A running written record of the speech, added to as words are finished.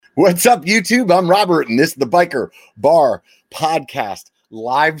What's up, YouTube? I'm Robert, and this is the Biker Bar Podcast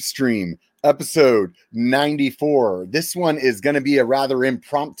live stream, episode 94. This one is going to be a rather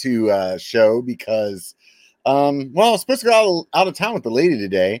impromptu show because, I was supposed to go out of town with the lady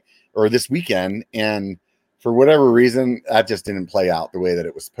today, or this weekend, and for whatever reason, that just didn't play out the way that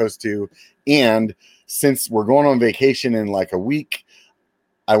it was supposed to. And since we're going on vacation in like a week,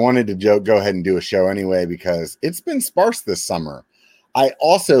 I wanted to go ahead and do a show anyway because it's been sparse this summer. I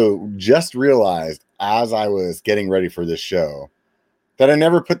also just realized as I was getting ready for this show that I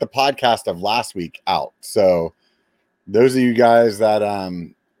never put the podcast of last week out. So those of you guys that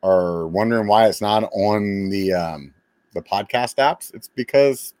are wondering why it's not on the podcast apps, it's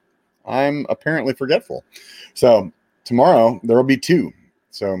because I'm apparently forgetful. So tomorrow there will be two.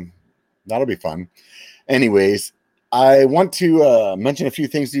 So that'll be fun. Anyways, I want to mention a few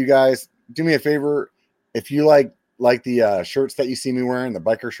things to you guys. Do me a favor. If you like the shirts that you see me wearing, the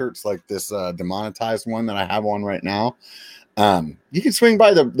biker shirts, like this demonetized one that I have on right now, you can swing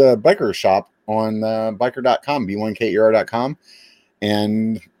by the biker shop on biker.com, b1ker.com,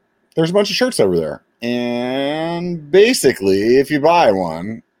 and there's a bunch of shirts over there. And basically, if you buy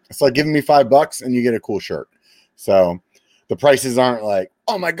one, it's like giving me $5 and you get a cool shirt. So the prices aren't like,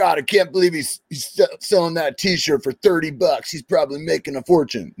 oh my God, I can't believe he's selling that t-shirt for $30. He's probably making a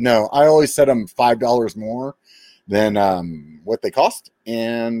fortune. No, I always set them $5 more than what they cost.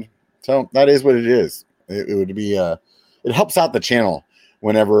 And so that is what it is. It would be, it helps out the channel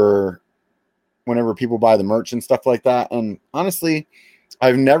whenever people buy the merch and stuff like that. And honestly,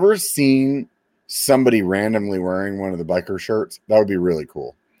 I've never seen somebody randomly wearing one of the biker shirts. That would be really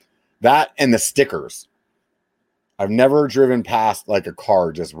cool. That and the stickers. I've never driven past like a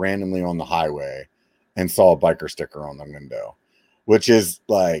car just randomly on the highway and saw a biker sticker on the window, which is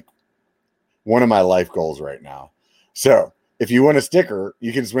like one of my life goals right now. So if you want a sticker,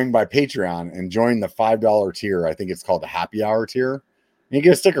 you can swing by Patreon and join the $5 tier. I think it's called the Happy Hour tier. And you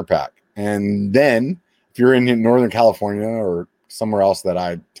get a sticker pack. And then if you're in Northern California or somewhere else that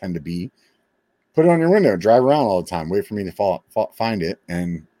I tend to be, put it on your window, drive around all the time, wait for me to find it.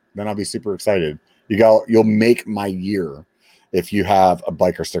 And then I'll be super excited. You'll make my year if you have a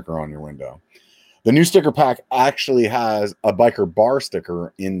biker sticker on your window. The new sticker pack actually has a biker bar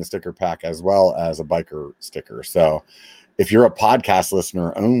sticker in the sticker pack as well as a biker sticker. So if you're a podcast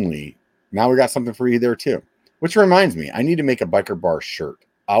listener only, now we got something for you there too. Which reminds me, I need to make a biker bar shirt.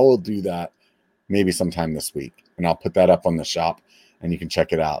 I will do that maybe sometime this week, and I'll put that up on the shop and you can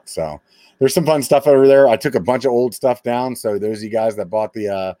check it out. So there's some fun stuff over there. I took a bunch of old stuff down. So those of you guys that bought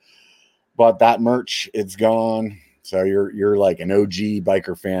that merch, it's gone. So you're like an OG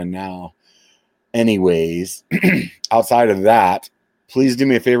biker fan now. Anyways, outside of that, please do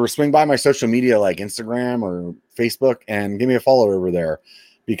me a favor, swing by my social media like Instagram or Facebook and give me a follow over there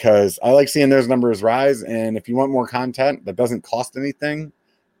because I like seeing those numbers rise. And if you want more content that doesn't cost anything,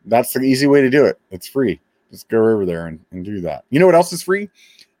 that's the easy way to do it. It's free. Just go over there and do that. You know what else is free?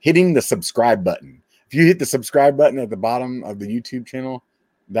 Hitting the subscribe button. If you hit the subscribe button at the bottom of the YouTube channel,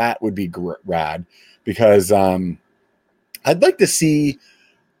 that would be rad because I'd like to see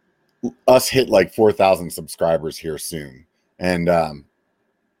us hit like 4,000 subscribers here soon. And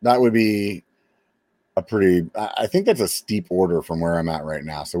that would be I think that's a steep order from where I'm at right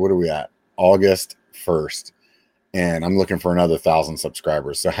now. So what are we at? August 1st. And I'm looking for another 1,000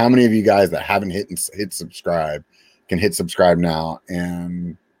 subscribers. So how many of you guys that haven't hit subscribe can hit subscribe now?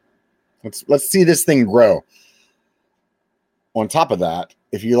 And let's see this thing grow. On top of that,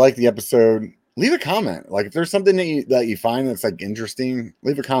 if you like the episode, leave a comment. Like if there's something that you find that's like interesting,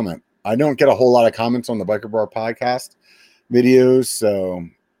 leave a comment. I don't get a whole lot of comments on the Biker Bar Podcast videos, so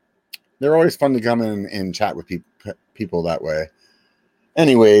they're always fun to come in and chat with people that way.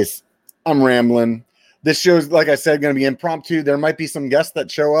 Anyways, I'm rambling. This show's, like I said, going to be impromptu. There might be some guests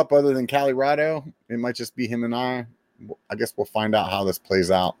that show up other than Cali Rado. It might just be him and I. I guess we'll find out how this plays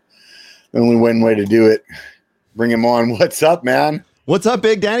out. The only one way to do it, bring him on. What's up, man? What's up,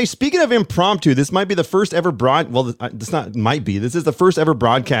 Big Daddy? Speaking of impromptu, this might be the first ever this is the first ever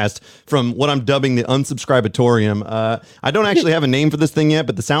broadcast from what I'm dubbing the Unsubscribatorium. I don't actually have a name for this thing yet,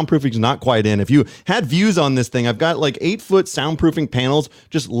 but the soundproofing is not quite in. If you had views on this thing, I've got like 8-foot soundproofing panels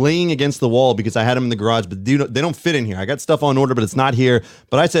just laying against the wall because I had them in the garage, but they don't fit in here. I got stuff on order, but it's not here.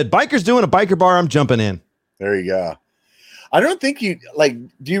 But I said, Biker's doing a biker bar, I'm jumping in. There you go. I don't think you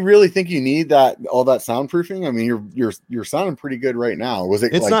do you really think you need all that soundproofing? I mean, you're sounding pretty good right now.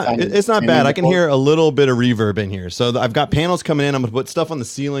 It's not bad. I can hear a little bit of reverb in here. So I've got panels coming in. I'm gonna put stuff on the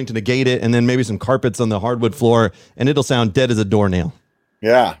ceiling to negate it, and then maybe some carpets on the hardwood floor, and it'll sound dead as a doornail.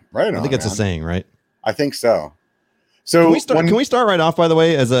 Yeah, right. I think it's a saying, right? I think so. So Can we start right off, by the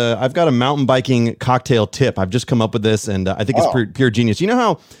way, I've got a mountain biking cocktail tip. I've just come up with this, and I think it's pure genius. You know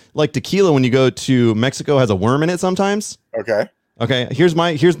how like tequila, when you go to Mexico, has a worm in it sometimes? Okay. Here's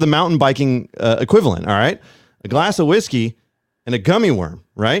the mountain biking equivalent. All right. A glass of whiskey and a gummy worm,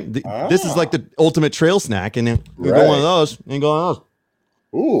 right? This is like the ultimate trail snack. And then you go one of those and go one of those.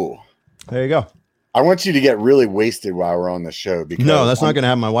 Ooh. There you go. I want you to get really wasted while we're on the show. Because no, that's not going to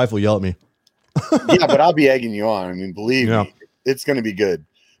happen. My wife will yell at me. Yeah, but I'll be egging you on. I mean, believe me, it's going to be good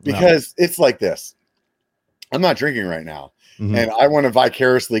because it's like this. I'm not drinking right now, and I want to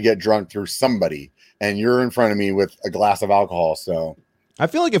vicariously get drunk through somebody, and you're in front of me with a glass of alcohol. So I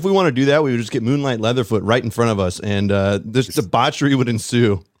feel like if we want to do that, we would just get Moonlight Leatherfoot right in front of us, and this debauchery would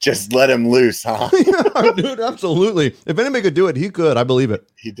ensue. Just let him loose, huh? Yeah, dude, absolutely. If anybody could do it, he could. I believe it.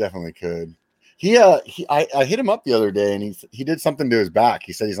 He definitely could. I hit him up the other day, and he did something to his back.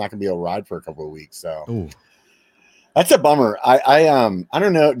 He said he's not going to be able to ride for a couple of weeks. So that's a bummer. I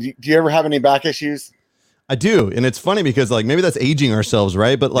don't know. Do you ever have any back issues? I do, and it's funny because like maybe that's aging ourselves,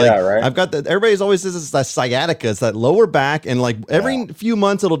 right? But like I've got that. Everybody's always says it's that sciatica, it's that lower back, and like every few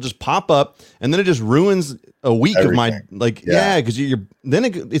months it'll just pop up, and then it just ruins a week of my like because you're then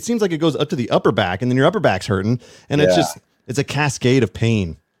it seems like it goes up to the upper back, and then your upper back's hurting, and it's a cascade of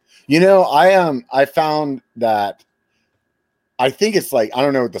pain. You know, I found that I think it's like, I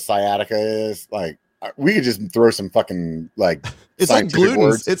don't know what the sciatica is. Like, we could just throw some fucking like it's like gluten.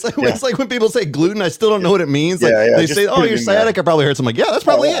 Words. It's like when people say gluten, I still don't know what it means. Like they say, "Oh, your sciatica probably hurts." I'm like, "Yeah, that's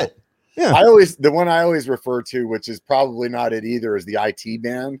probably it." Yeah. The one I always refer to, which is probably not it either, is the IT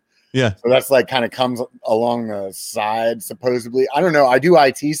band. Yeah. So that's like kind of comes along the side, supposedly. I don't know. I do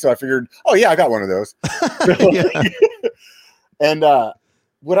IT, so I figured, oh yeah, I got one of those. And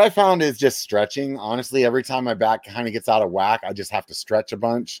what I found is just stretching. Honestly, every time my back kind of gets out of whack, I just have to stretch a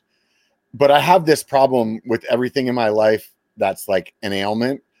bunch. But I have this problem with everything in my life that's like an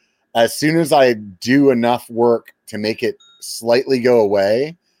ailment. As soon as I do enough work to make it slightly go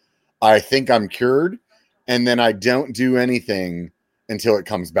away, I think I'm cured. And then I don't do anything until it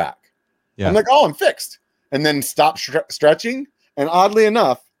comes back. Yeah. I'm like, oh, I'm fixed. And then stop stretching. And oddly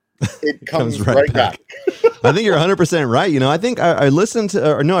enough, it comes right back. I think you're 100% right. You know, I think I listened to,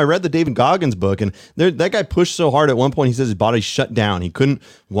 I read the David Goggins book, and that guy pushed so hard at one point. He says his body shut down. He couldn't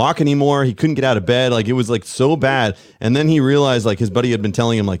walk anymore. He couldn't get out of bed. Like, it was like so bad. And then he realized like his buddy had been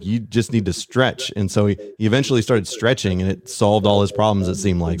telling him like, you just need to stretch. And so he eventually started stretching, and it solved all his problems, it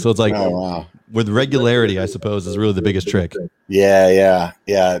seemed like. So it's like, with regularity, I suppose, is really the biggest trick. Yeah.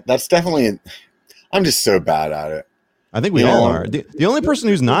 That's definitely, I'm just so bad at it. I think we all are. The only person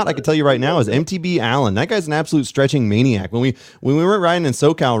who's not, I can tell you right now, is MTB Allen. That guy's an absolute stretching maniac. When we were riding in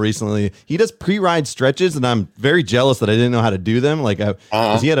SoCal recently, he does pre-ride stretches, and I'm very jealous that I didn't know how to do them. Like,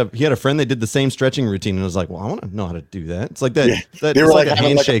 he had a friend that did the same stretching routine, and I was like, well, I want to know how to do that. It's like that. Yeah. They were like a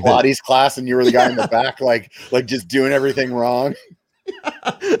handshake, like a Pilates class, and you were the guy in the back, like just doing everything wrong.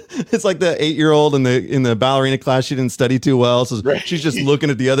 It's like the 8-year-old in the ballerina class. She didn't study too well, so she's just looking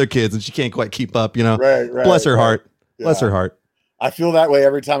at the other kids, and she can't quite keep up. You know, bless her heart. Bless her heart. I feel that way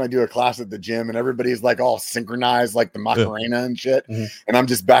every time I do a class at the gym, and everybody's like all synchronized, like the Macarena and shit. Mm-hmm. And I'm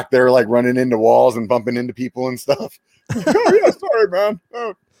just back there like running into walls and bumping into people and stuff. Oh yeah, sorry, man.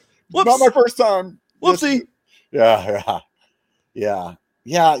 Oh, not my first time. Whoopsie. Yeah.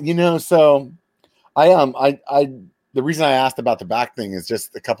 You know, so I the reason I asked about the back thing is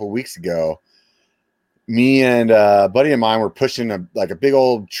just a couple of weeks ago, me and a buddy of mine were pushing a big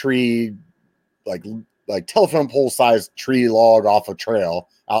old tree, like telephone pole sized tree log off a trail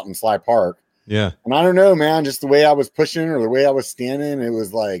out in Sly Park. Yeah. And I don't know, man, just the way I was pushing or the way I was standing, it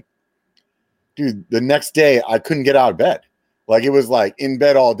was like, dude, the next day I couldn't get out of bed. Like, it was like in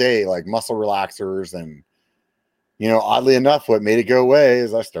bed all day, like muscle relaxers. And, you know, oddly enough, what made it go away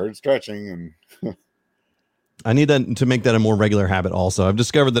is I started stretching. And I need to make that a more regular habit also. I've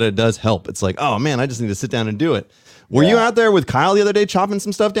discovered that it does help. It's like, oh man, I just need to sit down and do it. Were you out there with Kyle the other day chopping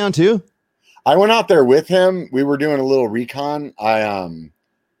some stuff down too? I went out there with him. We were doing a little recon. How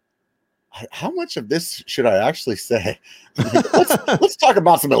much of this should I actually say? Let's talk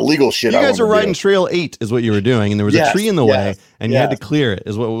about some illegal shit. You guys were riding Trail 8 is what you were doing, and there was a tree in the way, and you had to clear it.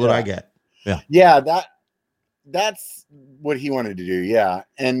 Is what I get. Yeah. That's what he wanted to do. Yeah.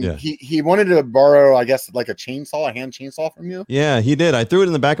 And he wanted to borrow, I guess, like a hand chainsaw from you. Yeah, he did. I threw it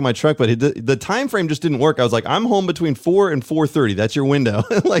in the back of my truck, but the time frame just didn't work. I was like, I'm home between 4 and 4:30. That's your window.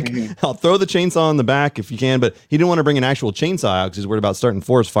 I'll throw the chainsaw in the back if you can, but he didn't want to bring an actual chainsaw out because he's worried about starting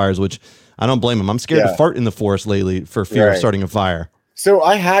forest fires, which I don't blame him. I'm scared to fart in the forest lately for fear of starting a fire. So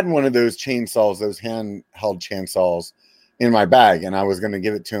I had one of those chainsaws, those handheld chainsaws in my bag, and I was going to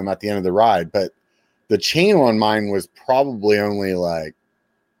give it to him at the end of the ride, but the chain on mine was probably only like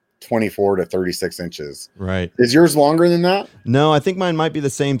 24 to 36 inches. Right. Is yours longer than that? No, I think mine might be the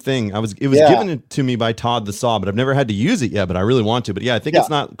same thing. It was given to me by Todd the Saw, but I've never had to use it yet, but I really want to. But yeah, I think it's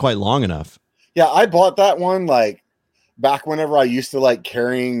not quite long enough. Yeah, I bought that one like back whenever I used to like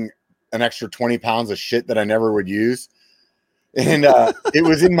carrying an extra 20 pounds of shit that I never would use. And it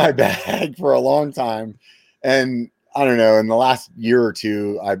was in my bag for a long time. And I don't know, in the last year or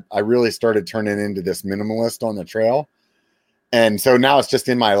two, I really started turning into this minimalist on the trail. And so now it's just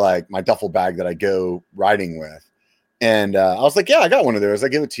in my duffel bag that I go riding with. And I was like, yeah, I got one of those. I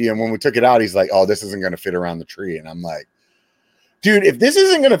give it to you. And when we took it out, he's like, oh, this isn't going to fit around the tree. And I'm like, dude, if this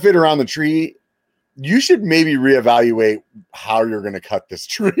isn't going to fit around the tree, you should maybe reevaluate how you're going to cut this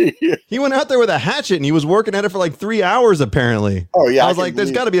tree. He went out there with a hatchet and he was working at it for like 3 hours, apparently. Oh, yeah. I was like,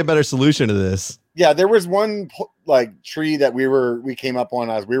 there's got to be a better solution to this. Yeah, there was one like tree that we came up on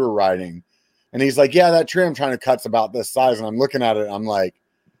as we were riding. And he's like, yeah, that tree I'm trying to cut's about this size. And I'm looking at it. I'm like,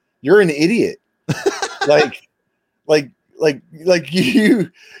 you're an idiot. like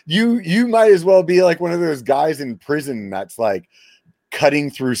you might as well be like one of those guys in prison that's like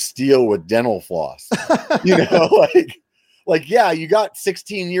cutting through steel with dental floss. You know, like, yeah, you got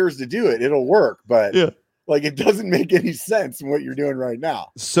 16 years to do it. It'll work. But like, it doesn't make any sense in what you're doing right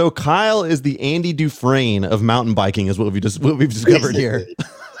now. So Kyle is the Andy Dufresne of mountain biking is what we've discovered here.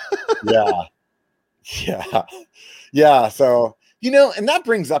 Yeah. So, you know, and that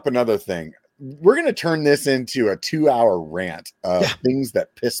brings up another thing. We're going to turn this into a 2-hour rant of things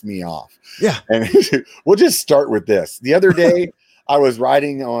that piss me off. Yeah. And we'll just start with this. The other day I was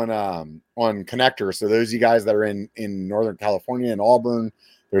riding on Connector. So those of you guys that are in Northern California and Auburn,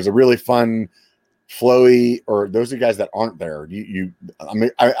 there's a really fun flowy, or those of you guys that aren't there,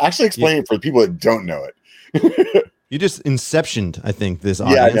 I actually explain it for the people that don't know it. You just inceptioned, I think, this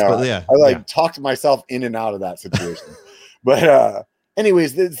audience. Yeah, I talked myself in and out of that situation. But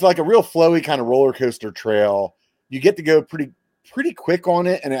anyways, it's like a real flowy kind of roller coaster trail. You get to go pretty quick on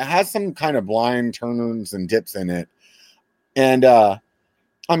it, and it has some kind of blind turns and dips in it. And me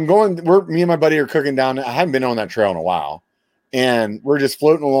and my buddy are cooking down. I haven't been on that trail in a while. And we're just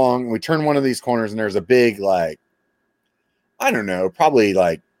floating along. And we turn one of these corners, and there's a big, like, I don't know, probably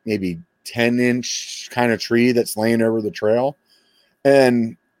like maybe 10-inch kind of tree that's laying over the trail.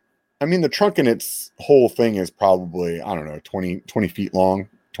 And I mean, the trunk in its whole thing is probably, I don't know, 20 feet long,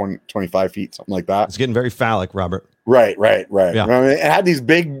 25 feet, something like that. It's getting very phallic, Robert. Right. Yeah. I mean, it had these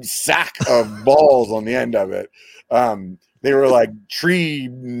big sack of balls on the end of it. They were like tree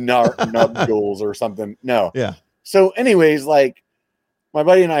nubules or something. No. Yeah. So anyways, like my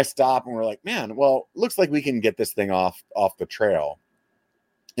buddy and I stop and we're like, man, well, looks like we can get this thing off the trail.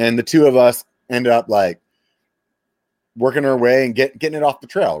 And the two of us end up like working our way and getting it off the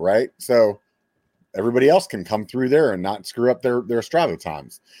trail, right? So everybody else can come through there and not screw up their Strava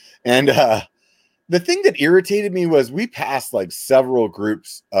times. And the thing that irritated me was we passed like several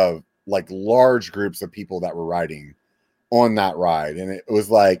groups of like large groups of people that were riding on that ride. And it was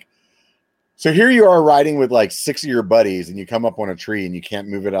like, so here you are riding with like 6 of your buddies and you come up on a tree and you can't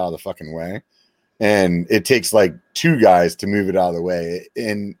move it out of the fucking way. And it takes like 2 guys to move it out of the way.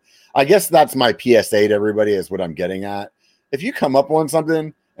 And I guess that's my PSA to everybody is what I'm getting at. If you come up on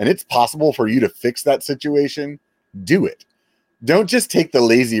something and it's possible for you to fix that situation, do it. Don't just take the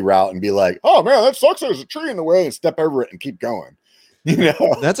lazy route and be like, oh man, that sucks. There's a tree in the way, and step over it and keep going. You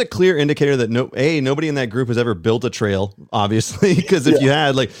know, that's a clear indicator that nobody in that group has ever built a trail, obviously, because if you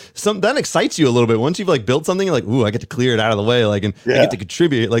had like that excites you a little bit. Once you've like built something, you're like, ooh, I get to clear it out of the way, like, and I get to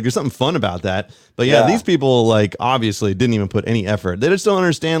contribute. Like, there's something fun about that. But these people like obviously didn't even put any effort. They just don't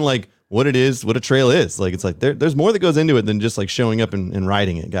understand like what it is, what a trail is. Like, it's like there's more that goes into it than just like showing up and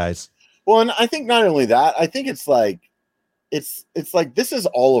riding it, guys. Well, and I think not only that, I think it's like it's like this is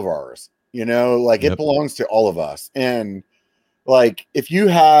all of ours. You know, like it belongs to all of us. And like if you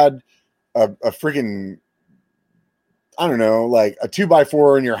had a freaking, I don't know, like a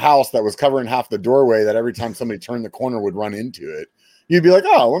 2x4 in your house that was covering half the doorway that every time somebody turned the corner would run into it, you'd be like,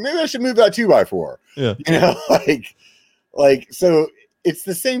 oh, well, maybe I should move that 2x4. Yeah. You know, like, so it's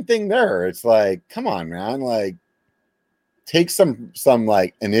the same thing there. It's like, come on, man, like take some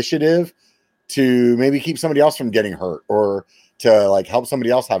like initiative to maybe keep somebody else from getting hurt or to like help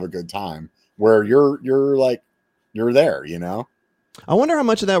somebody else have a good time where you're there, you know? I wonder how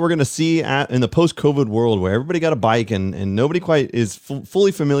much of that we're going to see in the post-COVID world where everybody got a bike and nobody quite is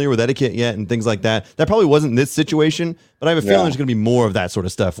fully familiar with etiquette yet and things like that. That probably wasn't this situation, but I have a feeling there's going to be more of that sort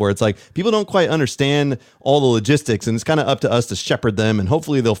of stuff where it's like people don't quite understand all the logistics and it's kind of up to us to shepherd them. And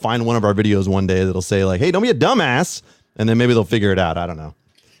hopefully they'll find one of our videos one day that'll say like, hey, don't be a dumbass. And then maybe they'll figure it out. I don't know.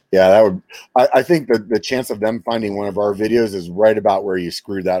 Yeah, that would. I think that the chance of them finding one of our videos is right about where you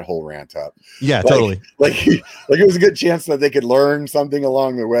screwed that whole rant up. Yeah, totally. Like it was a good chance that they could learn something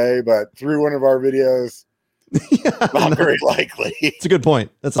along the way, but through one of our videos, not very likely. It's a good point.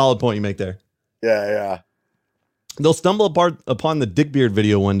 That's a solid point you make there. Yeah. They'll stumble upon the Dickbeard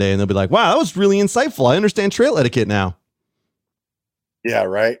video one day and they'll be like, wow, that was really insightful. I understand trail etiquette now. Yeah,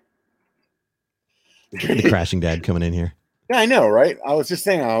 right. The crashing dad coming in here. Yeah, I know, right? I was just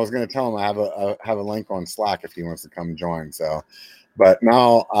saying I was going to tell him I have a link on Slack if he wants to come join. So, but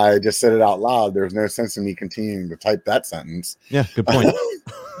now I just said it out loud. There's no sense in me continuing to type that sentence. Yeah, good point.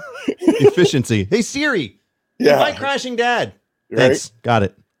 Efficiency. Hey Siri, invite crashing dad. Right? Thanks. Got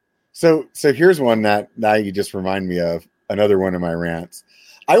it. So here's one that now you just remind me of another one of my rants.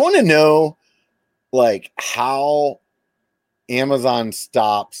 I want to know, like, how Amazon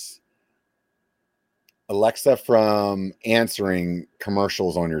stops Alexa from answering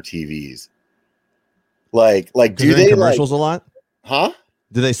commercials on your TVs. Like do they commercials a lot? Huh?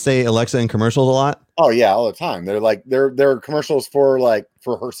 Do they say Alexa in commercials a lot? Oh yeah, all the time. They're like they're commercials for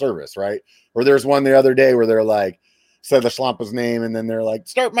her service, right? Or there's one the other day where they're like, said the Schlampa's name, and then they're like,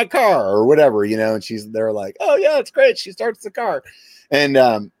 start my car or whatever, and they're like, oh yeah, it's great. She starts the car. And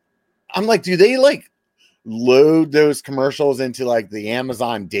I'm like, do they like load those commercials into like the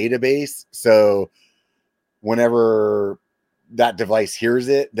Amazon database? So whenever that device hears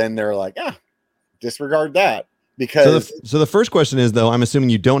it, then they're like, disregard that. Because so the first question is, though, I'm assuming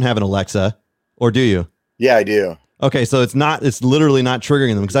you don't have an Alexa, or do you? Yeah, I do. Okay, so it's literally not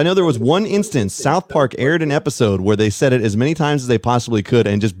triggering them, because I know there was one instance, South Park aired an episode where they said it as many times as they possibly could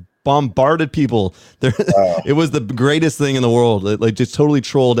and just bombarded people. It was the greatest thing in the world. It like just totally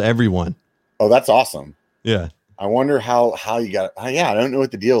trolled everyone. Oh, that's awesome. Yeah. I wonder how you got it. Yeah, I don't know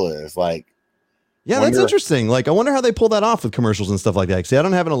what the deal is. Like, yeah, that's interesting. Like, I wonder how they pull that off with commercials and stuff like that. See, I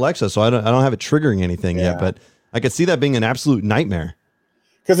don't have an Alexa, so I don't have it triggering anything yet, but I could see that being an absolute nightmare.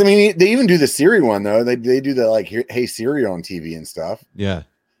 Because I mean, they even do the Siri one though. They do the like, hey Siri on TV and stuff. Yeah.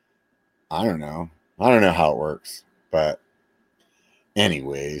 I don't know how it works, but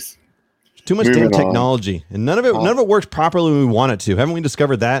anyways, too much damn technology, and none of it works properly when we want it to. Haven't we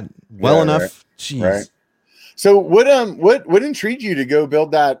discovered that well enough? Right. Jeez. Right. So what intrigued you to go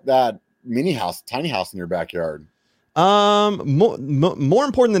build that tiny house in your backyard? More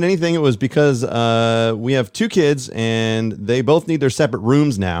important than anything, it was because we have two kids and they both need their separate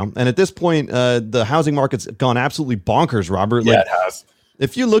rooms now. And at this point, the housing market's gone absolutely bonkers, Robert. Yeah, it has.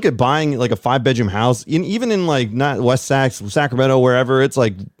 If you look at buying like a 5-bedroom house, even in like not West Sacramento, wherever, it's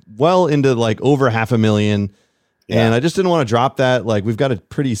like well into like over $500,000. Yeah. And I just didn't want to drop that. Like, we've got a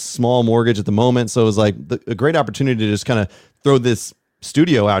pretty small mortgage at the moment. So it was like a great opportunity to just kind of throw this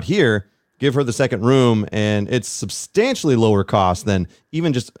studio out here, give her the second room, and it's substantially lower cost than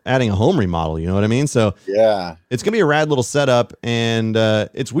even just adding a home remodel. You know what I mean? So yeah, it's going to be a rad little setup. And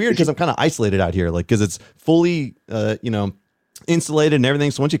it's weird because I'm kind of isolated out here, like, because it's fully, insulated and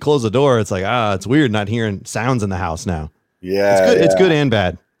everything. So once you close the door, it's like, it's weird not hearing sounds in the house now. Yeah. It's good. It's good and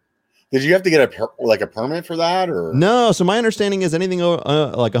bad. Did you have to get a permit for that, or no? So my understanding is anything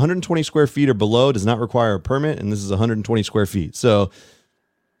like 120 square feet or below does not require a permit, and this is 120 square feet. So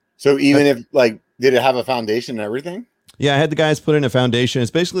even if did it have a foundation and everything? Yeah, I had the guys put in a foundation.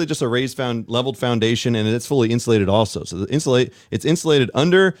 It's basically just a leveled foundation, and it's fully insulated also. So it's insulated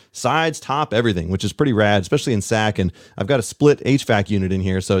under, sides, top, everything, which is pretty rad, especially in SAC. And I've got a split HVAC unit in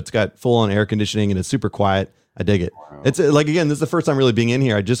here, so it's got full on air conditioning and it's super quiet. I dig it. Wow. It's like, again, this is the first time really being in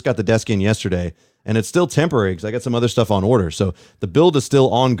here. I just got the desk in yesterday, and it's still temporary because I got some other stuff on order. So the build is still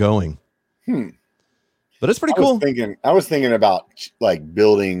ongoing. But it's pretty cool. I was thinking about like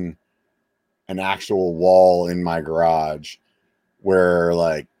building an actual wall in my garage where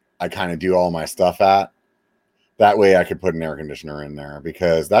like I kind of do all my stuff at. That way I could put an air conditioner in there,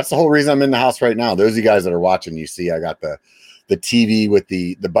 because that's the whole reason I'm in the house right now. Those of you guys that are watching, you see I got the TV with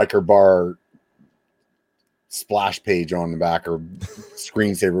the biker bar splash page on the back, or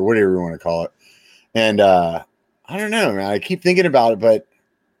screensaver, whatever you want to call it. And I don't know, man. I keep thinking about it, but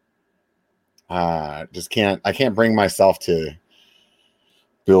I can't bring myself to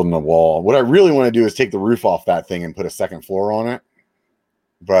building a wall. What I really want to do is take the roof off that thing and put a second floor on it.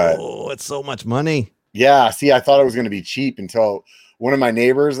 But it's so much money. Yeah, see, I thought it was going to be cheap until one of my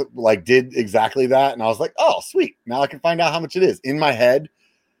neighbors like did exactly that, and I was like, oh, sweet. Now I can find out how much it is. In my head,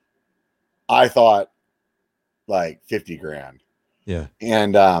 I thought like 50 grand. Yeah.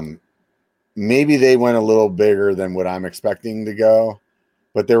 And maybe they went a little bigger than what I'm expecting to go,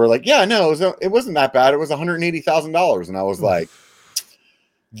 but they were like, yeah, no, it wasn't that bad. It was $180,000. And I was like,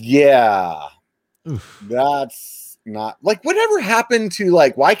 yeah, that's not like whatever happened to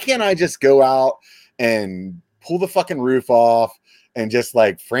like, why can't I just go out and pull the fucking roof off and just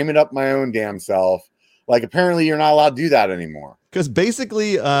like frame it up my own damn self? Like, apparently you're not allowed to do that anymore. Because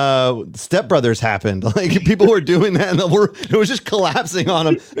basically, Step Brothers happened. Like, people were doing that, and it was just collapsing on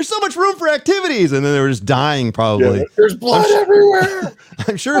them. There's so much room for activities, and then they were just dying. Probably. Yeah, there's blood everywhere.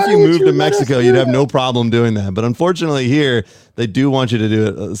 I'm sure if you moved to Mexico, you'd have no problem doing that. But unfortunately, here they do want you to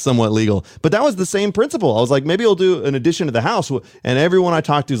do it somewhat legal. But that was the same principle. I was like, maybe I'll do an addition to the house, and everyone I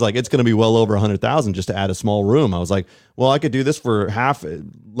talked to is like, it's going to be well over $100,000 just to add a small room. I was like, well, I could do this for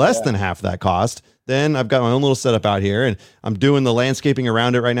less than half that cost. Then I've got my own little setup out here, and I'm doing the landscaping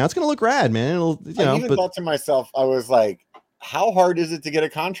around it right now. It's going to look rad, man. I even thought to myself, I was like, how hard is it to get a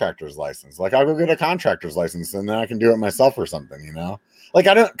contractor's license? Like, I'll go get a contractor's license, and then I can do it myself or something, you know? Like,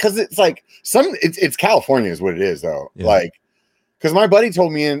 I don't, because it's like it's California is what it is, though. Yeah. Like, because my buddy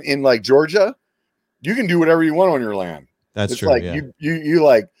told me in like Georgia, you can do whatever you want on your land. That's it's true. Like yeah. you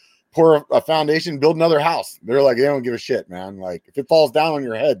like pour a foundation, build another house. They're like, they don't give a shit, man. Like, if it falls down on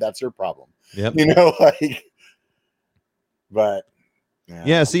your head, that's your problem. Yep. You know, like, but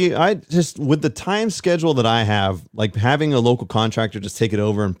yeah, see, I just, with the time schedule that I have, like having a local contractor just take it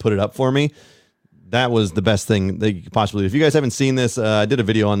over and put it up for me, that was the best thing that you could possibly do. If you guys haven't seen this, I did a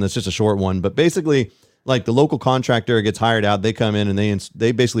video on this, just a short one, but basically, like the local contractor gets hired out, they come in and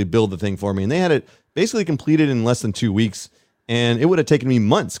they basically build the thing for me, and they had it basically completed in less than 2 weeks, and it would have taken me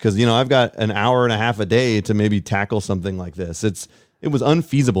months because, you know, I've got an hour and a half a day to maybe tackle something like this. It was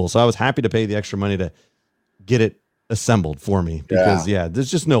unfeasible. So I was happy to pay the extra money to get it assembled for me because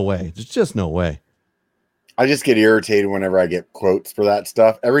there's just no way. There's just no way. I just get irritated whenever I get quotes for that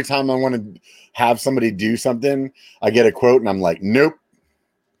stuff. Every time I want to have somebody do something, I get a quote and I'm like, nope.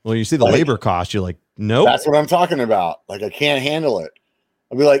 Well, you see the labor cost, you're like, nope. That's what I'm talking about. Like, I can't handle it.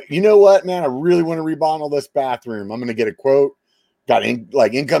 I'll be like, you know what, man? I really want to remodel this bathroom. I'm going to get a quote. Got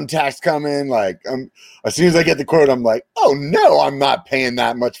income tax coming. Like, as soon as I get the quote, I'm like, oh no, I'm not paying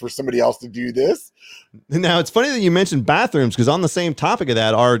that much for somebody else to do this. Now it's funny that you mentioned bathrooms because on the same topic of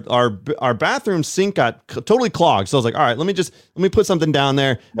that, our bathroom sink got totally clogged. So I was like, all right, let me put something down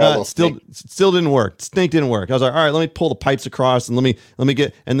there. Still didn't work. Snake didn't work. I was like, all right, let me pull the pipes across and let me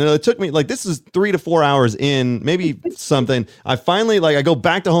get. And then it took me like this is 3 to 4 hours in, maybe something. I finally I go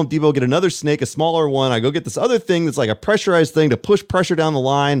back to Home Depot, get another snake, a smaller one. I go get this other thing that's like a pressurized thing to push pressure down the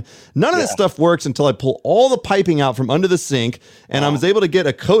line. None of this stuff works until I pull all the piping out from under the sink, and I was able to get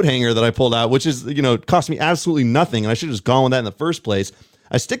a coat hanger that I pulled out, which is cost me absolutely nothing, and I should have just gone with that in the first place.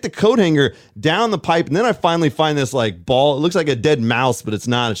 I stick the coat hanger down the pipe, and then I finally find this like ball. It looks like a dead mouse, but it's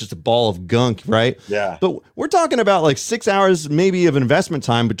not. It's just a ball of gunk, right? Yeah. But we're talking about like 6 hours maybe of investment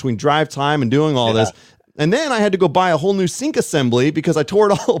time between drive time and doing all this. And then I had to go buy a whole new sink assembly because I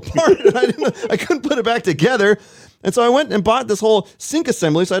tore it all apart and I couldn't put it back together. And so I went and bought this whole sink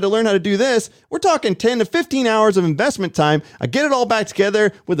assembly. So I had to learn how to do this. We're talking 10 to 15 hours of investment time. I get it all back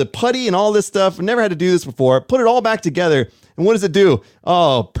together with a putty and all this stuff. I never had to do this before. Put it all back together. And what does it do?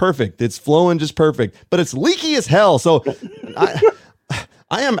 Oh, perfect. It's flowing just perfect. But it's leaky as hell. So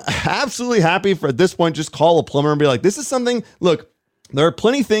I am absolutely happy for at this point, just call a plumber and be like, this is something, look, there are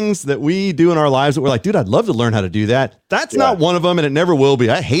plenty of things that we do in our lives that we're like, dude, I'd love to learn how to do that. That's not one of them, and it never will be.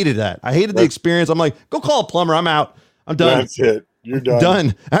 I hated that. I hated the experience. I'm like, go call a plumber. I'm out. I'm done. That's it. You're done.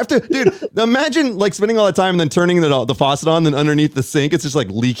 Done. After, dude, imagine like spending all that time and then turning the faucet on, then underneath the sink, it's just like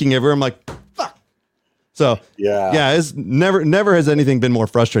leaking everywhere. I'm like, fuck. So it's never has anything been more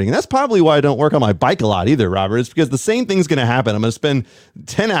frustrating. And that's probably why I don't work on my bike a lot either, Robert. It's because the same thing's going to happen. I'm going to spend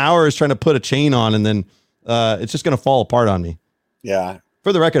 10 hours trying to put a chain on, and then it's just going to fall apart on me. Yeah.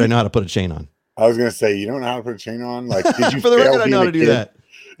 For the record, I know how to put a chain on. I was going to say, you don't know how to put a chain on? Like, did you For the record, I know how to do that.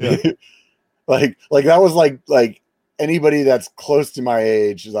 Yeah. like that was like anybody that's close to my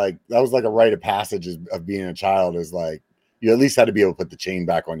age, like that was like a rite of passage of being a child, is like, you at least had to be able to put the chain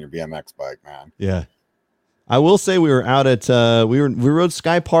back on your BMX bike, man. Yeah. I will say we were out at, we rode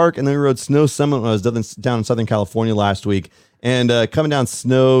Sky Park, and then we rode Snow Summit when I was down in Southern California last week. And coming down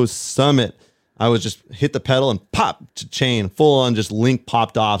Snow Summit, I was just hit the pedal and pop chain, full on, just link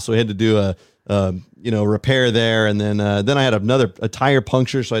popped off. So we had to do a repair there. And then I had a tire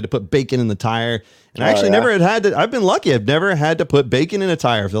puncture. So I had to put bacon in the tire, and I actually never had to, I've been lucky. I've never had to put bacon in a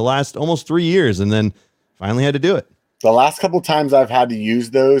tire for the last almost 3 years. And then finally had to do it. The last couple of times I've had to use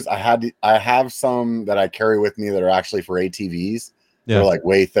those, I have some that I carry with me that are actually for ATVs. Yeah. They're like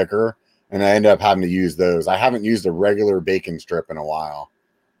way thicker, and I end up having to use those. I haven't used a regular bacon strip in a while.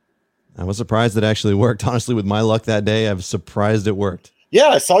 I was surprised it actually worked. Honestly, with my luck that day, I was surprised it worked. Yeah,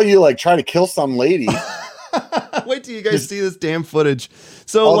 I saw you like try to kill some lady. Wait till you guys see this damn footage.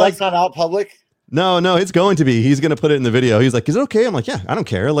 So that's not out public? No, it's going to be. He's going to put it in the video. He's like, is it okay? I'm like, yeah, I don't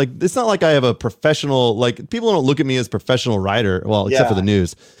care. Like, it's not like I have a professional, like, people don't look at me as professional writer. Well, except for the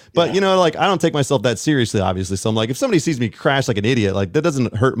news. But, you know, like, I don't take myself that seriously, obviously. So I'm like, if somebody sees me crash like an idiot, like, that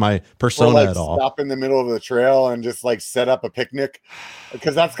doesn't hurt my persona like at all. Stop in the middle of the trail and just like set up a picnic,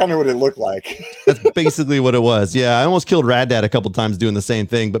 because that's kind of what it looked like. That's basically what it was. Yeah, I almost killed Rad Dad a couple times doing the same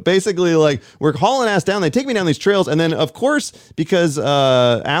thing. But basically, like, we're hauling ass down. They take me down these trails. And then, of course, because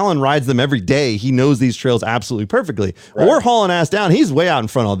Alan rides them every day, he knows these trails absolutely perfectly. Right. We're hauling ass down. He's way out in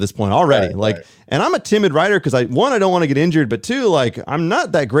front at this point already. And I'm a timid rider because I don't want to get injured, but two, like, I'm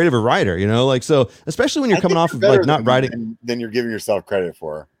not that great of a rider, you know, like, so especially when you're coming off of like not riding, then you're giving yourself credit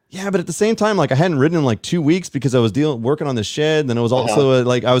for. Yeah, but at the same time, like, I hadn't ridden in like 2 weeks because I was working on the shed. Then it was also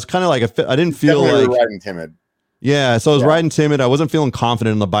like I was kind of like I didn't feel like riding timid. Yeah, so I was riding timid. I wasn't feeling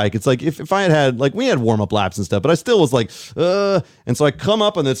confident on the bike. It's like if I had like we had warm up laps and stuff, but I still was like, and so I come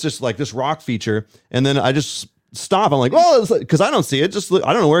up and it's just like this rock feature, and then I just stop. I'm like, well, because I don't see it. Just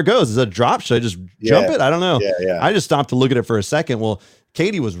I don't know where it goes. Is it a drop? Should I just jump it? I don't know. Yeah. I just stopped to look at it for a second. Well,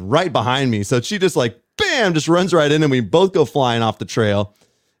 Katie was right behind me, so she just like bam, just runs right in, and we both go flying off the trail.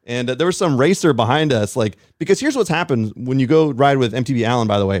 And there was some racer behind us, like, because here's what's happened when you go ride with MTB Allen,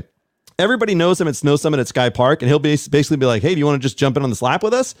 by the way. Everybody knows him at Snow Summit at Sky Park, and he'll basically be like, hey, do you want to just jump in on this lap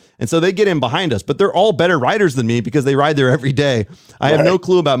with us? And so they get in behind us, but they're all better riders than me because they ride there every day. I have no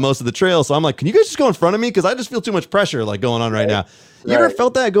clue about most of the trails, so I'm like, can you guys just go in front of me? Because I just feel too much pressure like going on right now. You ever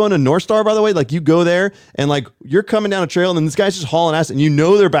felt that going to North Star, by the way? Like, you go there and like you're coming down a trail and then this guy's just hauling ass and you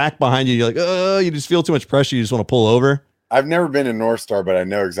know they're back behind you. You're like, you just feel too much pressure. You just want to pull over. I've never been in North Star, but I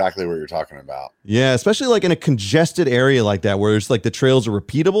know exactly what you're talking about. Yeah, especially like in a congested area like that, where it's like the trails are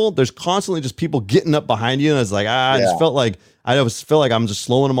repeatable. There's constantly just people getting up behind you, and it's like I just felt like I'm just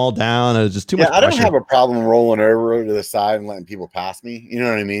slowing them all down. It was just too much pressure. I don't have a problem rolling over to the side and letting people pass me. You know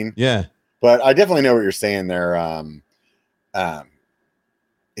what I mean? Yeah. But I definitely know what you're saying there. In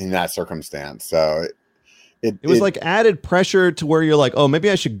that circumstance, so. It was like added pressure to where you're like, oh, maybe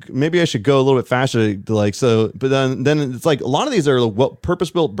I should go a little bit faster to like so. But then it's like a lot of these are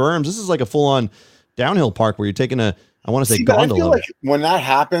purpose-built berms. This is like a full-on downhill park where you're taking I want to say gondola. I feel like when that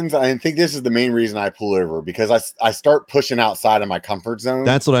happens, I think this is the main reason I pull over, because I start pushing outside of my comfort zone.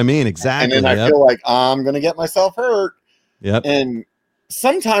 That's what I mean, exactly. And then I feel like I'm gonna get myself hurt. Yep. And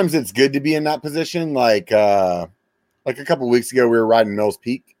sometimes it's good to be in that position. Like a couple of weeks ago, we were riding Mills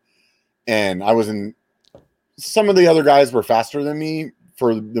Peak, and I was in. Some of the other guys were faster than me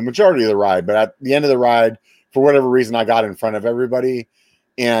for the majority of the ride, but at the end of the ride, for whatever reason, I got in front of everybody,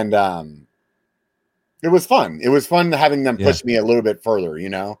 and it was fun. It was fun having them push me a little bit further, you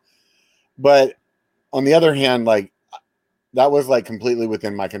know. But on the other hand, like that was like completely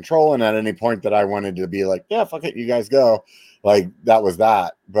within my control, and at any point that I wanted to be like, yeah, fuck it, you guys go, like that was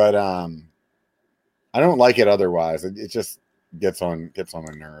that. But I don't like it otherwise. It just gets on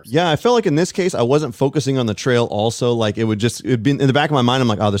my nerves. Yeah, I felt like in this case I wasn't focusing on the trail also. Like it'd be in the back of my mind, I'm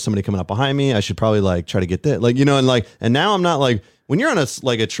like, oh, there's somebody coming up behind me, I should probably like try to get that, like, you know. And now I'm not like, when you're on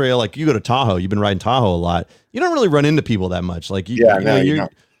a trail, like you go to Tahoe, you've been riding Tahoe a lot, you don't really run into people that much. Like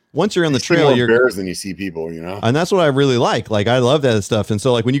once you're on the trail, you're bears than you see people, you know. And that's what I really like I love that stuff. And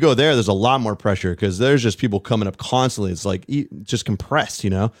so like when you go there's a lot more pressure because there's just people coming up constantly. It's like just compressed, you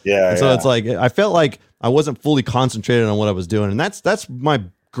know. So it's like I felt like I wasn't fully concentrated on what I was doing, and that's my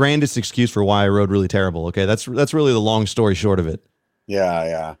grandest excuse for why I rode really terrible. Okay, that's really the long story short of it.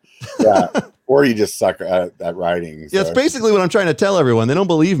 Yeah. Or you just suck at riding. So. Yeah, it's basically what I'm trying to tell everyone. They don't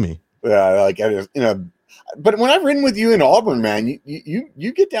believe me. Yeah, like but when I've ridden with you in Auburn, man,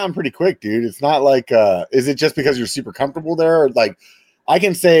 you get down pretty quick, dude. It's not like is it just because you're super comfortable there? Or like I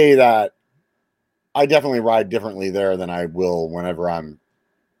can say that I definitely ride differently there than I will whenever I'm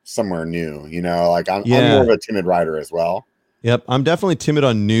somewhere new, you know. Like I'm more of a timid rider as well. Yep, I'm definitely timid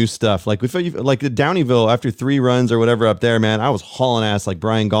on new stuff. Like if like the Downeyville, after 3 runs or whatever up there, man, I was hauling ass like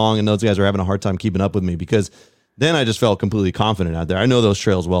Brian Gong and those guys are having a hard time keeping up with me because then I just felt completely confident out there. I know those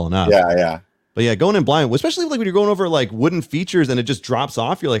trails well enough. Yeah. But yeah, going in blind, especially like when you're going over like wooden features and it just drops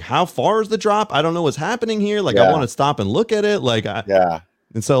off. You're like, how far is the drop? I don't know what's happening here. Like I want to stop and look at it. Like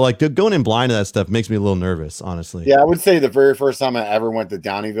And so like going in blind to that stuff makes me a little nervous, honestly. Yeah, I would say the very first time I ever went to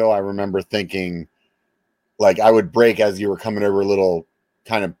Downeyville, I remember thinking like I would brake as you were coming over little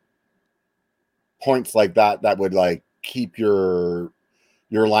kind of points like that would like keep your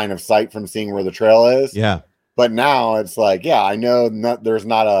line of sight from seeing where the trail is. Yeah. But now it's like, I know there's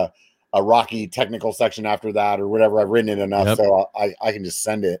not a rocky technical section after that or whatever. I've ridden it enough, so I can just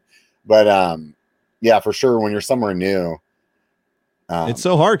send it. But yeah, for sure, when you're somewhere new, It's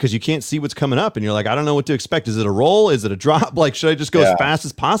so hard because you can't see what's coming up, and you're like, I don't know what to expect. Is it a roll? Is it a drop? Like, should I just go as fast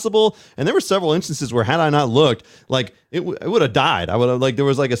as possible? And there were several instances where, had I not looked, like it would have died. I would have, like, there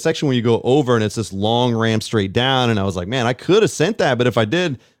was like a section where you go over and it's this long ramp straight down, and I was like, man, I could have sent that, but if I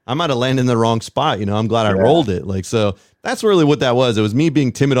did, I might have landed in the wrong spot. You know, I'm glad I rolled it. Like, so that's really what that was. It was me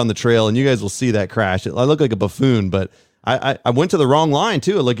being timid on the trail, and you guys will see that crash. I look like a buffoon, but I went to the wrong line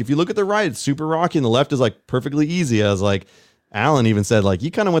too. Like, if you look at the right, it's super rocky, and the left is like perfectly easy. I was like, Alan even said, like, you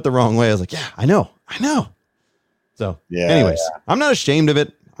kind of went the wrong way. I was like, yeah, I know. So anyways, I'm not ashamed of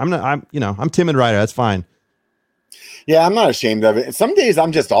it. I'm Timid Rider. That's fine. Yeah. I'm not ashamed of it. Some days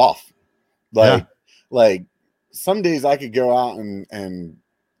I'm just off. Like some days I could go out and,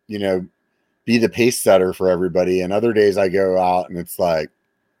 you know, be the pace setter for everybody. And other days I go out and it's like,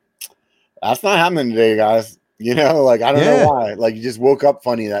 that's not happening today, guys. You know, like, I don't know why. Like, you just woke up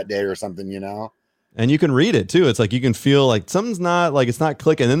funny that day or something, you know? And you can read it too. It's like you can feel like something's not, like, it's not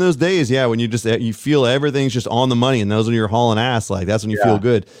clicking. And then those days, when you feel everything's just on the money, and those when you're hauling ass, like that's when you feel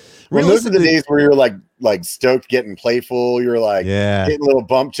good. Well, those are the days where you're like stoked, getting playful. You're like getting little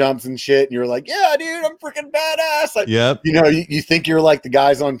bump jumps and shit, and you're like, yeah, dude, I'm freaking badass. Like, you know, you think you're like the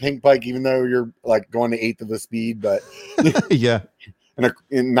guys on Pink Bike, even though you're like going to 1/8 of the speed, but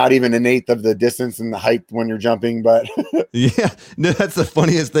and not even 1/8 of the distance and the height when you're jumping. But no, that's the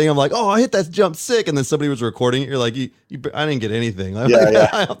funniest thing. I'm like, oh, I hit that jump sick, and then somebody was recording it. You're like, I didn't get anything. Off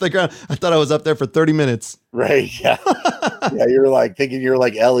the ground. I thought I was up there for 30 minutes. Right? Yeah, yeah. You're like thinking you're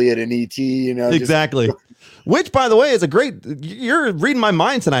like Elliot and ET. You know, exactly. Which, by the way, is you're reading my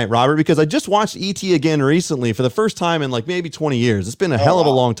mind tonight, Robert, because I just watched E.T. again recently for the first time in like maybe 20 years. It's been a hell of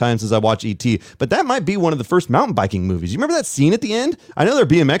a long time since I watched E.T., but that might be one of the first mountain biking movies. You remember that scene at the end? I know they're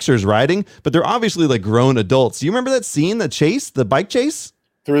BMXers riding, but they're obviously like grown adults. Do you remember that scene, the bike chase?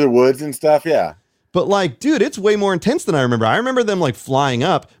 Through the woods and stuff, yeah. But like, dude, it's way more intense than I remember. I remember them like flying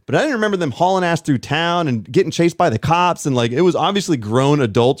up, but I didn't remember them hauling ass through town and getting chased by the cops. And like, it was obviously grown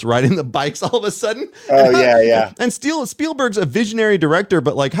adults riding the bikes all of a sudden. Oh, yeah. And Spielberg's a visionary director,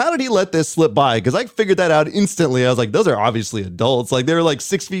 but like, how did he let this slip by? Because I figured that out instantly. I was like, those are obviously adults. Like, they're like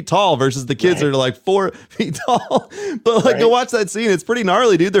 6 feet tall versus the kids that are like 4 feet tall. But like, go watch that scene. It's pretty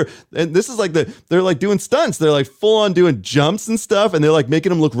gnarly, dude. This is like they're like doing stunts. They're like full on doing jumps and stuff. And they're like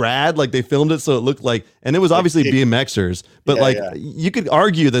making them look rad. Like, they filmed it so it looked like, and it was obviously BMXers, but you could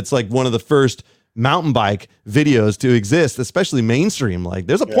argue that's like one of the first mountain bike videos to exist, especially mainstream. Like,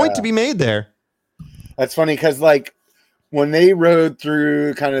 there's a point to be made there. That's funny because like when they rode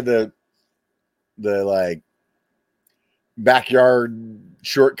through kind of the like backyard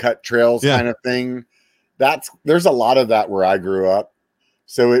shortcut trails kind of thing, there's a lot of that where I grew up.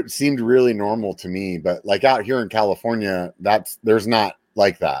 So it seemed really normal to me, but like out here in California, there's not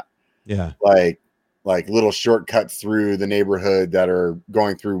like that. Yeah. Like little shortcuts through the neighborhood that are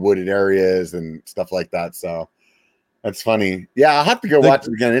going through wooded areas and stuff like that. So that's funny. Yeah, I'll have to go watch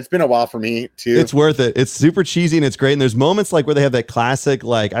it again. It's been a while for me too. It's worth it. It's super cheesy and it's great. And there's moments like where they have that classic,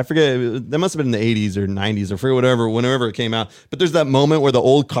 like, I forget, that must have been in the 80s or 90s or for whenever it came out. But there's that moment where the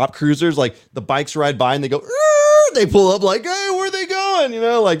old cop cruisers, like the bikes ride by and they go, they pull up like, hey, where are they going? You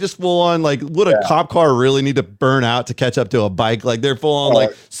know, like just full on, like, would a cop car really need to burn out to catch up to a bike? Like, they're full on, like,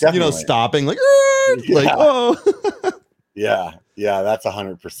 definitely. you know, stopping like, like, oh. yeah, that's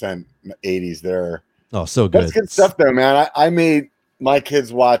 100% 80s there. Oh, so good. That's good stuff though, man. I made my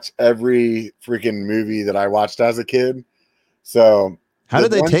kids watch every freaking movie that I watched as a kid. So how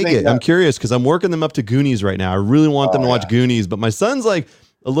did they take it? I'm curious because I'm working them up to Goonies right now. I really want them to watch Goonies, but my son's like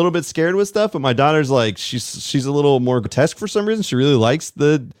a little bit scared with stuff, but my daughter's like, she's a little more grotesque for some reason. She really likes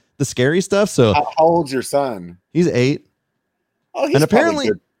the scary stuff. So how old's your son? He's 8. Oh, he's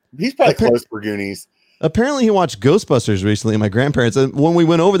probably close for Goonies. Apparently he watched Ghostbusters recently, my grandparents. And when we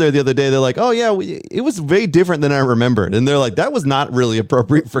went over there the other day, they're like, oh yeah, it was way different than I remembered. And they're like, that was not really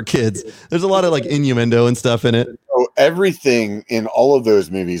appropriate for kids. There's a lot of like innuendo and stuff in it. Oh, everything in all of those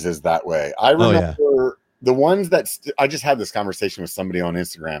movies is that way. I remember the ones that I just had this conversation with somebody on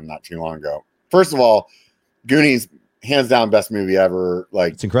Instagram not too long ago. First of all, Goonies, hands down, best movie ever.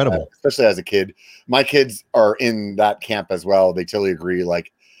 Like, it's incredible, especially as a kid. My kids are in that camp as well. They totally agree.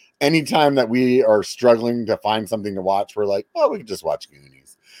 Like, anytime that we are struggling to find something to watch, we're like, oh, we could just watch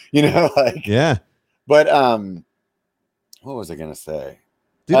Goonies, you know? Like, yeah. But what was I gonna say?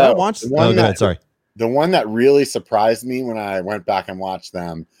 Dude, I watched. Oh, go ahead. Sorry. The one that really surprised me when I went back and watched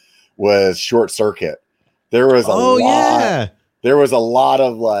them was Short Circuit. There was there was a lot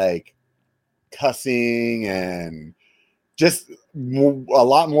of like cussing and just a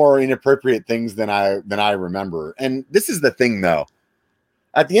lot more inappropriate things than I remember. And this is the thing though.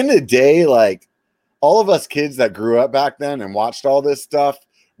 At the end of the day, like, all of us kids that grew up back then and watched all this stuff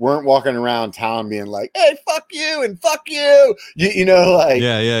weren't walking around town being like, hey, fuck you and fuck you. You know, like,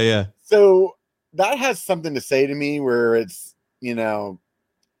 yeah. So that has something to say to me where it's, you know,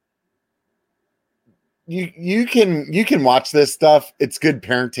 you can watch this stuff. It's good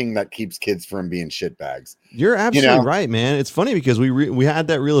parenting that keeps kids from being shitbags. You're absolutely right, man. It's funny because we had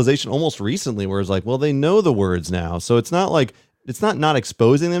that realization almost recently where it's like, well, they know the words now. So it's not like, it's not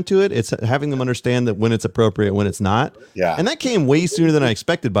exposing them to it. It's having them understand that when it's appropriate, when it's not. Yeah. And that came way sooner than I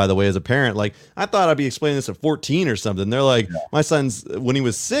expected, by the way, as a parent. Like, I thought I'd be explaining this at 14 or something. They're like, my son's, when he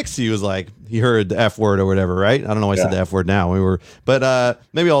was 6, he was like, he heard the F word or whatever, right? I don't know why I said the F word now. But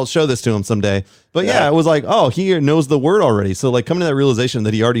maybe I'll show this to him someday. But yeah, it was like, oh, he knows the word already. So like coming to that realization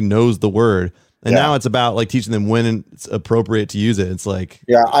that he already knows the word. And now it's about like teaching them when it's appropriate to use it. It's like,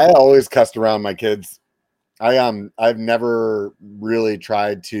 yeah, I always cussed around my kids. I've never really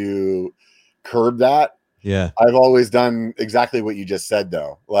tried to curb that. Yeah. I've always done exactly what you just said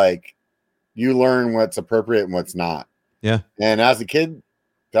though. Like you learn what's appropriate and what's not. Yeah. And as a kid,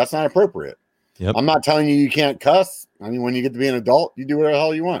 that's not appropriate. Yep. I'm not telling you can't cuss. I mean, when you get to be an adult, you do whatever the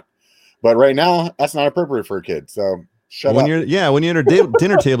hell you want. But right now, that's not appropriate for a kid. So shut up. When you're at a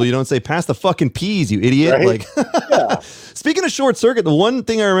dinner table, you don't say, pass the fucking peas, you idiot. Right? Like, speaking of Short Circuit, the one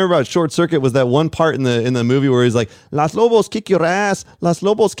thing I remember about Short Circuit was that one part in the movie where he's like, Las Lobos kick your ass, Las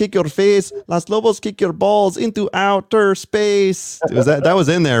Lobos kick your face, Las Lobos kick your balls into outer space. That was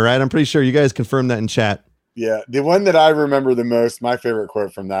in there, right? I'm pretty sure you guys confirmed that in chat. Yeah. The one that I remember the most, my favorite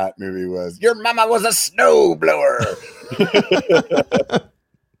quote from that movie was, your mama was a snowblower.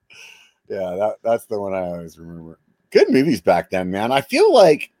 Yeah, that's the one I always remember. Good movies back then, man. I feel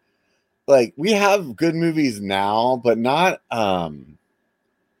like we have good movies now, but not as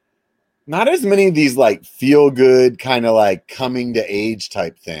many of these like feel good kind of like coming to age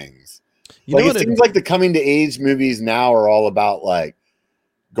type things. Like it seems like the coming to age movies now are all about like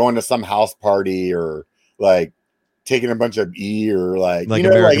going to some house party or like taking a bunch of or like you know,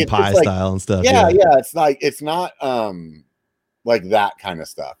 American like Pie style and stuff. Yeah, it's not like that kind of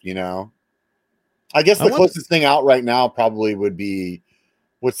stuff, you know. I guess the closest thing out right now probably would be,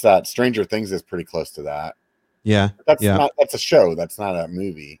 what's that? Stranger Things is pretty close to that. Yeah. That's a show. That's not a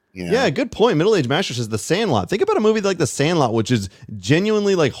movie. You know? Yeah, good point. Middle-aged Master says The Sandlot. Think about a movie like The Sandlot, which is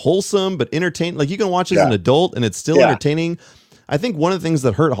genuinely like wholesome but entertaining. Like you can watch it as an adult and it's still entertaining. I think one of the things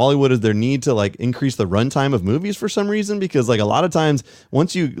that hurt Hollywood is their need to like increase the runtime of movies for some reason, because like a lot of times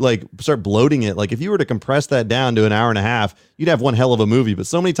once you like start bloating it, like if you were to compress that down to an hour and a half, you'd have one hell of a movie. But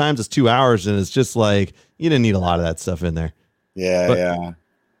so many times it's 2 hours and it's just like you didn't need a lot of that stuff in there. Yeah.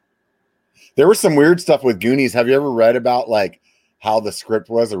 There was some weird stuff with Goonies. Have you ever read about like how the script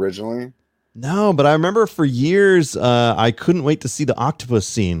was originally? No, but I remember for years I couldn't wait to see the octopus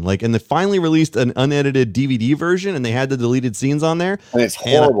scene. Like, and they finally released an unedited DVD version, and they had the deleted scenes on there. And it's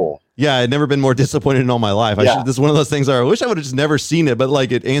horrible. I'd never been more disappointed in all my life. This is one of those things where I wish I would have just never seen it, but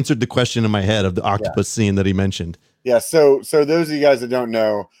like it answered the question in my head of the octopus scene that he mentioned. Yeah. So those of you guys that don't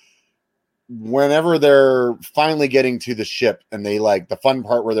know, whenever they're finally getting to the ship and they like the fun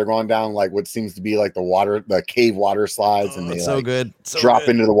part where they're going down like what seems to be like the cave water slides, and they drop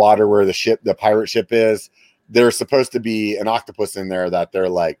into the water where the pirate ship is, there's supposed to be an octopus in there that they're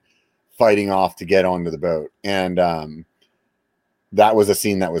like fighting off to get onto the boat. And that was a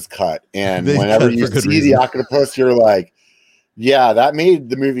scene that was cut. And whenever you see the octopus, you're like, yeah, that made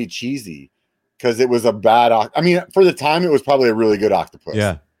the movie cheesy because it was a bad I mean, for the time it was probably a really good octopus.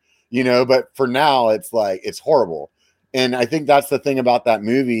 Yeah. You know, but for now it's like, it's horrible. And I think that's the thing about that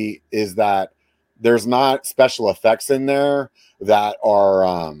movie is that there's not special effects in there that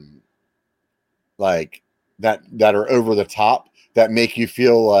are like that are over the top that make you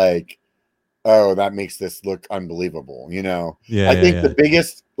feel like, oh, that makes this look unbelievable. You know, I think the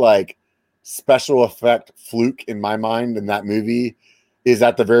biggest like special effect fluke in my mind in that movie is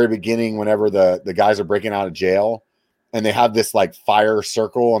at the very beginning, whenever the guys are breaking out of jail. And they have this like fire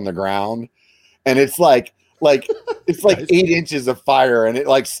circle on the ground, and it's like it's like 8 inches of fire, and it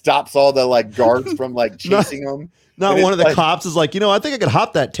like stops all the like guards from like chasing them. Not one of the cops is like, I think I could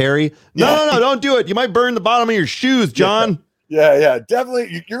hop that, Terry. No, don't do it. You might burn the bottom of your shoes, John. Yeah,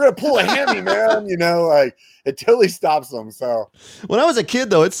 definitely. You're gonna pull a hammy, man. You know, like it totally stops them. So when I was a kid,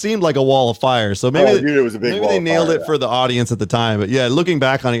 though, it seemed like a wall of fire. So maybe it was a big. Maybe they nailed it for the audience at the time. But yeah, looking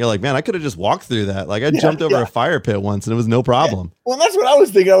back on it, you're like, man, I could have just walked through that. Like I jumped over a fire pit once, and it was no problem. Yeah. Well, that's what I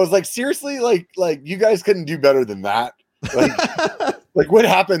was thinking. I was like, seriously, like you guys couldn't do better than that. Like, like what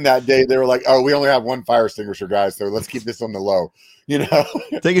happened that day? They were like, oh, we only have one fire extinguisher, guys, so let's keep this on the low. You know,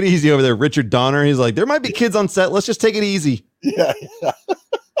 take it easy over there, Richard Donner. He's like, there might be kids on set. Let's just take it easy. Yeah.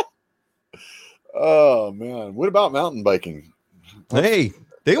 Oh man, what about mountain biking? Hey,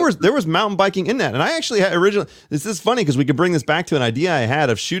 there was mountain biking in that, and I actually had originally. This is funny because we could bring this back to an idea I had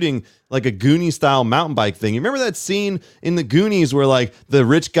of shooting like a Goonie style mountain bike thing. You remember that scene in the Goonies where like the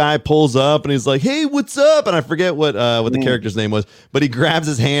rich guy pulls up and he's like, "Hey, what's up?" And I forget what the character's name was, but he grabs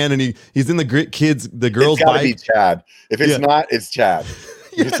his hand and he's in the girl's it's gotta bike. Be Chad. If it's not, it's Chad.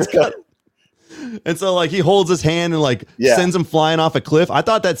 And so like he holds his hand and like sends him flying off a cliff. I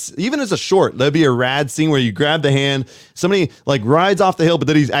thought that's even as a short, that'd be a rad scene where you grab the hand, somebody like rides off the hill, but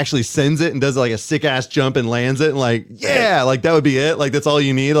then he actually sends it and does like a sick ass jump and lands it. And like, like that would be it. Like that's all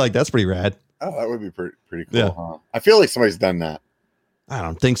you need. Like that's pretty rad. Oh, that would be pretty cool. Huh? I feel like somebody's done that. I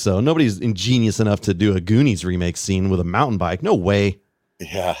don't think so. Nobody's ingenious enough to do a Goonies remake scene with a mountain bike. No way.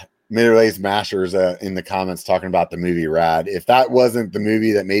 Yeah. Middle-aged mashers in the comments talking about the movie Rad. If that wasn't the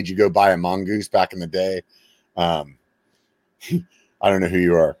movie that made you go buy a mongoose back in the day, I don't know who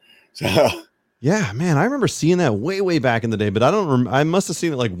you are. So yeah, man, I remember seeing that way back in the day, but I must have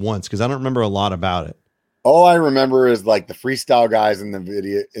seen it like once because I don't remember a lot about it. All I remember is like the freestyle guys in the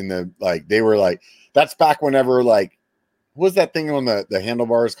video they were like, that's back whenever like, what was that thing on the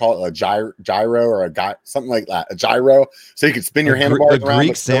handlebars called? A gyro or something like that. A gyro. So you could spin your handlebars around. A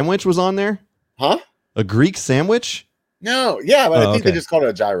Greek sandwich was on there? Huh? A Greek sandwich? No. Yeah, but I think they just called it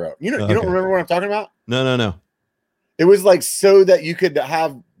a gyro. You don't remember what I'm talking about? No. It was like so that you could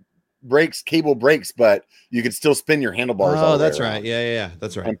have cable brakes, but you could still spin your handlebars. Oh, that's right. Yeah.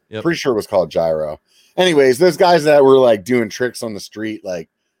 That's right. I'm pretty sure it was called gyro. Anyways, those guys that were like doing tricks on the street, like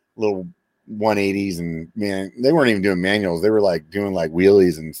little 180s, and man, they weren't even doing manuals. They were like doing like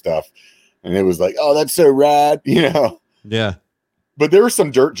wheelies and stuff. And it was like, oh, that's so rad, you know? Yeah. But there was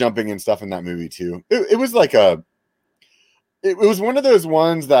some dirt jumping and stuff in that movie too. It was like it was one of those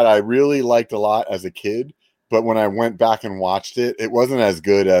ones that I really liked a lot as a kid. But when I went back and watched it, it wasn't as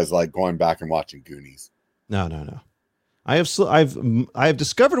good as like going back and watching Goonies. No. I've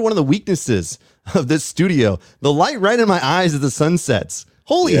discovered one of the weaknesses of this studio. The light right in my eyes as the sun sets.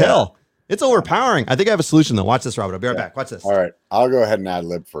 Holy hell. It's overpowering. I think I have a solution though. Watch this, Robert. I'll be right back. Watch this. All right. I'll go ahead and ad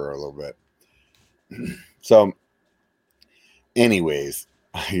lib for a little bit. So anyways,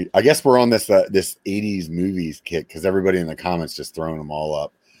 I guess we're on this 80s movies kick because everybody in the comments just throwing them all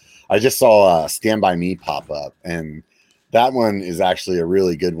up. I just saw Stand By Me pop up, and that one is actually a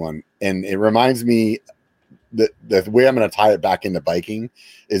really good one. And it reminds me that the way I'm going to tie it back into biking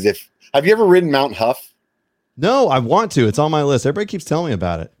is have you ever ridden Mount Huff? No, I want to. It's on my list. Everybody keeps telling me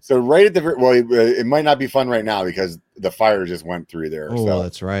about it. So right at it might not be fun right now because the fire just went through there. Oh, so.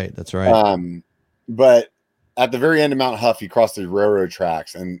 That's right. But at the very end of Mount Huff, you cross the railroad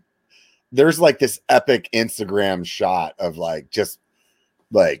tracks, and there's like this epic Instagram shot of like just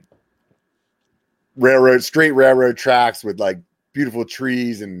like straight railroad tracks with like beautiful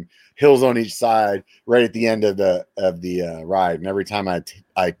trees and hills on each side right at the end of the ride. And every time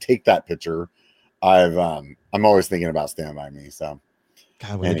I take that picture, I'm always thinking about Stand By Me. So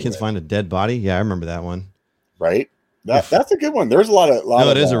God, when the kids find a dead body. Yeah, I remember that one. Right. That's a good one. There's a lot of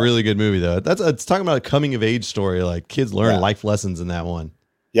it is a really good movie though. It's talking about a coming of age story. Like kids learn life lessons in that one.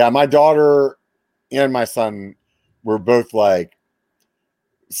 Yeah. My daughter and my son were both like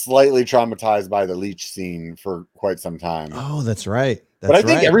slightly traumatized by the leech scene for quite some time. Oh, that's right. But I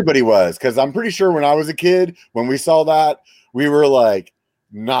think everybody was, because I'm pretty sure when I was a kid, when we saw that, we were like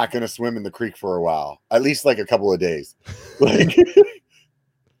not going to swim in the creek for a while, at least like a couple of days. Like,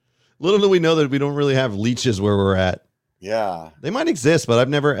 little do we know that we don't really have leeches where we're at. Yeah, they might exist, but I've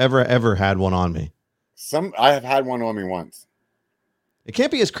never ever had one on me. I have had one on me once. It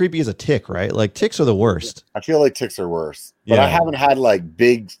can't be as creepy as a tick, right? Like ticks are the worst. I feel like ticks are worse, but I haven't had like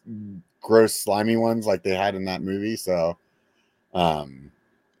big, gross, slimy ones like they had in that movie. So,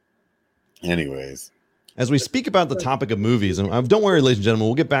 anyways, as we speak about the topic of movies, and don't worry, ladies and gentlemen,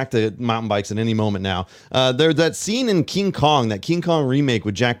 we'll get back to mountain bikes in any moment now. There's that scene in King Kong, that King Kong remake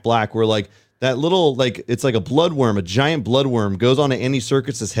with Jack Black, where like that little, like, it's like a bloodworm, a giant bloodworm goes onto Andy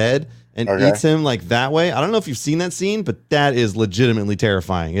Serkis's head and eats him like that way. I don't know if you've seen that scene, but that is legitimately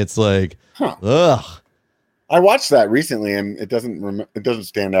terrifying. It's like, ugh. I watched that recently and it doesn't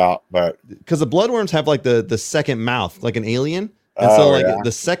stand out, but because the bloodworms have like the second mouth, like an alien. And so like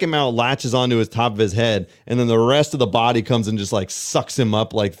the second mouth latches onto his top of his head, and then the rest of the body comes and just like sucks him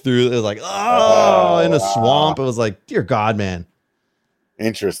up like through. It was like, in a swamp. It was like, dear God, man.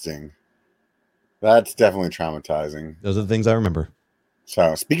 Interesting. That's definitely traumatizing. Those are the things I remember.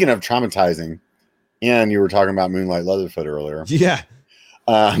 So speaking of traumatizing, and you were talking about Moonlight Leatherfoot earlier. Yeah.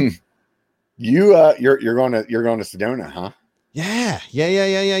 You're going to Sedona, huh? Yeah.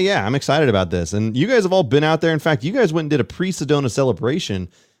 I'm excited about this. And you guys have all been out there. In fact, you guys went and did a pre-Sedona celebration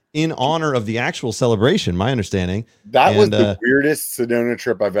in honor of the actual celebration, my understanding. That was the weirdest Sedona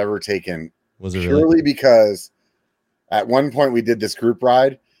trip I've ever taken. Was it purely really? Because at one point we did this group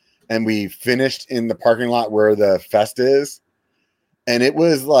ride and we finished in the parking lot where the fest is. And it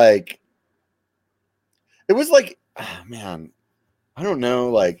was like, oh man, I don't know.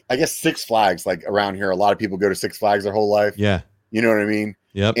 Like, I guess Six Flags, like around here, a lot of people go to Six Flags their whole life. Yeah. You know what I mean?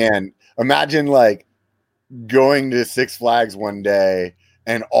 Yep. And imagine like going to Six Flags one day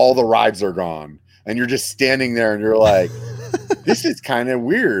and all the rides are gone and you're just standing there and you're like, this is kind of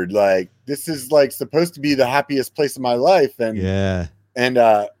weird. Like, this is like supposed to be the happiest place of my life. And yeah. And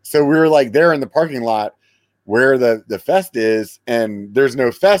so we were like there in the parking lot where the fest is, and there's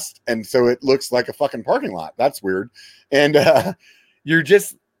no fest. And so it looks like a fucking parking lot. That's weird. And you're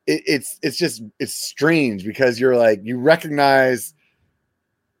just, it's strange because you're like, you recognize,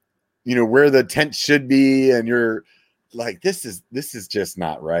 you know, where the tent should be. And you're like, this is just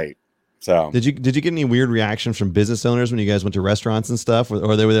not right. So did you get any weird reactions from business owners when you guys went to restaurants and stuff,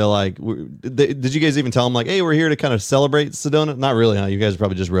 or they were there like, did you guys even tell them like, hey, we're here to kind of celebrate Sedona? Not really, huh? You guys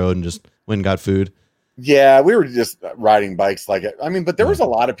probably just rode and just went and got food. Yeah, we were just riding bikes. Like, I mean, but there was a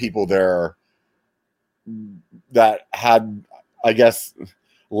lot of people there that had, I guess,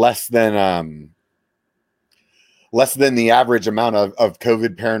 less than the average amount of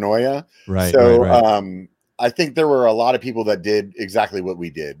COVID paranoia. Right. So, right. I think there were a lot of people that did exactly what we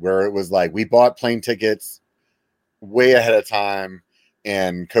did, where it was like, we bought plane tickets way ahead of time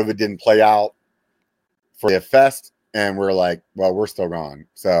and COVID didn't play out for the fest. And we're like, well, we're still gone.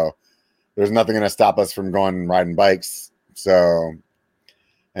 So there's nothing going to stop us from going and riding bikes. So,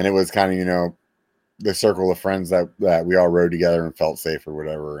 and it was kind of, you know, the circle of friends that we all rode together and felt safe or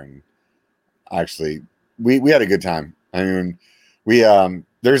whatever. And actually we had a good time. I mean, we,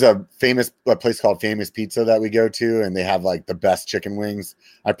 there's a place called Famous Pizza that we go to, and they have like the best chicken wings.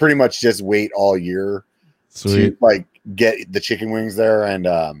 I pretty much just wait all year to like get the chicken wings there.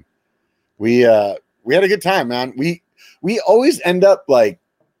 And, we had a good time, man. We always end up like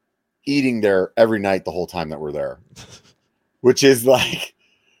eating there every night the whole time that we're there, which is like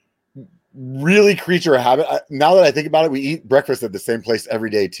really creature of habit. Now that I think about it, we eat breakfast at the same place every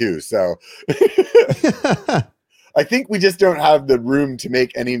day too. So I think we just don't have the room to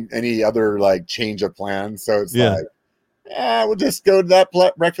make any other like change of plans. So it's like, yeah, we'll just go to that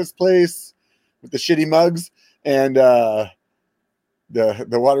breakfast place with the shitty mugs and the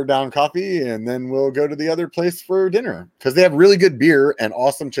watered down coffee, and then we'll go to the other place for dinner because they have really good beer and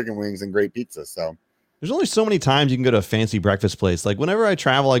awesome chicken wings and great pizza. So there's only so many times you can go to a fancy breakfast place. Like whenever I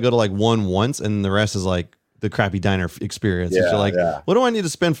travel, I go to like one once, and the rest is like the crappy diner experience. Yeah, so like, what do I need to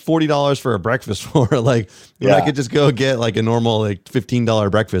spend $40 for a breakfast for? Like, I could just go get like a normal like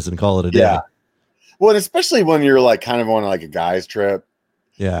 $15 breakfast and call it a day. Yeah. Well, and especially when you're like kind of on like a guy's trip.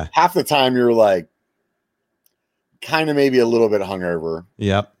 Yeah. Half the time you're like kind of maybe a little bit hungover.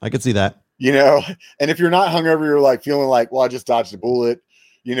 Yep, I could see that. You know, and if you're not hungover, you're like feeling like, well, I just dodged a bullet.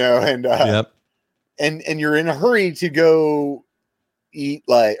 You know, and and you're in a hurry to go eat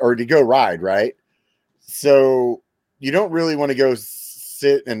or to go ride, right? So you don't really want to go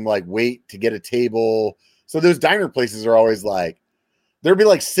sit and like wait to get a table. So those diner places are always like, there'll be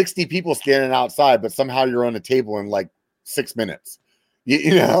like 60 people standing outside, but somehow you're on a table in like 6 minutes.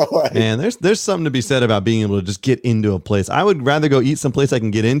 You know, like, man, there's something to be said about being able to just get into a place. I would rather go eat someplace I can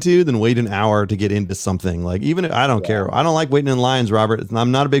get into than wait an hour to get into something. Like, even if I don't care. I don't like waiting in lines, Robert.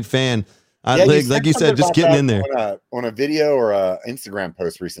 I'm not a big fan. Like you said, just getting in there on a video or a Instagram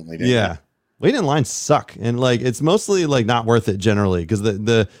post recently. Didn't you? Waiting in lines suck. And like, it's mostly like not worth it generally, because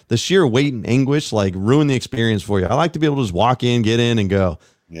the sheer wait and anguish like ruin the experience for you. I like to be able to just walk in, get in and go.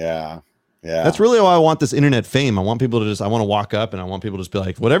 Yeah. That's really why I want this internet fame. I want people to I want to walk up and I want people to just be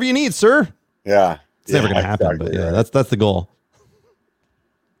like, whatever you need, sir. Yeah. It's never going to happen, exactly, but that's the goal.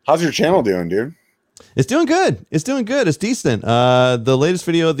 How's your channel doing, dude? It's doing good. It's decent. The latest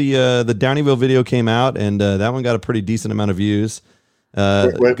video, the Downeyville video came out, and that one got a pretty decent amount of views.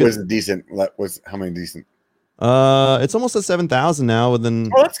 What was it decent? How many decent? It's almost at 7,000 now. Oh,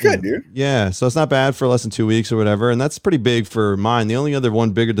 that's good, dude. Yeah, so it's not bad for less than 2 weeks or whatever, and that's pretty big for mine. The only other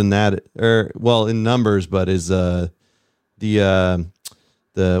one bigger than that, in numbers, but is the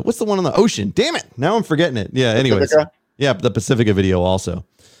what's the one on the ocean? Damn it! Now I'm forgetting it. Yeah. Anyways, Pacifica? Yeah, the Pacifica video also.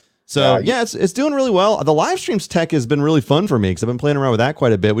 So it's doing really well. The live streams tech has been really fun for me because I've been playing around with that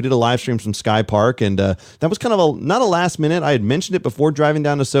quite a bit. We did a live stream from Sky Park, and that was kind of not a last minute. I had mentioned it before driving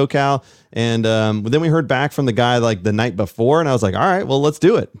down to SoCal, and then we heard back from the guy like the night before, and I was like, all right, well, let's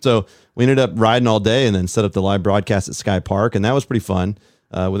do it. So we ended up riding all day and then set up the live broadcast at Sky Park, and that was pretty fun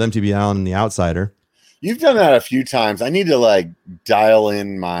with MTB Allen and The Outsider. You've done that a few times. I need to like dial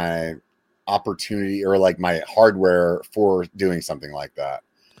in my opportunity or like my hardware for doing something like that.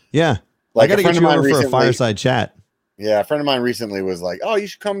 Yeah. Like I got to get you over for a fireside chat. Yeah. A friend of mine recently was like, oh, you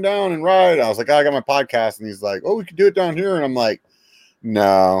should come down and ride. I was like, oh, I got my podcast. And he's like, oh, we could do it down here. And I'm like,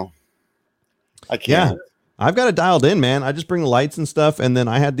 no, I can't. Yeah. I've got it dialed in, man. I just bring the lights and stuff. And then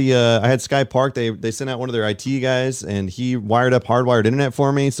I had Sky Park. They sent out one of their IT guys and he wired up hardwired internet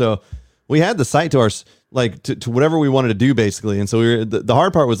for me. So we had the site to our, like to whatever we wanted to do basically. And so the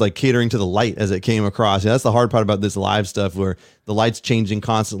hard part was like catering to the light as it came across. Yeah, that's the hard part about this live stuff where the light's changing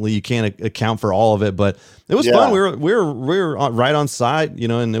constantly. You can't account for all of it, but it was fun. We were right on site, you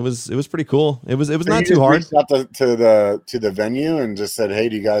know, and it was pretty cool. It was not too hard. Up to the venue and just said, hey,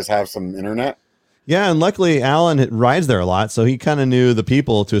 do you guys have some internet? Yeah, and luckily Alan rides there a lot, so he kind of knew the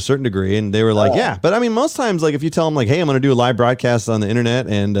people to a certain degree, and they were like, yeah. But I mean, most times, like if you tell them like, hey, I'm going to do a live broadcast on the internet,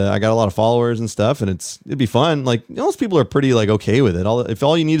 and I got a lot of followers and stuff, and it'd be fun. Like most people are pretty like okay with it. If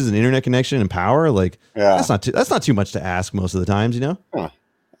all you need is an internet connection and power, like that's not too much to ask most of the times, you know.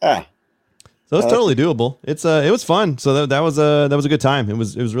 Yeah. So it's totally doable. It was fun. So that was a good time. It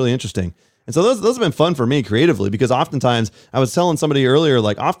was really interesting. And so those have been fun for me creatively because oftentimes I was telling somebody earlier,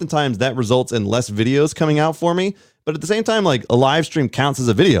 like oftentimes that results in less videos coming out for me. But at the same time, like a live stream counts as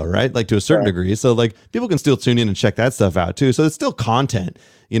a video, right? Like to a certain degree. So like people can still tune in and check that stuff out too. So it's still content.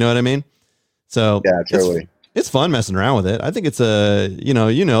 You know what I mean? So yeah, totally. It's fun messing around with it. I think it's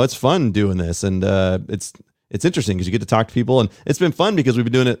it's fun doing this. And it's interesting because you get to talk to people and it's been fun because we've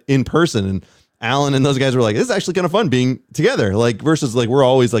been doing it in person and Alan and those guys were like, this is actually kind of fun being together, like versus like we're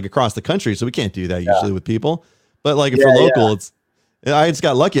always like across the country. So we can't do that usually with people. But like if we're local, I just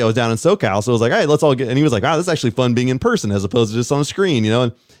got lucky. I was down in SoCal. So I was like, all right, let's all get, and he was like, wow, this is actually fun being in person as opposed to just on a screen, you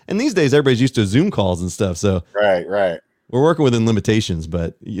know? And these days everybody's used to Zoom calls and stuff. So right. We're working within limitations,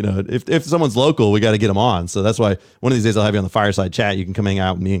 but you know, if someone's local, we got to get them on. So that's why one of these days I'll have you on the fireside chat. You can come hang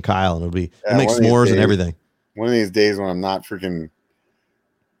out with me and Kyle and we'll make s'mores and everything. One of these days when I'm not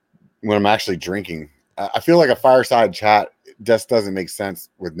when I'm actually drinking, I feel like a fireside chat just doesn't make sense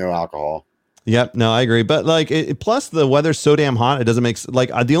with no alcohol. Yep. No, I agree. But like, plus the weather's so damn hot. It doesn't make like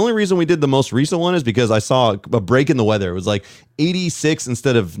the only reason we did the most recent one is because I saw a break in the weather. It was like 86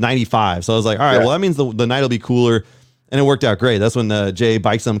 instead of 95. So I was like, all right, well, that means the night will be cooler. And it worked out great. That's when Jay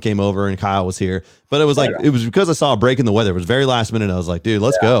Bikesum came over and Kyle was here. But it was like, it was because I saw a break in the weather. It was very last minute. I was like, dude,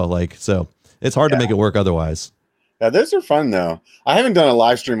 let's go. Like, so it's hard to make it work otherwise. Yeah, those are fun though. I haven't done a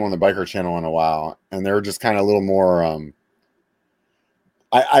live stream on the Biker channel in a while, and they're just kind of a little more.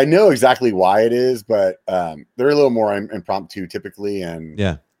 I know exactly why it is, but they're a little more impromptu typically, and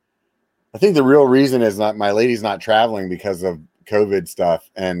I think the real reason is my lady's not traveling because of COVID stuff,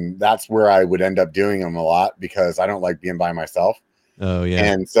 and that's where I would end up doing them a lot because I don't like being by myself. Oh yeah,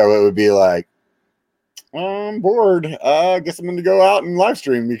 and so it would be like, I'm bored. I guess I'm going to go out and live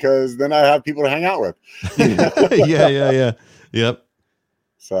stream because then I have people to hang out with. Yeah. Yep.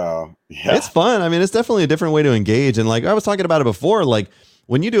 So yeah, it's fun. I mean, it's definitely a different way to engage. And like I was talking about it before, like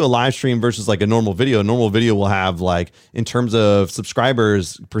when you do a live stream versus like a normal video will have like in terms of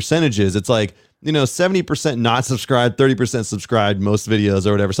subscribers percentages, it's like, you know, 70% not subscribed, 30% subscribed, most videos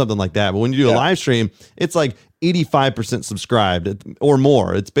or whatever, something like that. But when you do a live stream, it's like 85% subscribed or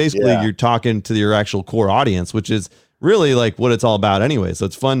more. It's basically you're talking to your actual core audience, which is really like what it's all about anyway. So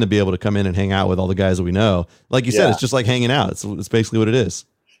it's fun to be able to come in and hang out with all the guys that we know. Like you said, it's just like hanging out. It's basically what it is.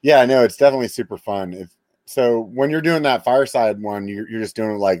 Yeah, no, it's definitely super fun. So when you're doing that fireside one, you're just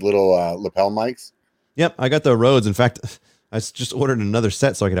doing like little lapel mics. Yep, I got the Rhodes. In fact, I just ordered another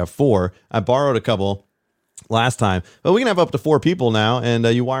set so I could have 4. I borrowed a couple last time, but we can have up to 4 people now. And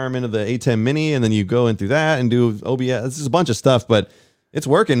you wire them into the A10 Mini, and then you go in through that and do OBS. This is a bunch of stuff, but it's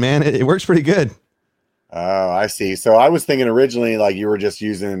working, man. It works pretty good. Oh, I see. So I was thinking originally like you were just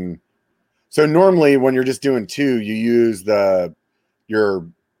using. So normally when you're just doing 2, you use your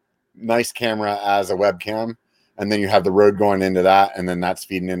nice camera as a webcam, and then you have the Rode going into that, and then that's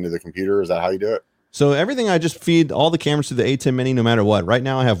feeding into the computer. Is that how you do it? So everything, I just feed all the cameras to the A10 Mini no matter what. Right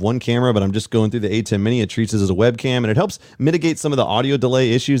now I have one camera, but I'm just going through the A10 Mini. It treats it as a webcam, and it helps mitigate some of the audio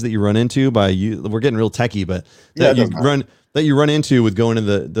delay issues that you run into we're getting real techie, but that you run into with going to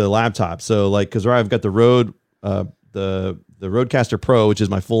the laptop. So like, because I've got the Rode, the Rodecaster Pro, which is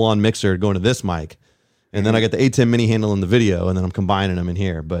my full-on mixer going to this mic. And then I got the A10 Mini handling the video, and then I'm combining them in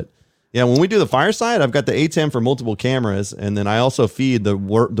here. But yeah, when we do the fireside, I've got the A10 for multiple cameras, and then I also feed the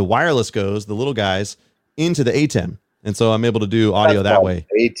wireless goes, the little guys, into the A10. And so I'm able to do audio that way.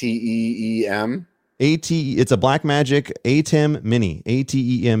 ATEM? It's a Blackmagic ATEM Mini.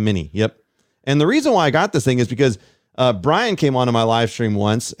 ATEM Mini. Yep. And the reason why I got this thing is because Brian came onto my live stream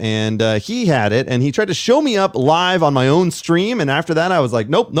once, and he had it, and he tried to show me up live on my own stream. And after that, I was like,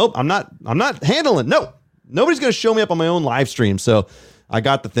 nope, I'm not handling. No, nobody's gonna show me up on my own live stream. So I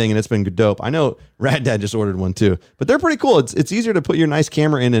got the thing, and it's been dope. I know Rad Dad just ordered one too, but they're pretty cool. It's easier to put your nice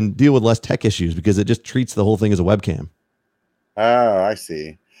camera in and deal with less tech issues because it just treats the whole thing as a webcam. Oh, I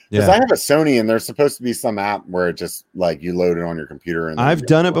see. Because I have a Sony, and there's supposed to be some app where it just like you load it on your computer. And I've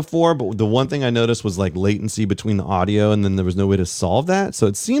done it before, but the one thing I noticed was like latency between the audio, and then there was no way to solve that. So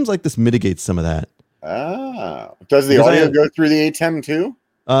it seems like this mitigates some of that. Ah, does the audio go through the ATEM too?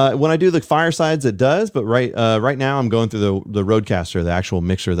 When I do the firesides, it does. But right now, I'm going through the Rodecaster, the actual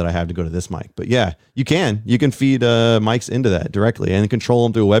mixer that I have to go to this mic. But yeah, you can feed mics into that directly and control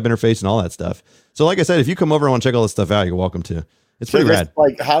them through a web interface and all that stuff. So like I said, if you come over and want to check all this stuff out, you're welcome to. It's pretty rad.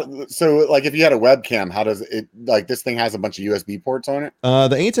 Like if you had a webcam, how does it like this thing has a bunch of USB ports on it?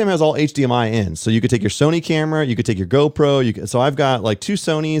 The ATEM has all HDMI in, so you could take your Sony camera, you could take your GoPro. So I've got like 2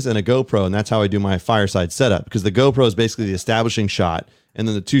 Sonys and a GoPro, and that's how I do my fireside setup because the GoPro is basically the establishing shot, and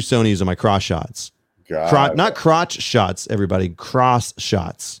then the 2 Sonys are my cross shots. Not crotch shots, everybody. Cross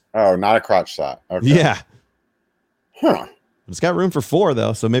shots. Oh, not a crotch shot. Okay. Yeah. Huh. It's got room for 4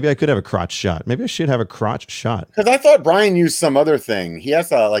 though, so maybe I could have a crotch shot. Maybe I should have a crotch shot. Because I thought Brian used some other thing. He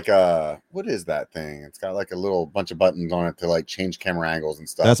has what is that thing? It's got like a little bunch of buttons on it to like change camera angles and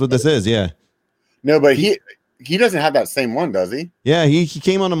stuff. That's what this is, yeah. No, but he doesn't have that same one, does he? Yeah, he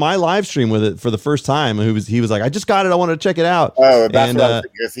came onto my live stream with it for the first time. He was like, I just got it. I wanted to check it out. Oh, that's what I was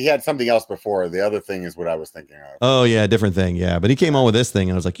thinking. He had something else before. The other thing is what I was thinking of. Oh yeah, different thing. Yeah, but he came on with this thing,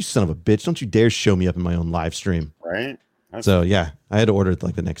 and I was like, you son of a bitch! Don't you dare show me up in my own live stream. Right. So yeah, I had to order it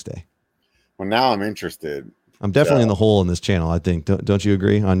like the next day. Well, now I'm interested. I'm definitely in the hole in this channel. I think. Don't you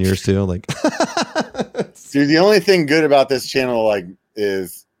agree on yours too? Like, dude, the only thing good about this channel like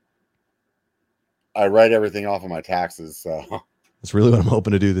is I write everything off of my taxes. So that's really what I'm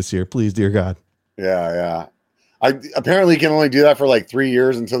hoping to do this year. Please, dear God. Yeah. I apparently can only do that for like 3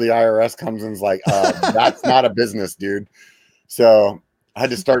 years until the IRS comes and is like, that's not a business, dude. So I had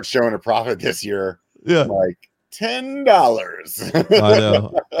to start showing a profit this year. Yeah. Like $10.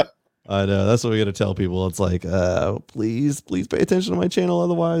 I know. That's what we got to tell people. It's like, please pay attention to my channel.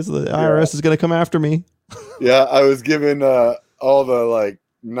 Otherwise the IRS is going to come after me. Yeah. I was given all the like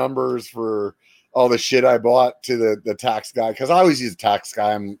numbers for all the shit I bought to the tax guy. Cause I always use a tax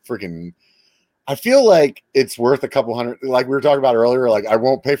guy. I feel like it's worth a couple hundred, like we were talking about earlier. Like I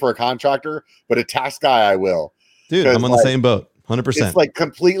won't pay for a contractor, but a tax guy I will. Dude, I'm on the same boat. 100%. It's like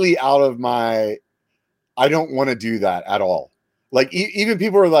completely out of I don't want to do that at all. Like even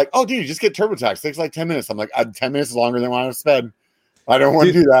people are like, "Oh, dude, you just get TurboTax. It takes like 10 minutes." I'm like, 10 minutes is longer than what I've spent. I don't want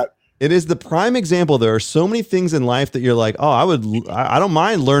to do that. It is the prime example. There are so many things in life that you're like, "Oh, I don't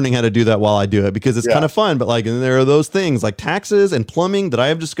mind learning how to do that while I do it because it's kind of fun." But like, and there are those things like taxes and plumbing that I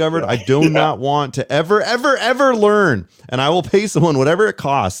have discovered I do not want to ever learn, and I will pay someone whatever it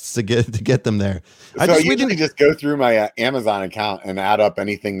costs to get them there. So I usually just go through my Amazon account and add up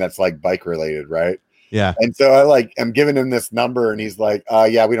anything that's like bike related, right? Yeah. And so I'm giving him this number and he's like,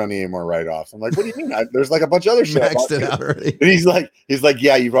 yeah, we don't need any more writeoffs. I'm like, what do you mean? There's like a bunch of other shit. Maxed it out already. And he's like,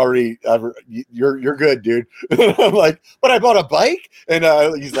 yeah, you've already, you're good, dude. I'm like, but I bought a bike. And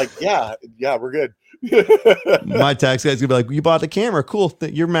he's like, yeah, we're good. My tax guy's gonna be like, you bought the camera. Cool.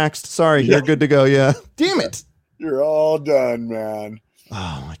 You're maxed. Sorry. You're good to go. Yeah. Damn it. You're all done, man.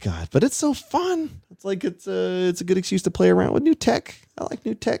 Oh my God. But it's so fun. It's like, it's a good excuse to play around with new tech. I like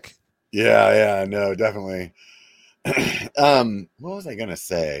new tech. Yeah, no, definitely. What was I gonna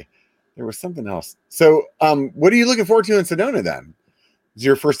say? There was something else. So, what are you looking forward to in Sedona then? It's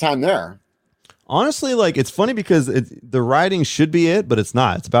your first time there. Honestly, like it's funny because the riding should be it, but it's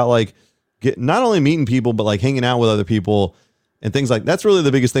not. It's about like not only meeting people, but like hanging out with other people and things like that's really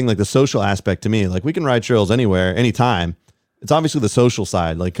the biggest thing. Like the social aspect to me, like we can ride trails anywhere, anytime. It's obviously the social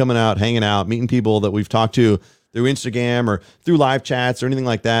side, like coming out, hanging out, meeting people that we've talked to through Instagram or through live chats or anything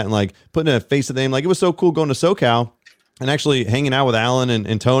like that. And like putting a face to the name. Like it was so cool going to SoCal and actually hanging out with Alan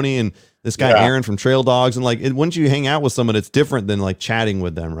and Tony and this guy, Aaron from Trail Dogs. And like, once you hang out with someone, it's different than like chatting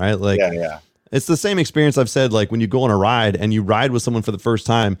with them. Right. Like, it's the same experience I've said, like when you go on a ride and you ride with someone for the first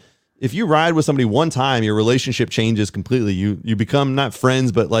time, if you ride with somebody one time, your relationship changes completely. You become not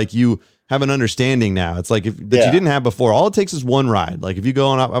friends, but like you have an understanding now. It's like that you didn't have before. All it takes is one ride. Like if you go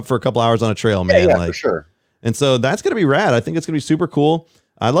on up for a couple hours on a trail, man, like for sure. And so that's going to be rad. I think it's going to be super cool.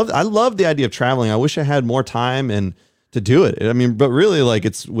 I love the idea of traveling. I wish I had more time and to do it. I mean, but really like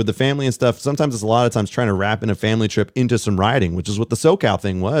it's with the family and stuff. Sometimes it's a lot of times trying to wrap in a family trip into some riding, which is what the SoCal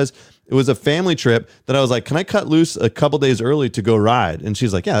thing was. It was a family trip that I was like, can I cut loose a couple days early to go ride? And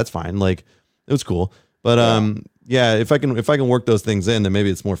she's like, yeah, that's fine. Like it was cool. But yeah, if I can work those things in, then maybe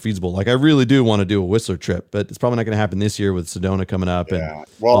it's more feasible. Like I really do want to do a Whistler trip, but it's probably not going to happen this year with Sedona coming up and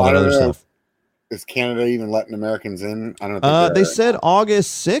well, all I that don't other know. stuff. Is Canada even letting Americans in? I don't think They said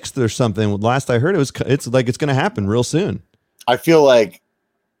August 6th or something. Last I heard, it's like it's going to happen real soon. I feel like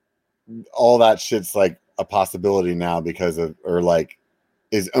all that shit's like a possibility now because of, or like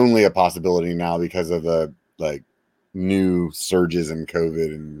is only a possibility now because of the like new surges in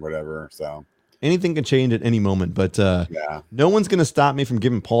COVID and whatever. So anything can change at any moment, but yeah, no one's going to stop me from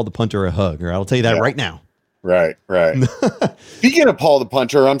giving Paul the Punter a hug, or I'll tell you that right now. Right. Speaking of Paul the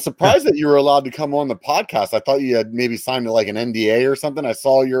Punter, I'm surprised that you were allowed to come on the podcast. I thought you had maybe signed like an NDA or something. I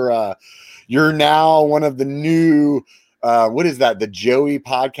saw you're now one of the new what is that? The Joey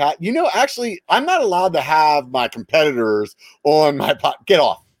podcast. You know, actually, I'm not allowed to have my competitors on my Get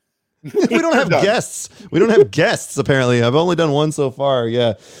off. We don't have guests. We don't have guests, apparently. I've only done one so far.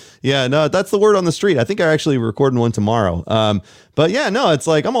 Yeah. Yeah, no, that's the word on the street. I think I actually recording one tomorrow. But yeah, no, it's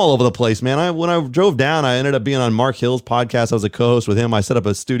like I'm all over the place, man. When I drove down, I ended up being on Mark Hill's podcast. I was a co-host with him. I set up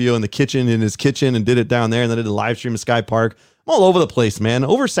a studio in his kitchen and did it down there, and then I did a live stream at Sky Park. I'm all over the place, man.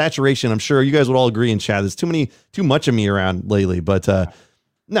 Oversaturation, I'm sure you guys would all agree in chat. There's too much of me around lately, but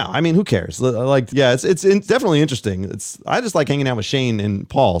no, I mean, who cares? Like, yeah, it's definitely interesting. I just like hanging out with Shane and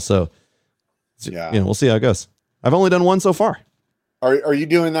Paul, so yeah, we'll see how it goes. I've only done one so far. Are you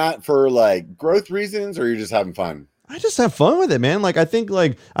doing that for like growth reasons, or are you just having fun? I just have fun with it, man. Like, I think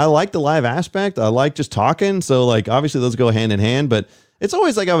like I like the live aspect. I like just talking. So like, obviously those go hand in hand, but it's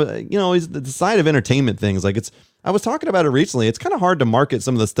always like, always the side of entertainment things. Like I was talking about it recently. It's kind of hard to market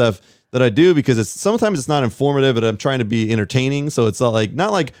some of the stuff that I do because sometimes it's not informative, but I'm trying to be entertaining. So it's not like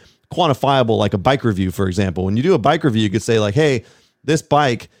quantifiable, like a bike review, for example. When you do a bike review, you could say like, hey, this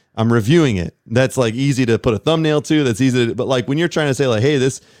bike, I'm reviewing it. That's like easy to put a thumbnail to. That's easy to, but like when you're trying to say like, hey,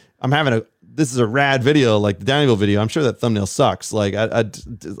 this is a rad video, like the Downhill video. I'm sure that thumbnail sucks. Like I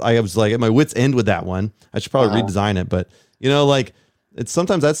was like at my wit's end with that one. I should probably redesign it, but like it's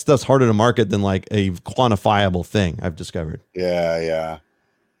sometimes that stuff's harder to market than like a quantifiable thing. I've discovered. Yeah.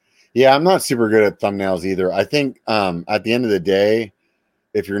 I'm not super good at thumbnails either. I think at the end of the day,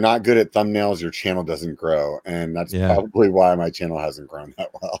 if you're not good at thumbnails, your channel doesn't grow. And that's probably why my channel hasn't grown that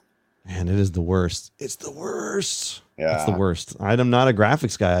well. Man, it is the worst. It's the worst. Yeah. It's the worst. I'm not a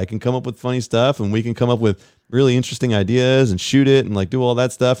graphics guy. I can come up with funny stuff and we can come up with really interesting ideas and shoot it and like do all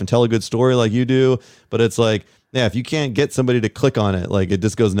that stuff and tell a good story like you do. But it's like, yeah, if you can't get somebody to click on it, like it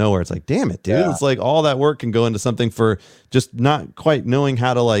just goes nowhere. It's like, damn it, dude. Yeah. It's like all that work can go into something for just not quite knowing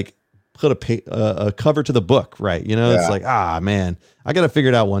how to like put a cover to the book, right? It's like, man, I got to figure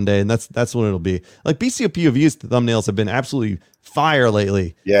it out one day, and that's what it'll be. Like BCOPOV's thumbnails have been absolutely fire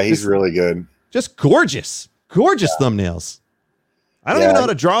lately. Yeah, he's really good. Just gorgeous thumbnails. I don't even know how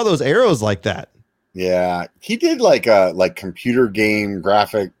to draw those arrows like that. Yeah, he did like computer game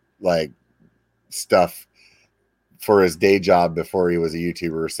graphic like stuff for his day job before he was a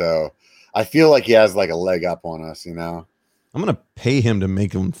YouTuber. So I feel like he has like a leg up on us, I'm going to pay him to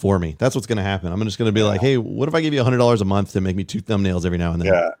make them for me. That's what's going to happen. I'm just going to be like, hey, what if I give you $100 a month to make me 2 thumbnails every now and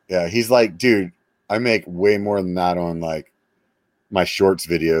then? Yeah. He's like, dude, I make way more than that on like my shorts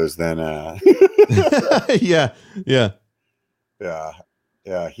videos than Yeah.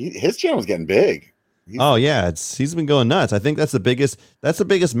 His channel's getting big. He's been going nuts. I think that's the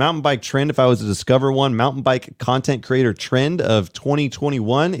biggest mountain bike trend. If I was to discover one mountain bike content creator trend of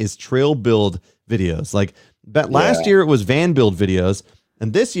 2021 is trail build videos. Like last year it was van build videos,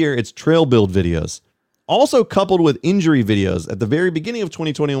 and this year it's trail build videos. Also coupled with injury videos. At the very beginning of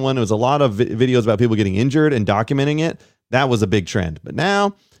 2021, it was a lot of videos about people getting injured and documenting it. That was a big trend. But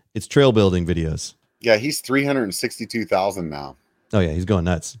now it's trail building videos. Yeah, he's 362,000 now. Oh yeah, he's going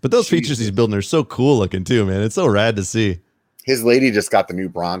nuts. But those features he's building are so cool looking too, man. It's so rad to see. His lady just got the new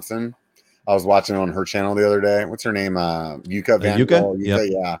Bronson. I was watching on her channel the other day. What's her name? Yuka Van Yuka? Yep.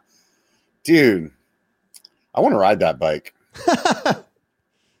 Yeah. Dude, I want to ride that bike.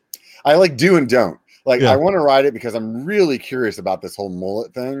 I like do and don't. Like I want to ride it because I'm really curious about this whole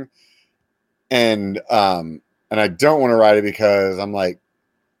mullet thing. And I don't want to ride it because I'm like,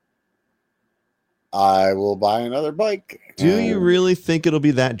 I will buy another bike. Do you really think it'll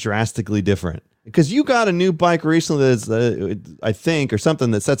be that drastically different? Because you got a new bike recently that's, I think, or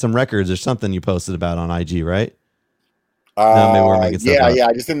something that set some records or something you posted about on IG, right? No, maybe we're making stuff up.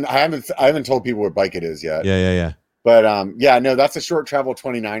 I just didn't. I haven't told people what bike it is yet. Yeah. But no, that's a short travel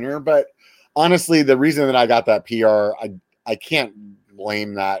 29er. But honestly, the reason that I got that PR, I can't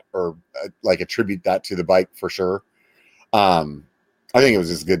blame that or like attribute that to the bike for sure. I think it was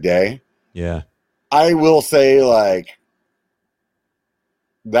just a good day. Yeah. I will say, like,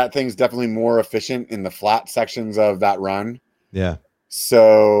 that thing's definitely more efficient in the flat sections of that run. Yeah.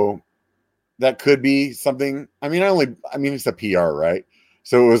 So that could be something. I mean, it's a PR, right?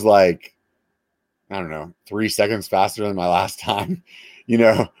 So it was like, I don't know, 3 seconds faster than my last time,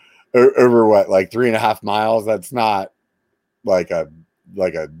 over what, like 3.5 miles. That's not like a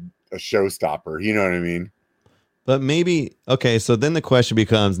showstopper. You know what I mean? But maybe, okay. So then the question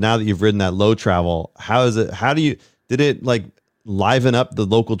becomes, now that you've ridden that low travel, did it like liven up the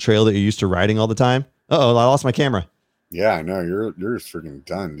local trail that you're used to riding all the time? Uh-oh, I lost my camera. Yeah, I know. You're just freaking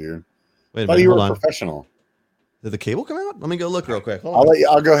done, dude. Wait a Thought minute, you were hold a on. professional. Did the cable come out? Let me go look real quick. Hold on.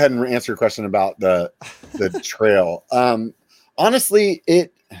 I'll go ahead and answer your question about the trail. Honestly,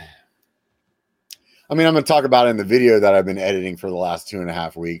 I'm going to talk about it in the video that I've been editing for the last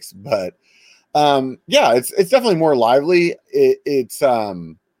 2.5 weeks, but yeah, it's definitely more lively.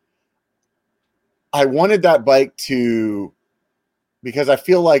 I wanted that bike because I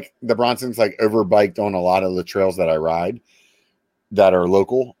feel like the Bronson's like overbiked on a lot of the trails that I ride that are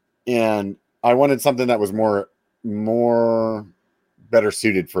local, and I wanted something that was more better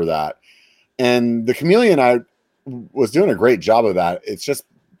suited for that. And the Chameleon, I was doing a great job of that. It's just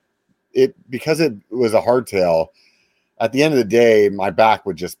because it was a hardtail. At the end of the day, my back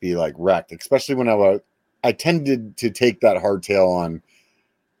would just be like wrecked, especially when I tended to take that hardtail on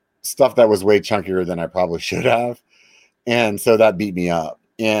stuff that was way chunkier than I probably should have. And so that beat me up.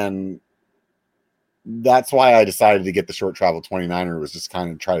 And that's why I decided to get the short travel 29er, was just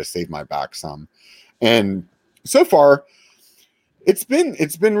kind of try to save my back some. And so far it's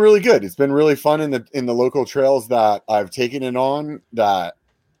been really good. It's been really fun in the local trails that I've taken it on. That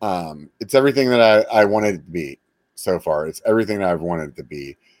it's everything that I wanted it to be so far. It's everything that I've wanted it to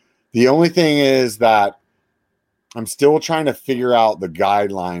be. The only thing is that I'm still trying to figure out the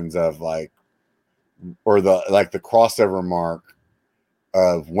guidelines of the crossover mark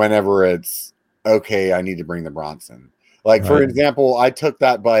of whenever it's okay, I need to bring the Bronson. Like, for example, I took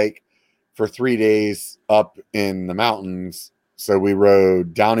that bike for 3 days up in the mountains. So we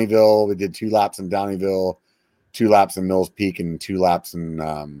rode Downieville. We did 2 laps in Downieville, 2 laps in Mills Peak, and 2 laps in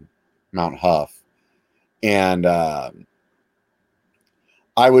Mount Huff. And I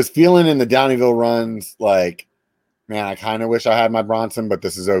was feeling in the Downieville runs like, man, I kind of wish I had my Bronson, but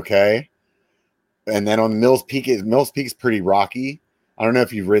this is okay. And then on Mills Peak's pretty rocky. I don't know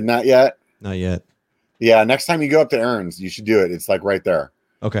if you've ridden that yet. Not yet. Yeah, next time you go up to Aaron's, you should do it. It's like right there.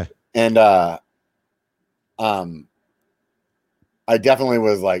 Okay. And I definitely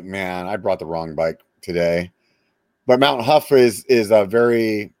was like, man, I brought the wrong bike today. But Mount Huff is a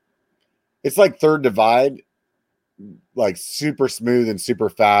very, it's like Third Divide, like super smooth and super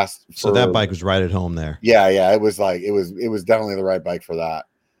fast. So that bike was right at home there. Yeah. It was definitely the right bike for that.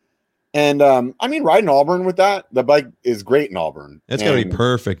 And riding Auburn with that, the bike is great in Auburn. It's got to be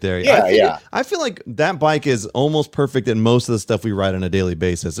perfect there. Yeah, I feel like that bike is almost perfect in most of the stuff we ride on a daily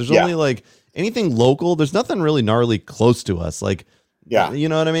basis. There's only like anything local. There's nothing really gnarly close to us. Like, yeah, you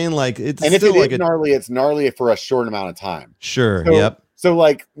know what I mean? Like, it's and if still it like is gnarly, it's gnarly for a short amount of time. Sure. So, yep. So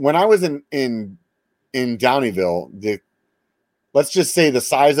like when I was in Downieville, let's just say the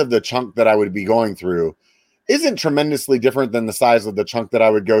size of the chunk that I would be going through isn't tremendously different than the size of the chunk that I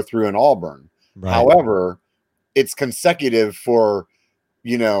would go through in Auburn. Right. However, it's consecutive for,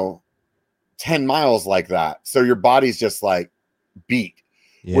 10 miles like that. So your body's just like beat.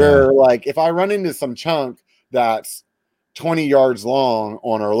 Yeah. Where like if I run into some chunk that's 20 yards long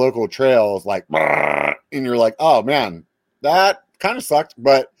on our local trails, like, and you're like, oh man, that kind of sucked,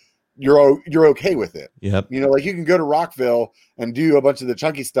 but you're okay with it. Yep. Like you can go to Rockville and do a bunch of the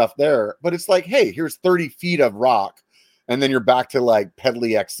chunky stuff there, but it's like, hey, here's 30 feet of rock, and then you're back to like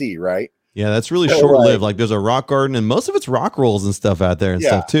Pedley XC, right? Yeah, that's really short-lived. Like there's a rock garden, and most of it's rock rolls and stuff out there and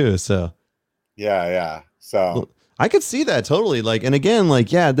stuff too. So yeah. So I could see that totally. Like, and again,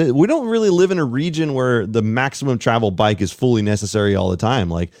 like, we don't really live in a region where the maximum travel bike is fully necessary all the time.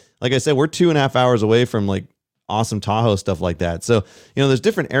 Like I said, we're 2.5 hours away from like awesome Tahoe stuff like that. So, there's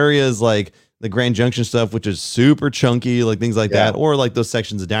different areas like the Grand Junction stuff, which is super chunky, like things like that, or like those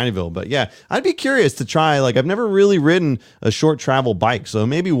sections of Downieville. But yeah, I'd be curious to try, like I've never really ridden a short travel bike. So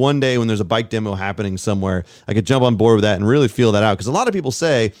maybe one day when there's a bike demo happening somewhere, I could jump on board with that and really feel that out. Because a lot of people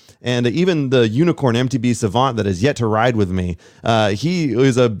say, and even the Unicorn MTB Savant that has yet to ride with me, he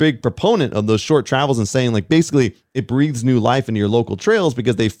is a big proponent of those short travels and saying like, basically it breathes new life into your local trails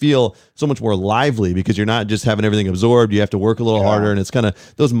because they feel so much more lively because you're not just having everything absorbed. You have to work a little harder, and it's kind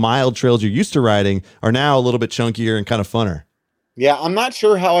of those mild trails you're used to riding are now a little bit chunkier and kind of funner. Yeah, I'm not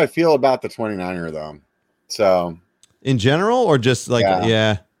sure how I feel about the 29er though. So in general, or just like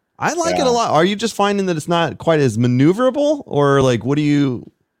I like it a lot. Are you just finding that it's not quite as maneuverable, or like, what do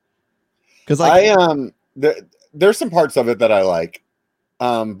you? Because there's some parts of it that I like,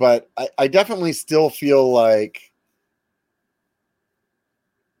 but I definitely still feel like,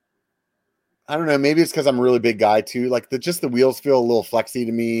 I don't know, maybe it's because I'm a really big guy too. Like the wheels feel a little flexy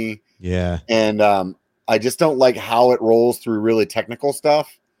to me. Yeah. And I just don't like how it rolls through really technical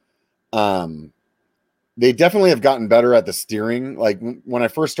stuff. They definitely have gotten better at the steering. Like when I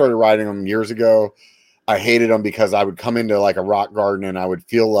first started riding them years ago, I hated them because I would come into like a rock garden and I would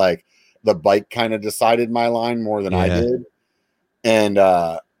feel like the bike kind of decided my line more than I did. And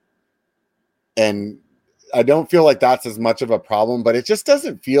I don't feel like that's as much of a problem, but it just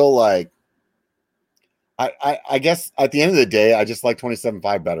doesn't feel like, I guess at the end of the day, I just like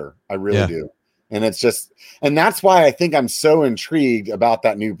 27.5 better. I really do. And it's just, and that's why I think I'm so intrigued about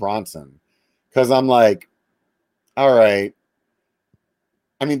that new Bronson. Cause I'm like, all right.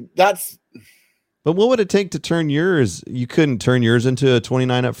 I mean, but what would it take to turn yours? You couldn't turn yours into a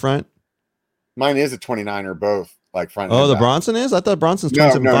 29 up front. Mine is a 29 or both, like front. Oh, the Bronson is? I thought Bronson's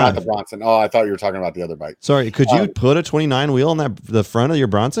 27.5. No, not the Bronson. Oh, I thought you were talking about the other bike. Sorry. Could you put a 29 wheel on the front of your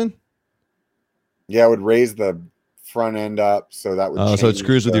Bronson? Yeah, it would raise the front end up, so that would. Oh, so it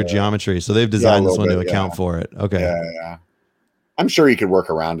screws with your geometry. So they've designed this one to account for it. Okay. Yeah. I'm sure you could work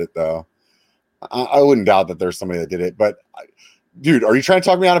around it though. I wouldn't doubt that there's somebody that did it, but dude, are you trying to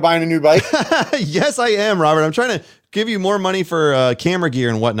talk me out of buying a new bike? Yes, I am, Robert. I'm trying to give you more money for camera gear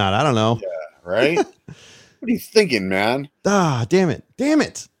and whatnot. I don't know. Yeah, right. What are you thinking, man? Ah, damn it.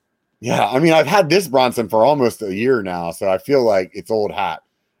 Yeah, I mean, I've had this Bronson for almost a year now, so I feel like it's old hat.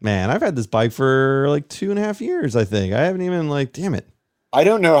 Man, I've had this bike for like 2.5 years, I think. I haven't even damn it. I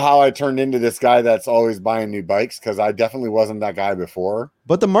don't know how I turned into this guy that's always buying new bikes, because I definitely wasn't that guy before.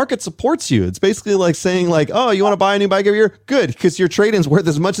 But the market supports you. It's basically like saying oh, you want to buy a new bike every year? Good, because your trade-in's worth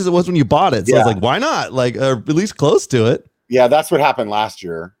as much as it was when you bought it. So I was like, why not? At least close to it. Yeah, that's what happened last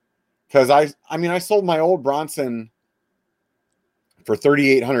year. Because I sold my old Bronson for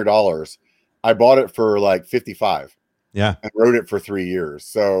 $3,800. I bought it for like $55. Yeah. And rode it for 3 years.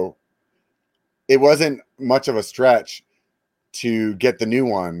 So it wasn't much of a stretch to get the new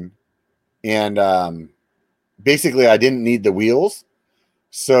one. And basically I didn't need the wheels.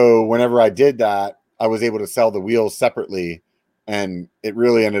 So whenever I did that, I was able to sell the wheels separately. And it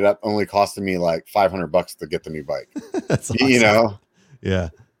really ended up only costing me like $500 to get the new bike. That's awesome. You know? Yeah.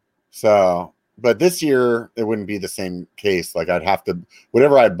 So, but this year it wouldn't be the same case. Like I'd have to,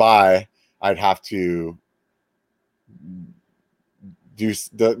 whatever I buy, I'd have to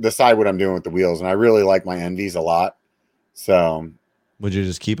decide what I'm doing with the wheels. And I really like my Envies a lot. So would you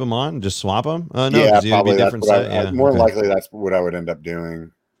just keep them on, just swap them? No, yeah, probably. More likely that's what I would end up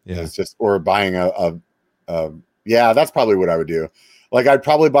doing. Yeah. Is just, or buying yeah, that's probably what I would do. Like I'd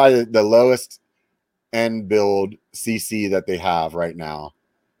probably buy the lowest end build CC that they have right now.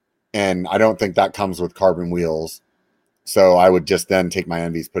 And I don't think that comes with carbon wheels. So I would just then take my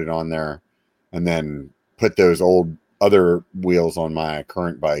Envies, put it on there, and then put those old other wheels on my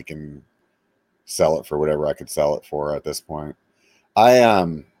current bike and sell it for whatever I could sell it for at this point. I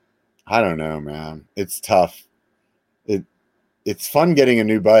don't know, man. It's tough. It's fun getting a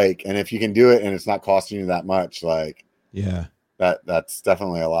new bike, and if you can do it and it's not costing you that much, like, yeah, that's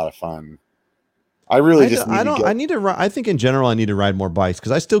definitely a lot of fun. I think in general, I need to ride more bikes,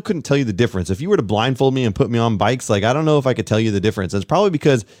 because I still couldn't tell you the difference. If you were to blindfold me and put me on bikes, like, I don't know if I could tell you the difference. It's probably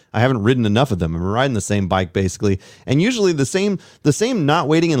because I haven't ridden enough of them. I'm riding the same bike basically. And usually the same not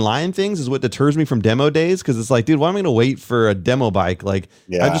waiting in line things is what deters me from demo days. Cause it's like, dude, why am I going to wait for a demo bike? Like,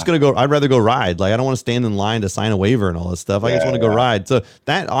 I'm just going to I'd rather go ride. Like, I don't want to stand in line to sign a waiver and all this stuff. I just want to go ride. So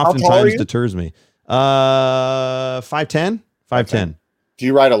that oftentimes deters me. 5'10". Do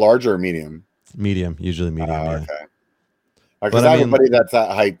you ride a large or a medium? Medium, usually medium. Okay. Because I have a buddy that's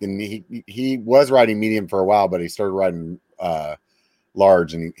that height, and he was riding medium for a while, but he started riding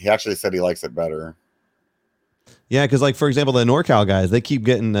large, and he actually said he likes it better. Yeah, because like, for example, the NorCal guys, they keep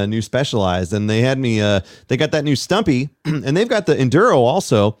getting new Specialized, and they had me. They got that new Stumpy, and they've got the Enduro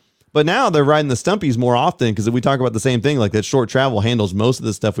also. But now they're riding the Stumpies more often, because we talk about the same thing, like that short travel handles most of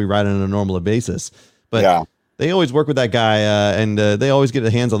the stuff we ride on a normal basis. But yeah. They always work with that guy, and they always get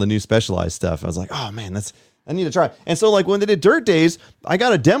their hands on the new Specialized stuff. I was like, oh man, I need to try. And so like when they did Dirt Days, I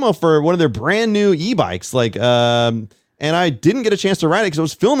got a demo for one of their brand new e-bikes, like, and I didn't get a chance to ride it because I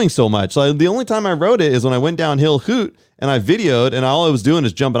was filming so much. So the only time I rode it is when I went downhill Hoot and I videoed, and all I was doing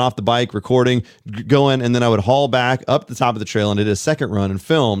is jumping off the bike, recording, going, and then I would haul back up the top of the trail and did a second run and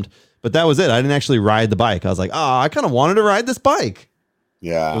filmed. But that was it. I didn't actually ride the bike. I was like, oh, I kind of wanted to ride this bike.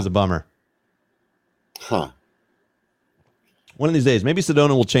 Yeah. It was a bummer. Huh. One of these days, maybe Sedona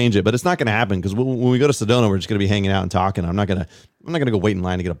will change it, but it's not going to happen because when we go to Sedona, we're just going to be hanging out and talking. I'm not going to go wait in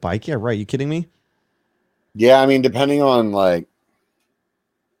line to get a bike. Yeah, right. You kidding me? Yeah, I mean, depending on like,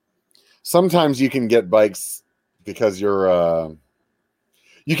 sometimes you can get bikes because you're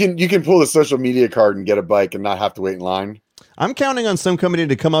you can pull the social media card and get a bike and not have to wait in line. I'm counting on some company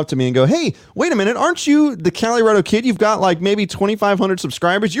to come up to me and go, "Hey, wait a minute, aren't you the Colorado Kid? You've got like maybe 2,500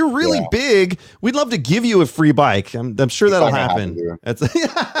 subscribers. You're really big. We'd love to give you a free bike." I'm sure that'll happen.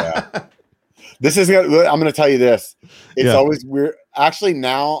 Yeah. This is. I'm going to tell you this. It's always weird. Actually,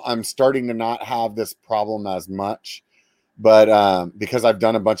 now I'm starting to not have this problem as much, but because I've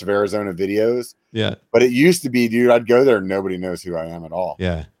done a bunch of Arizona videos. Yeah. But it used to be, dude, I'd go there and nobody knows who I am at all.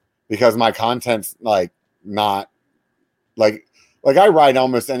 Yeah. Because my content's like not. Like I ride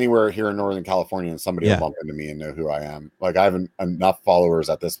almost anywhere here in Northern California and somebody will bump into me and know who I am. Like I have enough followers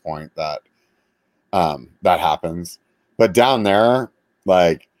at this point that that happens. But down there,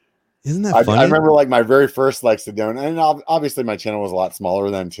 like, isn't that funny? I remember like my very first like Sedona, and obviously my channel was a lot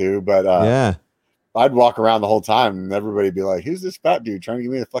smaller then too, but I'd walk around the whole time and everybody'd be like, "Who's this fat dude trying to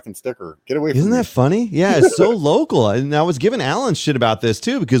give me a fucking sticker? Get away from me." Isn't that funny? Yeah, it's so local. And I was giving Alan shit about this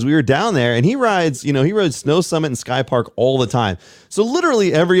too, because we were down there and he rides Snow Summit and Sky Park all the time. So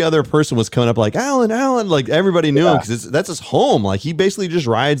literally every other person was coming up like, Alan, like everybody knew him because that's his home. Like he basically just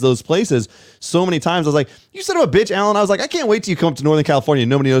rides those places so many times. I was like, "You son of a bitch, Alan." I was like, "I can't wait till you come up to Northern California and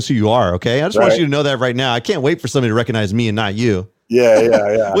nobody knows who you are. Okay. I just want you to know that right now. I can't wait for somebody to recognize me and not you."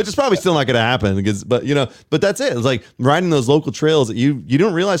 Yeah. Which is probably still not going to happen but that's it. It's like riding those local trails that you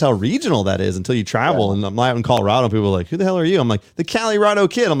don't realize how regional that is until you travel. And I'm out in Colorado. People are like, "Who the hell are you?" I'm like, "The Colorado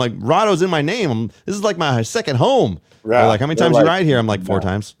Kid." I'm like, "Rado's in my name. This is like my second home." Right. They're like, "How many times you ride here?" I'm like, 4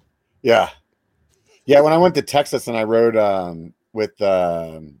 times. Yeah. When I went to Texas and I rode with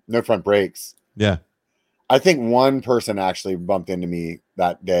No Front Brakes. Yeah. I think one person actually bumped into me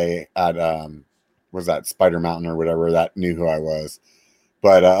that day at was that Spider Mountain or whatever, that knew who I was.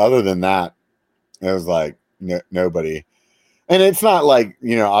 But other than that, it was like nobody. And it's not like,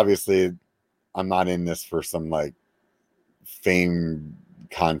 obviously I'm not in this for some like fame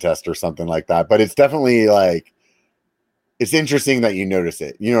contest or something like that, but it's definitely like, it's interesting that you notice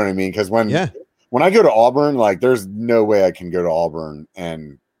it. You know what I mean? Because when I go to Auburn, like there's no way I can go to Auburn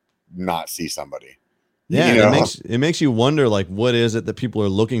and not see somebody. Yeah, it makes you wonder, like, what is it that people are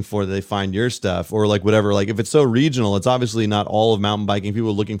looking for that they find your stuff, or like whatever. Like, if it's so regional, it's obviously not all of mountain biking.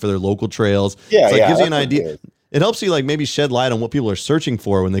 People are looking for their local trails. Yeah, so it gives you an idea. It helps you like maybe shed light on what people are searching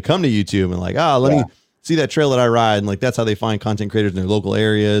for when they come to YouTube and like, let me see that trail that I ride, and like that's how they find content creators in their local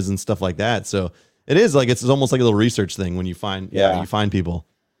areas and stuff like that. So it is like it's almost like a little research thing when you find you find people.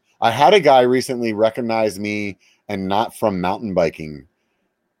 I had a guy recently recognize me and not from mountain biking.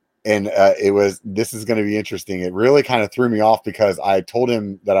 And this is going to be interesting. It really kind of threw me off because I told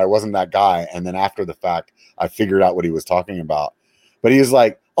him that I wasn't that guy. And then after the fact, I figured out what he was talking about. But he was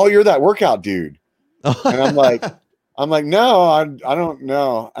like, "Oh, you're that workout dude." And I'm like, "No, I don't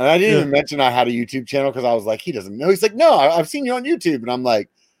know." And I didn't even mention I had a YouTube channel because I was like, he doesn't know. He's like, "No, I've seen you on YouTube." And I'm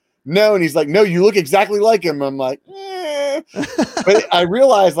like, "No." And he's like, "No, you look exactly like him." I'm like, But I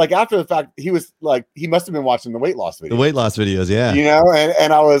realized like after the fact, he was like, he must've been watching the weight loss videos. The weight loss videos. Yeah.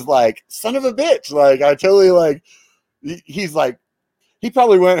 And I was like, son of a bitch. Like I totally like, he's like, he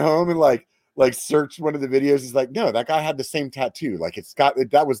probably went home and like searched one of the videos. He's like, "No, that guy had the same tattoo. Like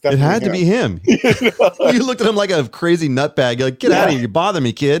that was definitely it had to be him." You looked at him like a crazy nutbag. You're like, "Get out of here. You bother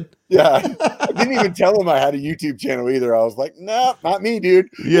me, kid." Yeah. I didn't even tell him I had a YouTube channel either. I was like, "No, not me, dude."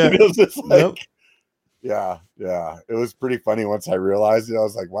 Yeah. It was just like, yeah. It was pretty funny once I realized it. I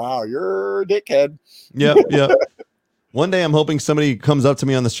was like, "Wow, you're a dickhead." Yep. One day I'm hoping somebody comes up to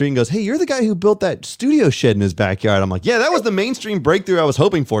me on the street and goes, "Hey, you're the guy who built that studio shed in his backyard." I'm like, "Yeah, that was the mainstream breakthrough I was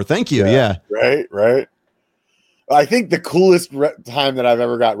hoping for. Thank you." Yeah. Right. I think the coolest time that I've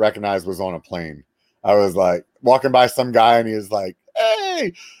ever got recognized was on a plane. I was like walking by some guy and he was like,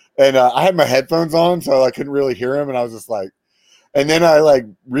 "Hey," and I had my headphones on, so I couldn't really hear him. And I was just like, and then I like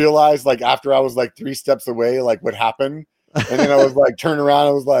realized like after I was like 3 steps away, like what happened. And then I was like, turned around.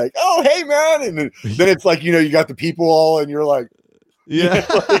 I was like, "Oh, hey man." And then it's like, you got the people all, and you're like,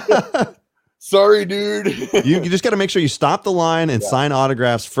 "Sorry, dude." You just got to make sure you stop the line and sign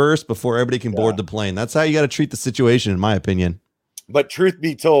autographs first before everybody can board the plane. That's how you got to treat the situation, in my opinion. But truth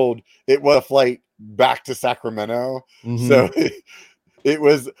be told, it was a flight back to Sacramento. Mm-hmm. So it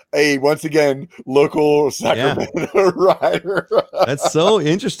was once again, local Sacramento rider. That's so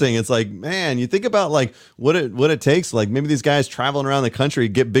interesting. It's like, man, you think about like what it takes. Like maybe these guys traveling around the country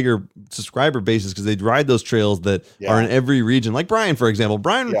get bigger subscriber bases because they ride those trails that are in every region. Like Brian, for example.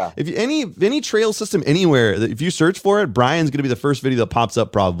 Brian, if you, any trail system anywhere, if you search for it, Brian's going to be the first video that pops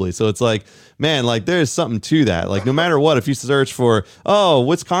up probably. So it's like, man, like there's something to that. Like no matter what, if you search for,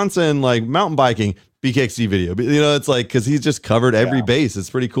 Wisconsin, like mountain biking, BKXC video, you know, it's like, cause he's just covered every base. It's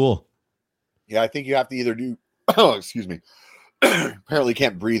pretty cool. Yeah. I think you have to either do, excuse me. Apparently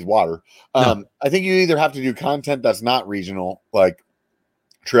can't breathe water. No. I think you either have to do content that's not regional, like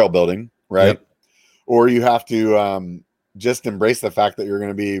trail building, right? Yep. Or you have to just embrace the fact that you're going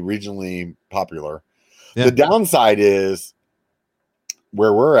to be regionally popular. Yeah. The downside is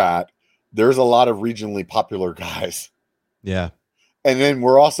where we're at, there's a lot of regionally popular guys. Yeah. And then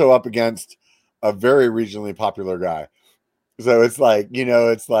we're also up against a very regionally popular guy. So it's like, you know,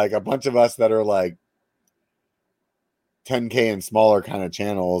 it's like a bunch of us that are like 10K and smaller kind of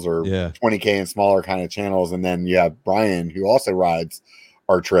channels or 20K and smaller kind of channels. And then you have Brian who also rides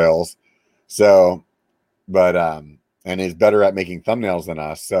our trails. So, but, and is better at making thumbnails than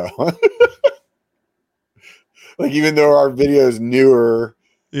us. So like, even though our video is newer,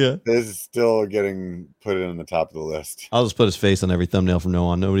 this is still getting put in the top of the list. I'll just put his face on every thumbnail from now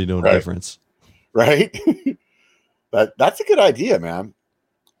on. Nobody knows the difference. Right. That's a good idea, man.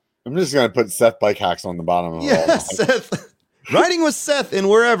 I'm just going to put Seth Bike Hacks on the bottom of it. Seth. Riding with Seth in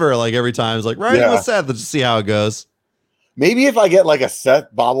wherever, like every time. It's like riding with Seth. Let's just see how it goes. Maybe if I get like a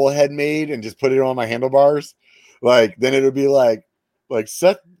Seth bobblehead made and just put it on my handlebars, like then it would be like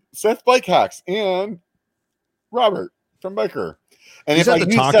Seth Bike Hacks and Robert from Biker. And if I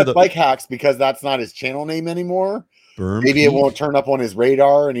use Seth Bike Hacks because that's not his channel name anymore, maybe it won't turn up on his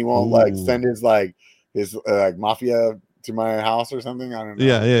radar and he won't like send his mafia to my house or something. I don't know.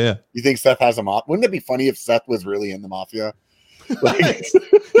 Yeah. You think Seth has a mafia? Wouldn't it be funny if Seth was really in the mafia? Like,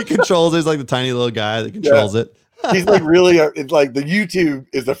 he controls it. He's like the tiny little guy that controls it. He's like really, it's like the YouTube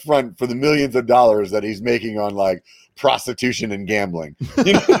is a front for the millions of dollars that he's making on like prostitution and gambling.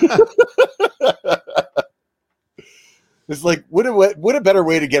 You know? It's like, what a better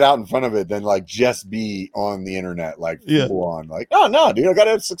way to get out in front of it than like just be on the internet, like full on, like, oh no, dude, I got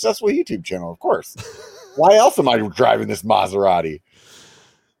a successful YouTube channel, of course. Why else am I driving this Maserati?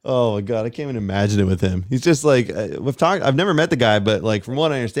 Oh my God, I can't even imagine it with him. He's just like, I've never met the guy, but like from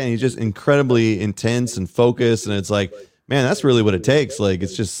what I understand, he's just incredibly intense and focused. And it's like, man, that's really what it takes. Like,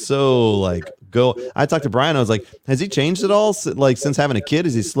 it's just so like I talked to Brian. I was like, has he changed at all? Like since having a kid,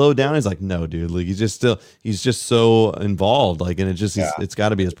 has he slowed down? He's like, no, dude, like he's just so involved. Like, and it's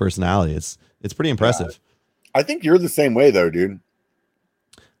gotta be his personality. It's pretty impressive. I think you're the same way though, dude.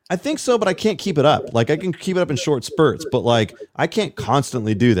 I think so, but I can't keep it up. Like I can keep it up in short spurts, but like I can't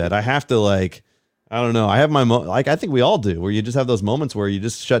constantly do that. I have to like, I don't know. I have my like I think we all do, where you just have those moments where you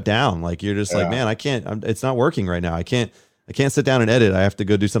just shut down. Like you're just like, man, I can't. It's not working right now. I can't sit down and edit. I have to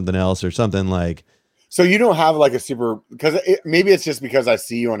go do something else or something like. So you don't have like a super because maybe it's just because I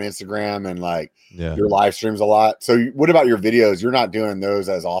see you on Instagram and like your live streams a lot. So what about your videos? You're not doing those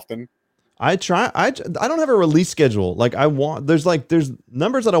as often. I don't have a release schedule. Like there's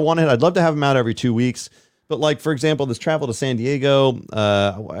numbers that I want to hit. I'd love to have them out every 2 weeks. But like, for example, this travel to San Diego,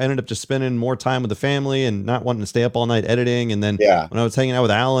 I ended up just spending more time with the family and not wanting to stay up all night editing. And then when I was hanging out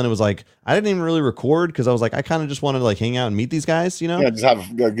with Alan, it was like, I didn't even really record because I was like, I kind of just wanted to like hang out and meet these guys, you know? Yeah, just have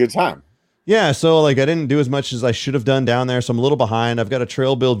a good time. Yeah, so like I didn't do as much as I should have done down there, so I'm a little behind. I've got a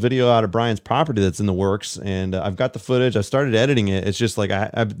trail build video out of Brian's property that's in the works, and I've got the footage. I started editing it. It's just like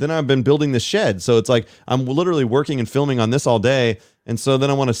I've been building this shed, so it's like I'm literally working and filming on this all day, and so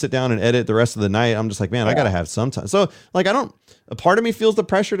then I want to sit down and edit the rest of the night. I'm just like, man, I got to have some time. So like a part of me feels the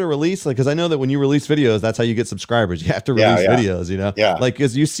pressure to release, like because I know that when you release videos, that's how you get subscribers. You have to release videos, you know? Yeah. Like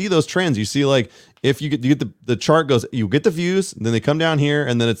because you see those trends, you see like. If you get the chart goes, you get the views, and then they come down here,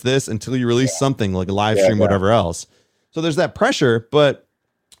 and then it's this until you release something like a live stream, whatever else. So there's that pressure, but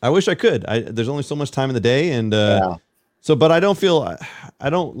I wish I could. There's only so much time in the day, and but I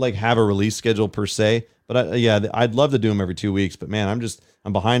don't like have a release schedule per se. But I'd love to do them every 2 weeks. But man,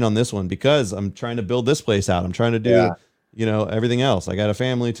 I'm behind on this one because I'm trying to build this place out. I'm trying to do everything else. I got a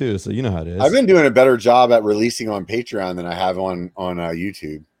family too, so you know how it is. I've been doing a better job at releasing on Patreon than I have on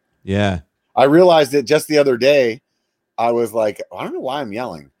YouTube. Yeah. I realized it just the other day. I was like, I don't know why I'm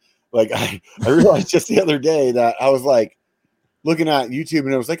yelling. Like I realized just the other day that I was like looking at YouTube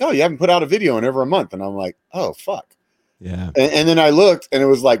and it was like, oh, you haven't put out a video in over a month. And I'm like, oh, fuck. Yeah. And then I looked and it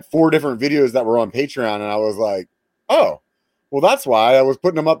was like 4 different videos that were on Patreon. And I was like, oh, well, that's why I was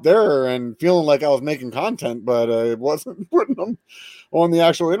putting them up there and feeling like I was making content, but it wasn't putting them on the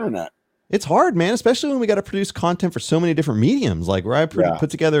actual internet. It's hard, man, especially when we got to produce content for so many different mediums. Like where I put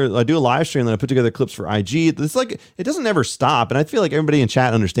together, I do a live stream, then I put together clips for IG. It's like, it doesn't ever stop. And I feel like everybody in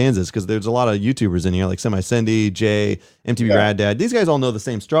chat understands this because there's a lot of YouTubers in here, like Semi Cindy, Jay, MTV Rad Dad. These guys all know the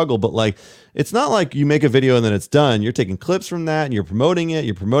same struggle, but like, it's not like you make a video and then it's done. You're taking clips from that and you're promoting it.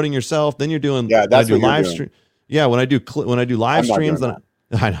 You're promoting yourself. Then you're doing, that's what live stream. Yeah. When I do live streams, then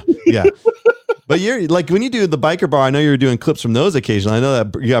I know. Yeah. But you're like, when you do the biker bar, I know you're doing clips from those occasionally. I know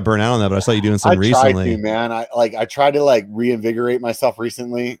that you got burnt out on that, but I saw you doing some recently. Man. I tried to like reinvigorate myself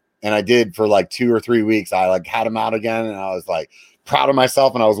recently, and I did for like 2 or 3 weeks. I like had them out again, and I was like proud of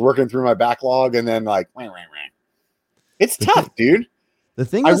myself, and I was working through my backlog, and then like, it's tough, dude. The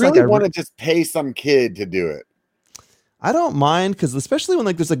thing is, I really want to just pay some kid to do it. I don't mind, because especially when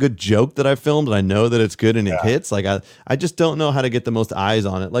like there's a good joke that I filmed and I know that it's good and it hits, like I just don't know how to get the most eyes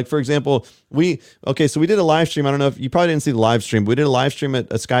on it. Like for example, so we did a live stream. I don't know if you probably didn't see the live stream, but we did a live stream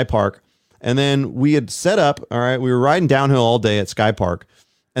at Sky Park, and then we had set up. All right, we were riding downhill all day at Sky Park,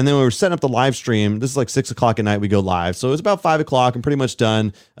 and then we were setting up the live stream. This is like 6 o'clock at night. We go live, so it was about 5 o'clock. I'm pretty much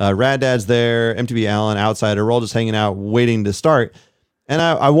done. Rad Dad's there, MTV Allen, Outsider. We're all just hanging out, waiting to start. And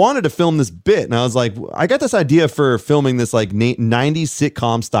I wanted to film this bit, and I was like, I got this idea for filming this like 90s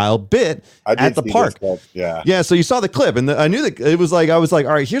sitcom style bit at the park. Yeah. So you saw the clip, and I knew that it was like, I was like,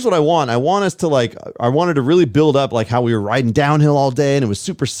 all right, here's what I want. I want us to like, I wanted to really build up like how we were riding downhill all day, and it was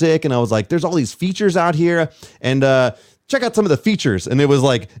super sick. And I was like, there's all these features out here, and check out some of the features. And it was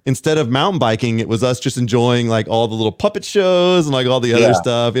like, instead of mountain biking, it was us just enjoying like all the little puppet shows and like all the other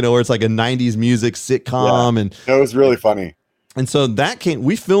stuff, where it's like a 90s music sitcom. And it was really funny. And so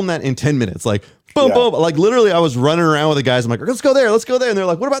we filmed that in 10 minutes, like boom, boom. Like literally I was running around with the guys. I'm like, let's go there. And they're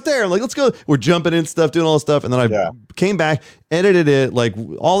like, what about there? I'm like, let's go. We're jumping in stuff, doing all this stuff. And then I came back, edited it. Like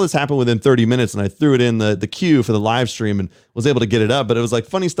all this happened within 30 minutes. And I threw it in the queue for the live stream and was able to get it up. But it was like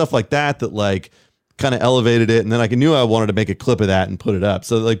funny stuff like that like kind of elevated it. And then I knew I wanted to make a clip of that and put it up.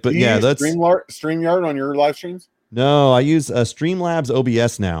 So like, but that's StreamYard on your live streams? No, I use Streamlabs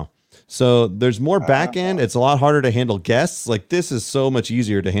OBS now. So there's more back end. It's a lot harder to handle guests. Like this is so much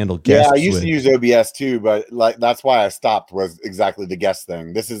easier to handle guests. Yeah, I used to use OBS too, but like that's why I stopped, was exactly the guest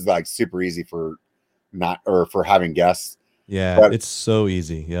thing. This is like super easy for having guests. Yeah, but it's so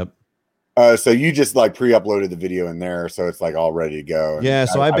easy. Yep. So you just like pre-uploaded the video in there, so it's like all ready to go. Yeah,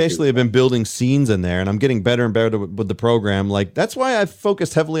 so I basically have been building scenes in there, and I'm getting better and better with the program. Like that's why I've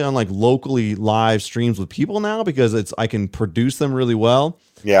focused heavily on like locally live streams with people now, because I can produce them really well.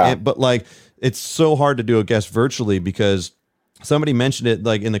 Yeah. But like it's so hard to do a guest virtually, because somebody mentioned it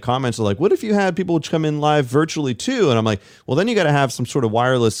like in the comments, like, what if you had people come in live virtually too? And I'm like, well, then you got to have some sort of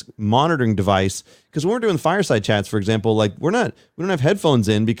wireless monitoring device, because when we're doing fireside chats, for example, like we don't have headphones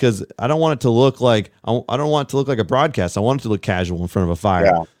in, because I don't want it to look like I don't want it to look like a broadcast. I want it to look casual in front of a fire.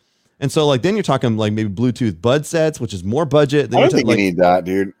 Yeah. And so like then you're talking like maybe Bluetooth bud sets, which is more budget. I don't think you need that,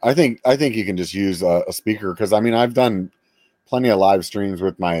 dude. I think you can just use a speaker, because I mean I've done plenty of live streams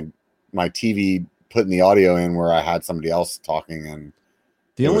with my TV putting the audio in where I had somebody else talking, and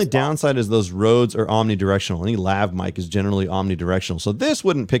the only downside is those Rodes are omnidirectional. Any lav mic is generally omnidirectional, so this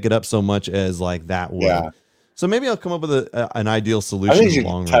wouldn't pick it up so much as like that would. Yeah. So maybe I'll come up with an ideal solution. I think you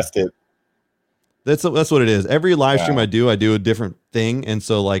can test it. That's what it is. Every live stream I do a different thing, and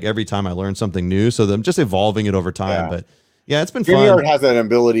so like every time I learn something new, so I'm just evolving it over time. But yeah, it's been fun. StreamYard has an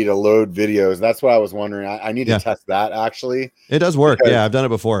ability to load videos. That's what I was wondering. I need to test that actually. It does work. Yeah, I've done it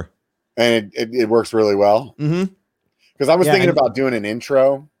before. And it works really well. Mm-hmm. Because I was thinking about doing an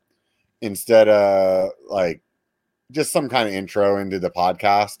intro instead of like just some kind of intro into the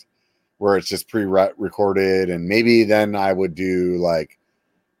podcast where it's just pre-recorded, and maybe then I would do like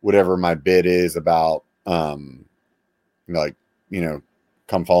whatever my bit is about, come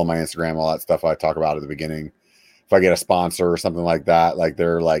follow my Instagram, all that stuff I talk about at the beginning. If I get a sponsor or something like that, like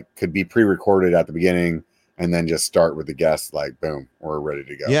they're like could be pre-recorded at the beginning, and then just start with the guests, like boom, we're ready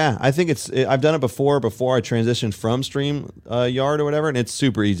to go. Yeah, I think I've done it before I transitioned from StreamYard or whatever, and it's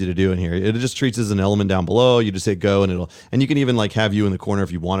super easy to do in here. It just treats as an element down below. You just hit go, and you can even like have you in the corner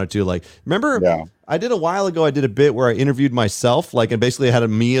if you wanted to. Like, remember, I did a while ago, I did a bit where I interviewed myself, like, and basically had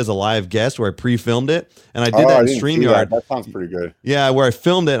me as a live guest where I pre-filmed it, and I did that in StreamYard. That sounds pretty good. Yeah, where I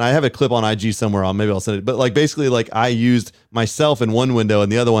filmed it, and I have a clip on IG somewhere. Maybe I'll send it. But like basically, like I used myself in one window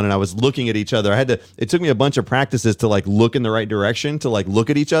and the other one, and I was looking at each other. It took me a bunch of practices to like look in the right direction to like look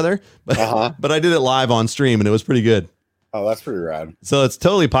at each other, but but I did it live on stream, and it was pretty good. Oh, that's pretty rad. So it's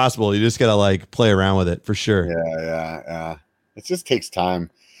totally possible. You just gotta like play around with it for sure. Yeah. It just takes time.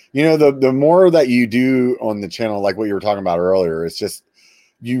 The more that you do on the channel, like what you were talking about earlier, it's just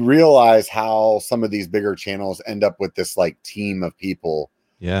you realize how some of these bigger channels end up with this like team of people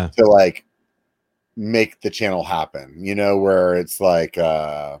Yeah. to like make the channel happen, you know, where it's like,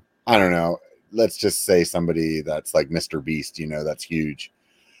 I don't know, let's just say somebody that's like Mr. Beast, you know, that's huge.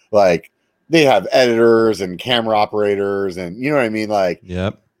 Like they have editors and camera operators and you know what I mean? Like,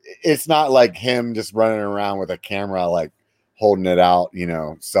 Yep. it's not like him just running around with a camera, like holding it out, you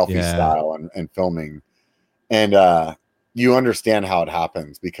know, selfie style and filming. And you understand how it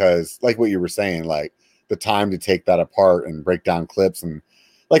happens because like what you were saying, like the time to take that apart and break down clips. And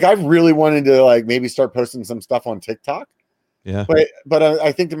like, I really wanted to like maybe start posting some stuff on TikTok. Yeah. But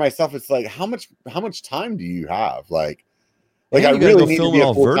I think to myself, it's like, how much time do you have? Like And I you got to really go need film to be it a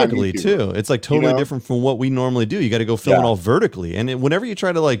all full-time vertically YouTuber, too. It's like totally you know? different from what we normally do. You got to go film it all vertically. And whenever you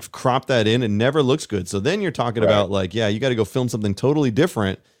try to like crop that in, it never looks good. So then you're talking about like, yeah, you got to go film something totally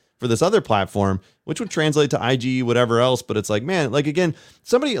different for this other platform, which would translate to IG, whatever else. But it's like, man, like again,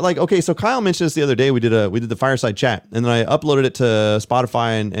 somebody like, okay, so Kyle mentioned this the other day. We did the fireside chat and then I uploaded it to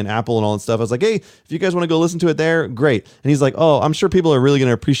Spotify and Apple and all that stuff. I was like, hey, if you guys want to go listen to it there, great. And he's like, oh, I'm sure people are really going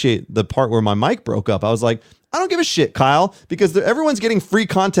to appreciate the part where my mic broke up. I was like, I don't give a shit, Kyle, because everyone's getting free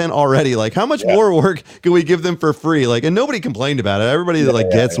content already. Like, how much more work can we give them for free? Like, and nobody complained about it. Everybody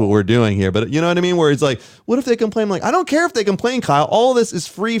gets what we're doing here. But you know what I mean? Where it's like, what if they complain? I'm like, I don't care if they complain, Kyle. All this is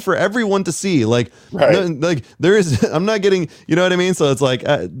free for everyone to see. Like, like there is, I'm not getting, you know what I mean? So it's like,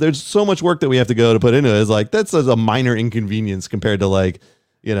 there's so much work that we have to go to put into it. It's like, that's a minor inconvenience compared to like,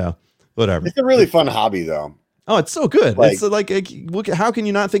 you know, whatever. It's a really fun hobby though. Oh, it's so good. Like, it's like, look, how can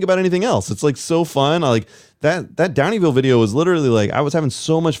you not think about anything else? It's like so fun. Like that Downeyville video was literally like, I was having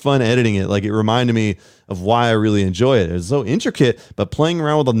so much fun editing it. Like it reminded me of why I really enjoy it. It's so intricate, but playing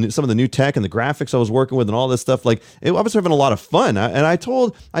around with some of the new tech and the graphics I was working with and all this stuff, like I was having a lot of fun. I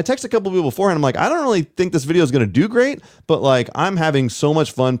texted a couple of people beforehand. I'm like, I don't really think this video is going to do great, but like I'm having so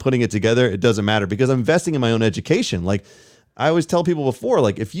much fun putting it together. It doesn't matter because I'm investing in my own education. Like I always tell people before,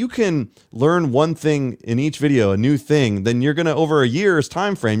 like if you can learn one thing in each video, a new thing, then you're going to, over a year's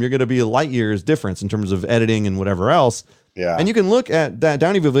time frame, you're going to be a light years difference in terms of editing and whatever else. Yeah. And you can look at that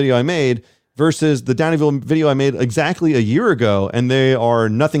Downeyville video I made versus the Downeyville video I made exactly a year ago, and they are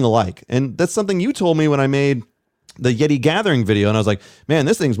nothing alike. And that's something you told me when I made the Yeti Gathering video. And I was like, man,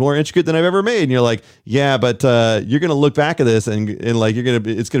 this thing's more intricate than I've ever made. And you're like, yeah, but you're going to look back at this and like,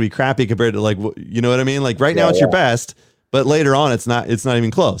 it's going to be crappy compared to like, you know what I mean? Like right now it's your best. But later on, it's not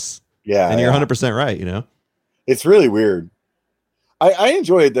even close. Yeah. And you're 100% right, you know? It's really weird. I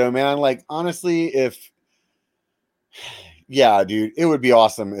enjoy it though, man. Like, honestly, dude, it would be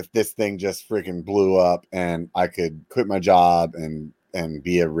awesome if this thing just freaking blew up and I could quit my job and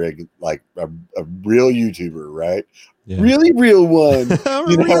be a real YouTuber, right? Yeah. Really real one.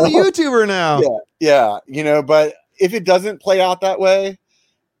 I'm a real YouTuber now. Yeah. You know, but if it doesn't play out that way,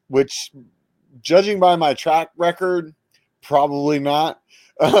 which judging by my track record, probably not.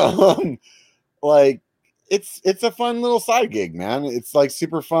 Like it's a fun little side gig, man. It's like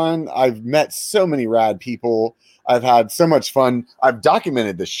super fun. I've met so many rad people. I've had so much fun. I've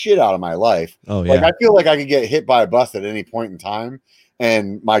documented the shit out of my life. Oh yeah. Like I feel like I could get hit by a bus at any point in time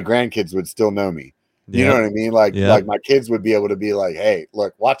and my grandkids would still know me. You know what I mean? Like my kids would be able to be like, hey,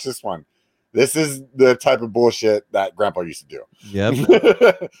 look, watch this one. This is the type of bullshit that grandpa used to do.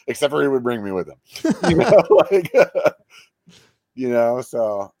 Yep. Except for he would bring me with him. You know, like you know,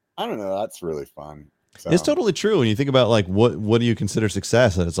 so I don't know. That's really fun. So. It's totally true. When you think about like, what do you consider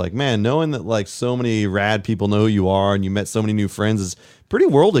success? And it's like, man, knowing that like so many rad people know who you are and you met so many new friends is pretty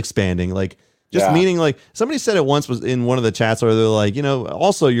world expanding. Like just meaning like somebody said it once was in one of the chats where they're like, you know,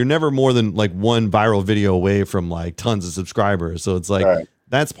 also you're never more than like one viral video away from like tons of subscribers. So it's like,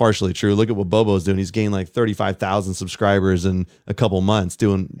 that's partially true. Look at what Bobo's doing. He's gained like 35,000 subscribers in a couple months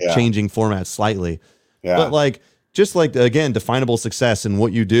changing formats slightly. Yeah. But like, just like, again, definable success in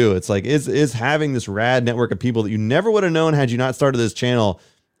what you do. It's like, is having this rad network of people that you never would have known had you not started this channel,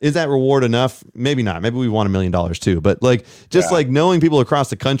 is that reward enough? Maybe not. Maybe we want $1 million too. But like, just like knowing people across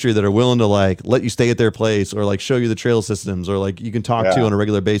the country that are willing to like let you stay at their place or like show you the trail systems or like you can talk to on a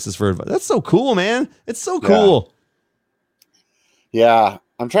regular basis for advice. That's so cool, man. It's so cool. Yeah.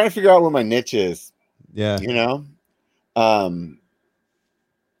 I'm trying to figure out what my niche is. Yeah. You know, I'm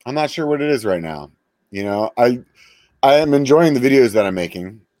not sure what it is right now. You know, I am enjoying the videos that I'm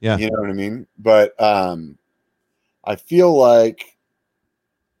making. Yeah. You know what I mean? But I feel like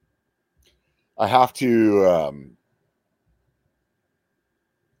I have to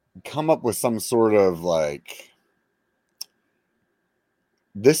come up with some sort of like,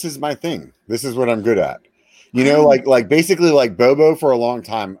 this is my thing. This is what I'm good at. You know, like basically like Bobo for a long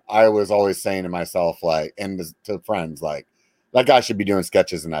time, I was always saying to myself, like, and to friends, like, that guy should be doing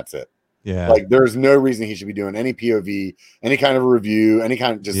sketches and that's it. Yeah. Like there's no reason he should be doing any POV, any kind of a review, any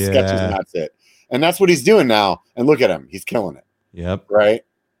kind of just sketches, and that's it. And that's what he's doing now. And look at him. He's killing it. Yep. Right.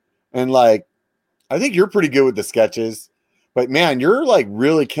 And like, I think you're pretty good with the sketches, but man, you're like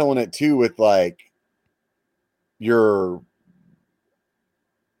really killing it too with like your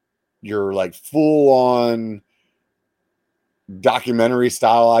like full on documentary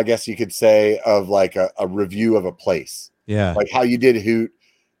style, I guess you could say, of like a review of a place. Yeah. Like how you did Hoot.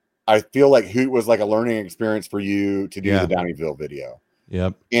 I feel like Hoot was like a learning experience for you to do the Downeyville video.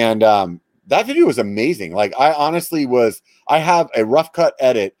 Yep. And that video was amazing. Like I honestly I have a rough cut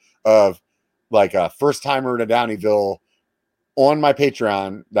edit of like a first timer to Downeyville on my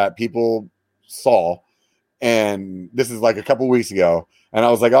Patreon that people saw. And this is like a couple weeks ago. And I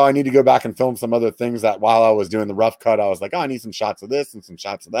was like, oh, I need to go back and film some other things that while I was doing the rough cut, I was like, oh, I need some shots of this and some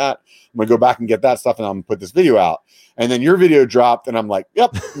shots of that. I'm going to go back and get that stuff and I'm going to put this video out. And then your video dropped and I'm like,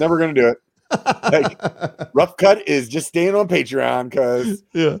 yep, never going to do it. Like, rough cut is just staying on Patreon because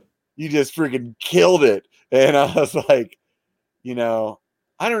you just freaking killed it. And I was like, you know,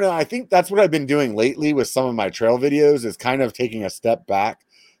 I don't know. I think that's what I've been doing lately with some of my trail videos is kind of taking a step back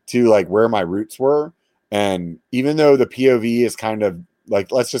to like where my roots were. And even though the POV is kind of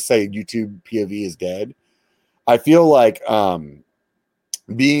like, let's just say YouTube POV is dead, I feel like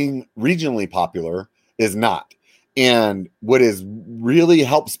being regionally popular is not. And what is really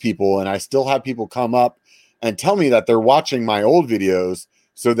helps people, and I still have people come up and tell me that they're watching my old videos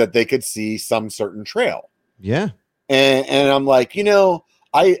so that they could see some certain trail. Yeah. And I'm like, you know,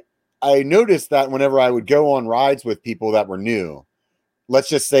 I noticed that whenever I would go on rides with people that were new, let's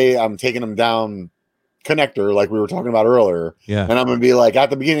just say I'm taking them down Connector, like we were talking about earlier. Yeah. And I'm going to be like, at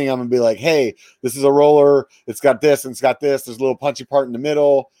the beginning, I'm going to be like, hey, this is a roller. It's got this and it's got this. There's a little punchy part in the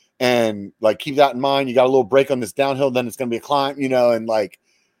middle. And like, keep that in mind. You got a little break on this downhill, then it's going to be a climb, you know, and like,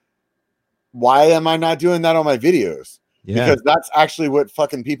 why am I not doing that on my videos? Yeah. Because that's actually what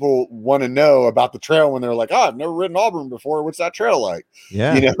fucking people want to know about the trail when they're like, oh, I've never ridden Auburn before. What's that trail like?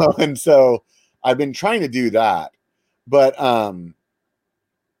 Yeah. You know? And so I've been trying to do that, but,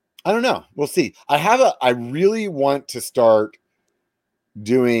 I don't know. We'll see. I really want to start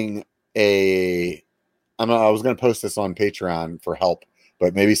doing I was going to post this on Patreon for help,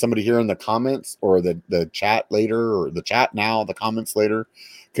 but maybe somebody here in the comments or the chat later or the chat now, the comments later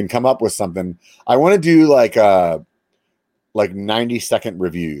can come up with something. I want to do like 90-second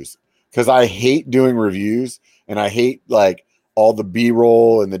reviews because I hate doing reviews and I hate like all the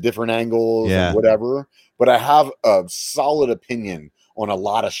B-roll and the different angles and whatever, but I have a solid opinion on a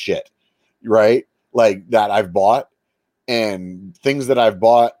lot of shit, right? Like that I've bought and things that I've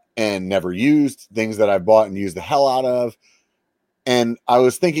bought and never used, things that I've bought and used the hell out of. And I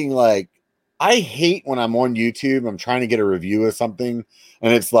was thinking like, I hate when I'm on YouTube, I'm trying to get a review of something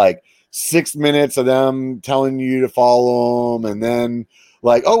and it's like 6 minutes of them telling you to follow them. And then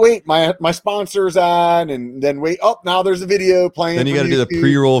like, oh wait, my sponsor's ad, and then wait, oh now there's a video playing. Then you got to do the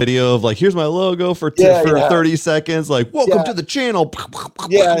pre-roll video of like, here's my logo for 30 seconds. Like, welcome to the channel.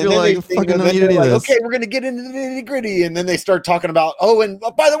 Yeah, you're like, fucking don't need any of this. Okay, we're gonna get into the nitty gritty, and then they start talking about, oh, and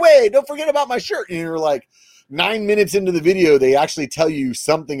by the way, don't forget about my shirt. And you're like, 9 minutes into the video, they actually tell you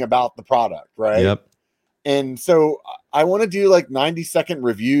something about the product, right? Yep. And so I want to do like 90-second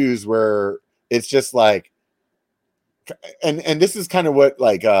reviews where it's just like. And this is kind of what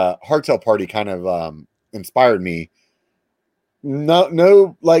like Hardtail Party kind of inspired me.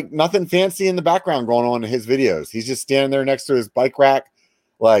 No, like nothing fancy in the background going on in his videos. He's just standing there next to his bike rack,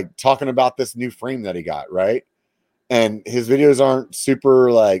 like talking about this new frame that he got, right? And his videos aren't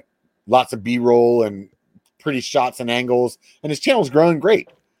super like lots of B-roll and pretty shots and angles, and his channel's growing great.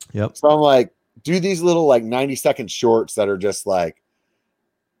 Yep. So I'm like, do these little like 90-second shorts that are just like,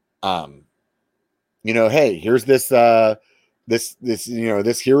 you know, hey, here's this you know,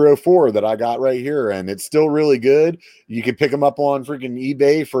 this Hero 4 that I got right here, and it's still really good. You can pick them up on freaking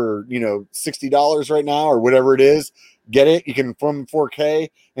eBay for, you know, $60 right now or whatever it is. Get it. You can from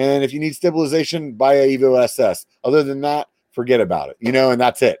 4K, and if you need stabilization, buy a Evo SS. Other than that, forget about it. You know, and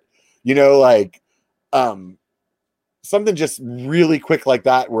that's it. You know, like something just really quick like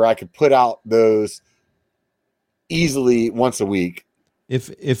that where I could put out those easily once a week.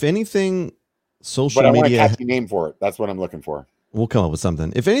 If anything. Social but I media. want a catchy name for it. That's what I'm looking for. We'll come up with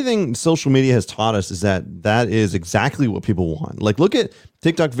something. If anything, social media has taught us is that is exactly what people want. Like, look at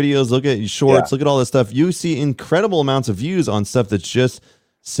TikTok videos, look at shorts, look at all this stuff. You see incredible amounts of views on stuff that's just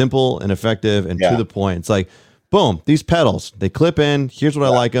simple and effective and to the point. It's like boom, these pedals, they clip in. Here's what I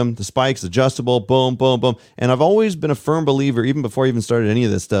like them. The spikes, adjustable, boom, boom, boom. And I've always been a firm believer, even before I even started any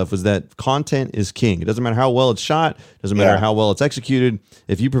of this stuff, was that content is king. It doesn't matter how well it's shot. It doesn't matter how well it's executed.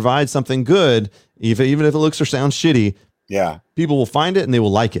 If you provide something good, even if it looks or sounds shitty, people will find it and they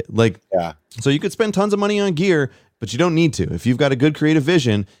will like it. So you could spend tons of money on gear, but you don't need to. If you've got a good creative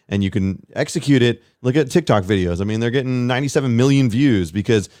vision and you can execute it, look at TikTok videos. I mean, they're getting 97 million views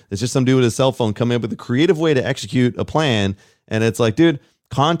because it's just some dude with a cell phone coming up with a creative way to execute a plan. And it's like, dude,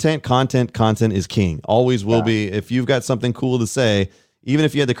 content is king. Always will be. If you've got something cool to say, even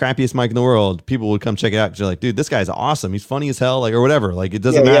if you had the crappiest mic in the world, people would come check it out because you're like, dude, this guy's awesome. He's funny as hell, like, or whatever. Like, it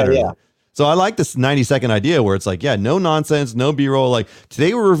doesn't matter. So I like this 90-second idea where it's like, no nonsense, no B-roll. Like,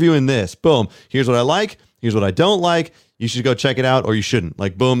 today we're reviewing this. Boom. Here's what I like. Here's what I don't like. You should go check it out, or you shouldn't.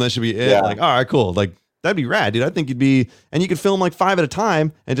 Like, boom, that should be it. Like, all right, cool. Like, that'd be rad, dude. I think and you could film like 5 at a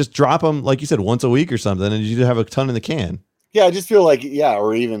time and just drop them, like you said, once a week or something, and you'd have a ton in the can. Yeah, I just feel like,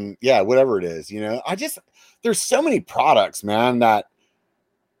 or even, whatever it is, there's so many products, man, that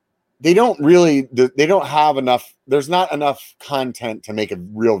they don't have enough, there's not enough content to make a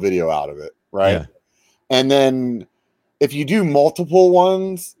real video out of it, right? Yeah. And then if you do multiple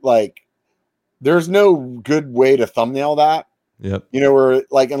ones, like, there's no good way to thumbnail that. Yep. Where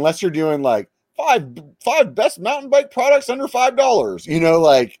like, unless you're doing like five best mountain bike products under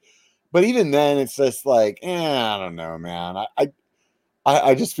 $5, but even then it's just like, I don't know, man.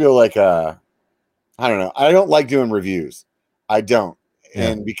 I just feel like, I don't know. I don't like doing reviews. I don't. Yeah.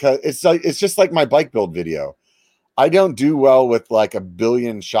 And because it's just like my bike build video. I don't do well with like 1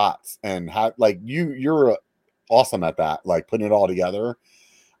 billion shots and have like you're awesome at that, like putting it all together.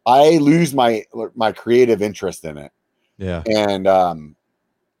 I lose my creative interest in it. Yeah. And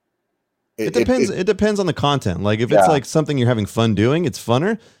it depends. It depends on the content. Like if it's like something you're having fun doing, it's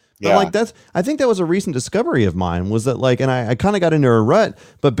funner. But like I think that was a recent discovery of mine, was that like, and I kind of got into a rut,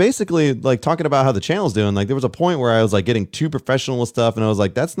 but basically like talking about how the channel's doing, like there was a point where I was like getting too professional with stuff and I was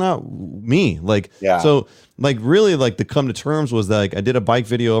like, that's not me. Like, so like really like the come to terms was that like I did a bike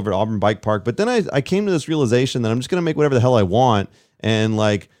video over at Auburn Bike Park, but then I came to this realization that I'm just going to make whatever the hell I want. And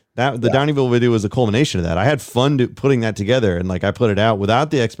like that, the Downeyville video was a culmination of that. I had fun putting that together, and like I put it out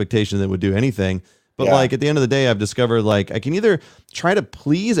without the expectation that it would do anything. But like at the end of the day, I've discovered like I can either try to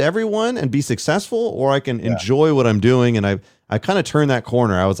please everyone and be successful, or I can enjoy what I'm doing. And I kind of turned that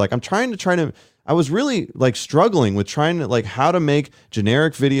corner. I was like, I was really like struggling with trying to like how to make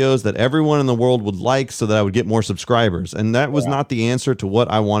generic videos that everyone in the world would like so that I would get more subscribers. And that was not the answer to what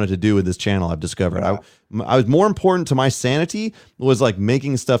I wanted to do with this channel. I've discovered I was more important to my sanity was like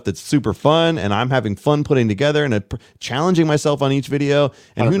making stuff that's super fun and I'm having fun putting together and challenging myself on each video,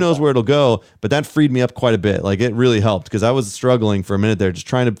 and 100%. Who knows where it'll go. But that freed me up quite a bit. Like it really helped because I was struggling for a minute there, just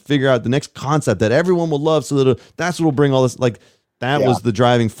trying to figure out the next concept that everyone will love. So that that's what will bring all this like. That was the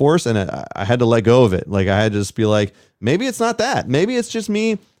driving force, and I had to let go of it. Like I had to just be like, maybe it's not that. Maybe it's just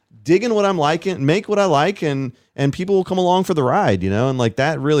me digging what I'm liking, make what I like, and people will come along for the ride, And like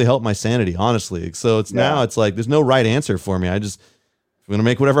that really helped my sanity, honestly. So it's now it's like there's no right answer for me. I'm gonna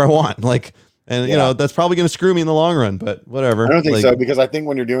make whatever I want. Like, and that's probably gonna screw me in the long run, but whatever. I don't think so, because I think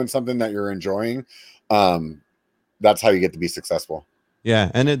when you're doing something that you're enjoying, that's how you get to be successful.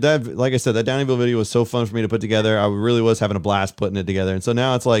 Yeah, and that, like I said, that Downeyville video was so fun for me to put together. I really was having a blast putting it together. And so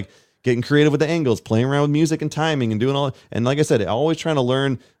now it's like getting creative with the angles, playing around with music and timing and doing all. And like I said, always trying to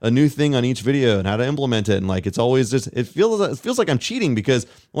learn a new thing on each video and how to implement it. And like it's always just it feels like I'm cheating, because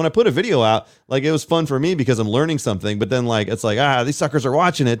when I put a video out, like it was fun for me because I'm learning something. But then like it's like these suckers are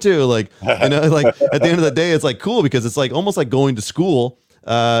watching it too. Like like at the end of the day, it's like cool because it's like almost like going to school.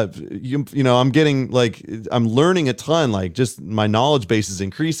 I'm getting like I'm learning a ton, like just my knowledge base is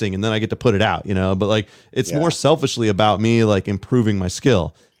increasing, and then I get to put it out, but like it's more selfishly about me like improving my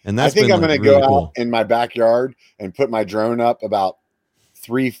skill. And that's I think I'm like, gonna really go out in my backyard and put my drone up about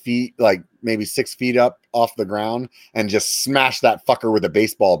 3 feet, like maybe 6 feet up off the ground, and just smash that fucker with a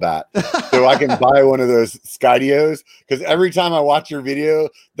baseball bat so I can buy one of those Skydios. Because every time I watch your video,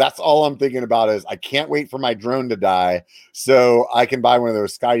 that's all I'm thinking about is I can't wait for my drone to die so I can buy one of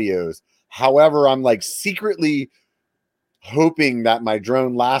those Skydios. However, I'm like secretly hoping that my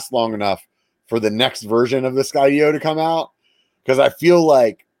drone lasts long enough for the next version of the Skydio to come out, because I feel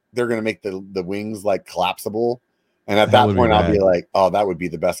like they're going to make the wings like collapsible. And at that point, I'll be like, oh, that would be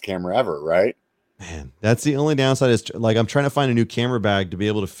the best camera ever, right? Man, that's the only downside is like I'm trying to find a new camera bag to be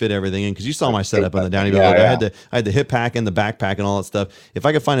able to fit everything in, because you saw my setup on the Downeyville. I had the hip pack and the backpack and all that stuff. If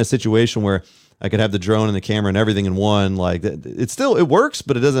I could find a situation where I could have the drone and the camera and everything in one, like it works,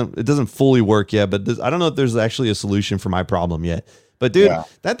 but it doesn't fully work yet. But I don't know if there's actually a solution for my problem yet. But dude, Yeah.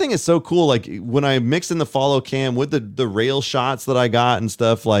 that thing is so cool. Like when I mix in the follow cam with the rail shots that I got and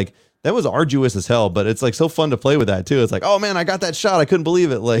stuff, like that was arduous as hell, but it's like so fun to play with that too. It's like, oh man, I got that shot. I couldn't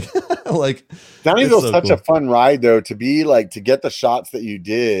believe it. Like, like Downeyville's so such cool. a fun ride though, to be like, to get the shots that you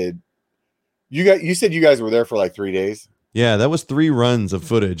did. You said you guys were there for like 3 days. Yeah, that was 3 runs of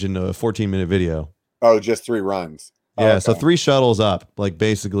footage in a 14-minute video. Oh, just 3 runs. Yeah, Okay. so 3 shuttles up, like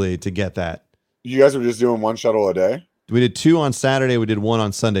basically to get that. You guys were just doing 1 shuttle a day? We did 2 on Saturday. We did 1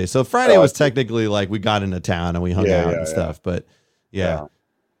 on Sunday. So Friday Oh, was technically like we got into town and we hung out and stuff. But yeah.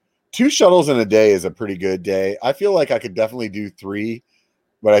 2 shuttles in a day is a pretty good day. I feel like I could definitely do 3,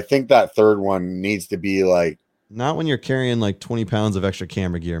 but I think that third one needs to be like. Not when you're carrying like 20 pounds of extra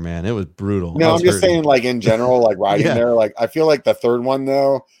camera gear, man. It was brutal. No, I'm just saying, like in general, like riding there. Like I feel like the third one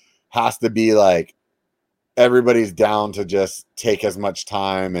though has to be like everybody's down to just take as much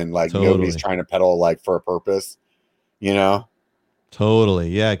time and like nobody's trying to pedal like for a purpose, you know? Totally.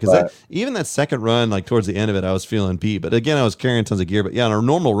 Yeah. Because even that second run, like towards the end of it, I was feeling beat. But again, I was carrying tons of gear. But yeah, on a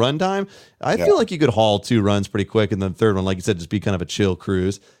normal run time, I feel like you could haul 2 runs pretty quick. And then the third one, like you said, just be kind of a chill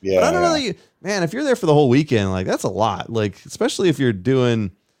cruise. Yeah. But I don't know that man, if you're there for the whole weekend, like that's a lot. Like, especially if you're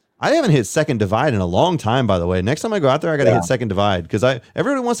doing, I haven't hit second divide in a long time, by the way. Next time I go out there, I got to hit second divide because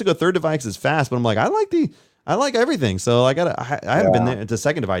everybody wants to go third divide because it's fast. But I'm like, I like everything. So I haven't been there to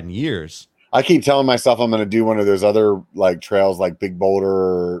second divide in years. I keep telling myself I'm going to do one of those other like trails like Big Boulder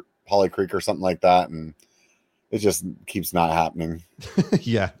or Holly Creek or something like that. And it just keeps not happening.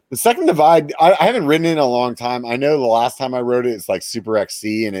 Yeah. The second divide, I haven't ridden it in a long time. I know the last time I rode it, it's like Super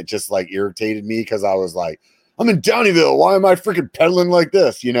XC and it just like irritated me because I was like, I'm in Downeyville. Why am I freaking pedaling like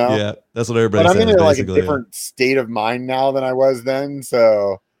this? You know? Yeah. That's what everybody says. But I'm in like a different state of mind now than I was then.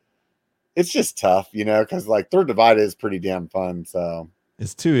 So it's just tough, you know, because like third divide is pretty damn fun. So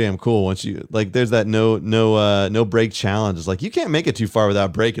it's too damn cool once you like there's that no brake challenge. It's like you can't make it too far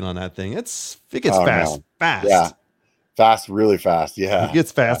without braking on that thing. It gets fast. Yeah. Fast, really fast. Yeah. It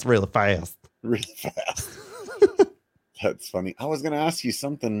gets fast really fast. Really fast. That's funny. I was gonna ask you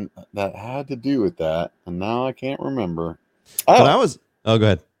something that had to do with that, and now I can't remember. But go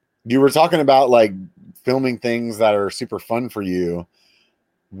ahead. You were talking about like filming things that are super fun for you.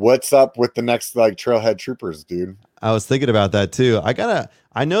 What's up with the next like Trailhead Troopers, dude? I was thinking about that too.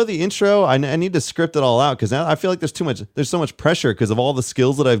 I know the intro. I need to script it all out because now I feel like there's so much pressure because of all the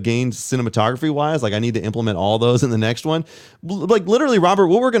skills that I've gained cinematography wise. Like I need to implement all those in the next one. Like literally, Robert,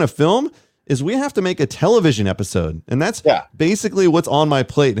 what we're going to film is we have to make a television episode. And that's basically what's on my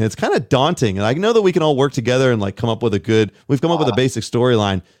plate. And it's kind of daunting. And I know that we can all work together and like come up with we've come up with a basic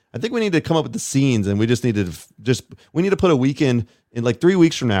storyline. I think we need to come up with the scenes and we just need to we need to put a weekend in like 3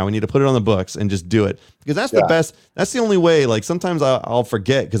 weeks from now. We need to put it on the books and just do it because that's the best. That's the only way. Like sometimes I'll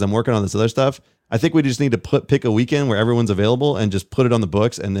forget because I'm working on this other stuff. I think we just need to pick a weekend where everyone's available and just put it on the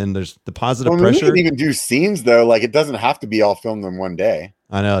books. And then there's the positive pressure. We can even do scenes though. Like it doesn't have to be all filmed in one day.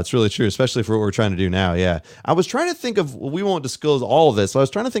 I know it's really true, especially for what we're trying to do now. Yeah. I was trying to think of, we won't disclose all of this. So I was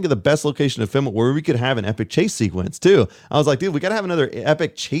trying to think of the best location to film it where we could have an epic chase sequence too. I was like, dude, we got to have another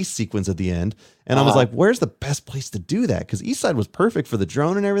epic chase sequence at the end. And I was like, where's the best place to do that? Because Eastside was perfect for the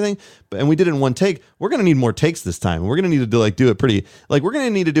drone and everything, and we did it in one take. We're going to need more takes this time. We're going to need to do it pretty, like we're going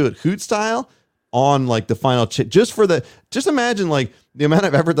to need to do it Hoot style on like the final just imagine like the amount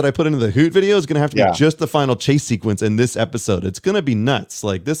of effort that I put into the Hoot video is going to have to be just the final chase sequence in this episode. It's going to be nuts.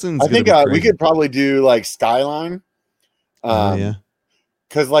 Like this one's, I think we could probably do like Skyline. Yeah.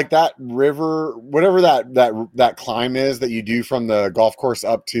 Cause like that river, whatever that climb is that you do from the golf course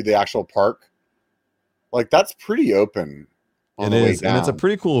up to the actual park, like that's pretty open. It is, and it's a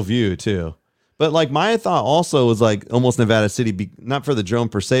pretty cool view too. But like my thought also was like almost Nevada City, not for the drone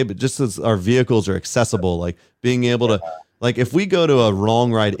per se, but just as our vehicles are accessible, like being able to, like if we go to a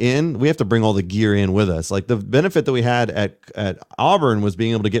long ride in, we have to bring all the gear in with us. Like the benefit that we had at Auburn was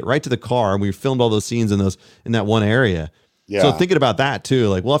being able to get right to the car, and we filmed all those scenes in that one area. Yeah. So thinking about that too,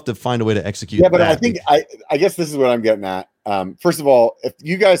 like we'll have to find a way to execute. Yeah, but I think I guess this is what I'm getting at. First of all, if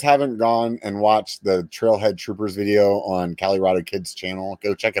you guys haven't gone and watched the Trailhead Troopers video on Colorado Kids channel,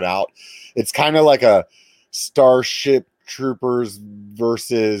 go check it out. It's kind of like a Starship Troopers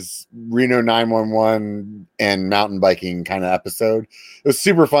versus Reno 911 and mountain biking kind of episode. It was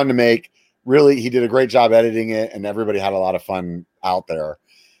super fun to make. Really, he did a great job editing it, and everybody had a lot of fun out there.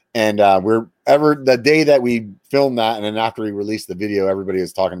 And the day that we filmed that, and then after we released the video, everybody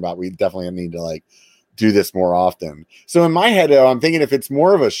was talking about we definitely need to like do this more often. So in my head, though, I'm thinking if it's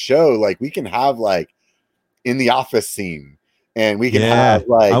more of a show, like we can have like in the office scene, and we can have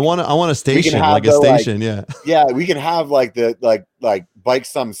like I want a station, like a station, yeah, we can have like the like bike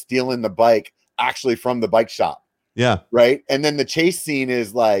some stealing the bike actually from the bike shop, Yeah. Right. And then the chase scene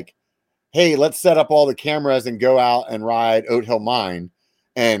is like, hey, let's set up all the cameras and go out and ride Oat Hill Mine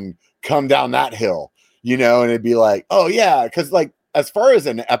and come down that hill, you know, and it'd be like, oh yeah. Cause like, as far as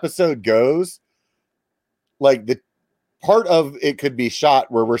an episode goes, like the part of it could be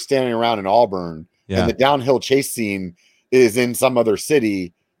shot where we're standing around in Auburn and the downhill chase scene is in some other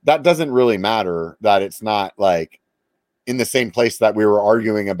city. That doesn't really matter that it's not like in the same place that we were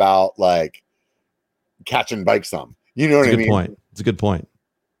arguing about like catching bike some, you know what I mean? Point. It's a good point.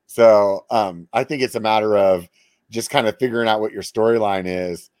 So I think it's a matter of just kind of figuring out what your storyline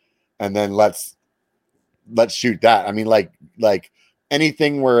is, and then let's shoot that. I mean, like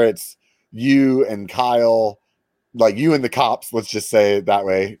anything where it's you and Kyle, like you and the cops, let's just say it that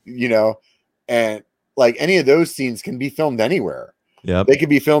way, you know, and like any of those scenes can be filmed anywhere. Yeah, they could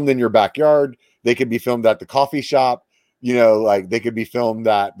be filmed in your backyard. They could be filmed at the coffee shop, you know, like they could be filmed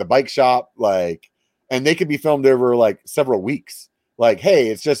at the bike shop, like, and they could be filmed over like several weeks. Like, hey,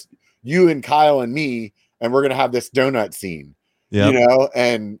 it's just you and Kyle and me, and we're gonna have this donut scene, you know,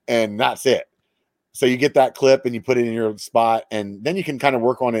 and that's it. So you get that clip and you put it in your spot, and then you can kind of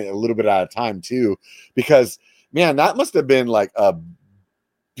work on it a little bit at a time too, because man, that must have been like a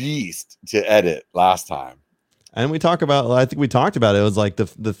beast to edit last time. And I think we talked about it. It was like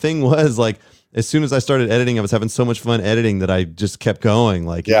the thing was like, as soon as I started editing, I was having so much fun editing that I just kept going.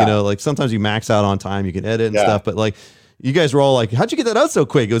 Like, you know, like sometimes you max out on time, you can edit and stuff, but like you guys were all like, how'd you get that out so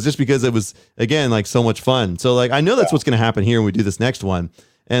quick? It was just because it was, again, like so much fun. So like, I know that's what's going to happen here when we do this next one.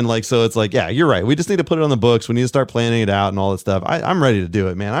 And like, so it's like, yeah, you're right. We just need to put it on the books. We need to start planning it out and all that stuff. I'm ready to do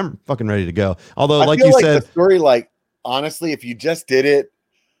it, man. I'm fucking ready to go. Although, like you said, the story, like, honestly, if you just did it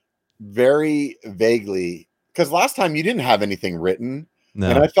very vaguely, because last time you didn't have anything written. No.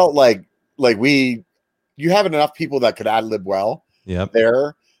 And I felt like you have enough people that could ad lib well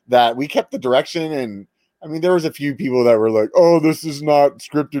there that we kept the direction. And I mean, there was a few people that were like, oh, this is not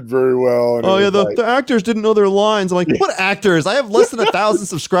scripted very well. And the actors didn't know their lines. I'm like, what actors? I have less than 1,000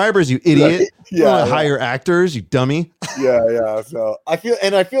 subscribers, you idiot. Right. Hire actors, you dummy. Yeah. So I feel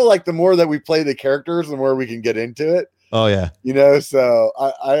like the more that we play the characters, the more we can get into it. Oh yeah. You know, so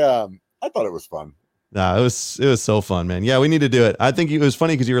I thought it was fun. Nah, it was so fun, man. Yeah, we need to do it. I think it was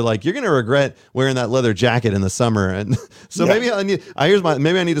funny because you were like, you're gonna regret wearing that leather jacket in the summer, and so maybe I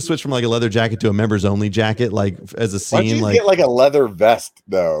need to switch from like a leather jacket to a members only jacket, like as a scene. Why don't you get like a leather vest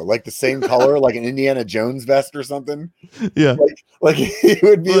though, like the same color, like an Indiana Jones vest or something? Yeah, like it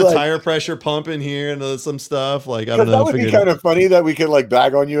would be like tire pressure pump in here and some stuff. Like I don't know. That would be kind of funny that we could like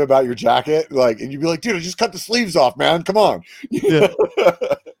bag on you about your jacket, like, and you'd be like, dude, I just cut the sleeves off, man. Come on.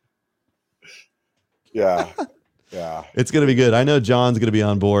 Yeah. Yeah. It's going to be good. I know John's going to be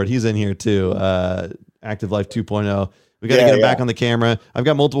on board. He's in here too. Active Life 2.0. We got to get him back on the camera. I've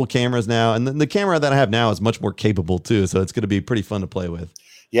got multiple cameras now, and the camera that I have now is much more capable too. So it's going to be pretty fun to play with.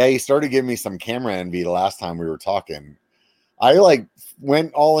 Yeah. You started giving me some camera envy the last time we were talking. I like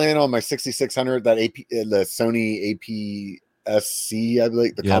went all in on my 6600, that the Sony APS-C, I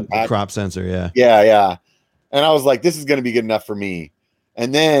believe, the compact crop sensor. Yeah. And I was like, this is going to be good enough for me.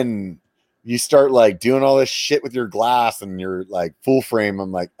 And then you start like doing all this shit with your glass and your like full frame.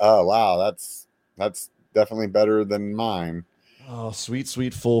 I'm like, oh wow, that's definitely better than mine. Oh, sweet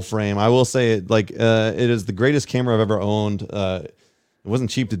full frame. I will say it like it is the greatest camera I've ever owned. It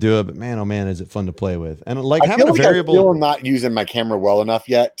wasn't cheap to do it, but man, oh man, is it fun to play with. And like having a variable. I feel I'm not using my camera well enough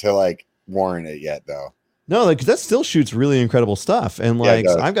yet to like warrant it yet though. No, like that still shoots really incredible stuff. And like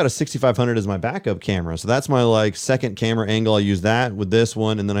I've got a 6500 as my backup camera. So that's my like second camera angle. I use that with this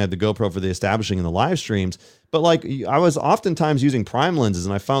one. And then I have the GoPro for the establishing and the live streams. But like I was oftentimes using prime lenses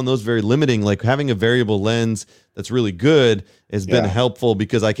and I found those very limiting. Like having a variable lens that's really good has been helpful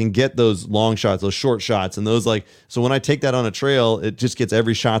because I can get those long shots, those short shots, and those like, so when I take that on a trail, it just gets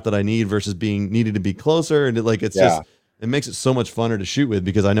every shot that I need versus being needed to be closer. And it's just, it makes it so much funner to shoot with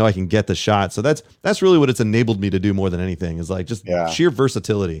because I know I can get the shot. So that's really what it's enabled me to do more than anything is like just sheer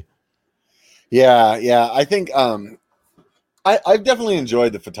versatility. Yeah. I think I've definitely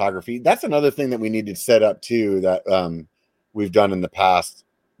enjoyed the photography. That's another thing that we need to set up too that we've done in the past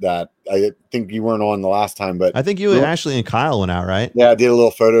that I think you weren't on the last time, but I think you and Ashley and Kyle went out, right? Yeah, I did a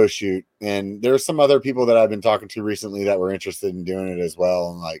little photo shoot, and there's some other people that I've been talking to recently that were interested in doing it as well.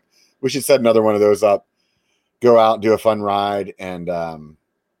 And like, we should set another one of those up. Go out, do a fun ride, and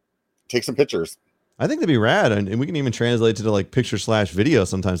take some pictures. I think that'd be rad, and we can even translate it to like picture/video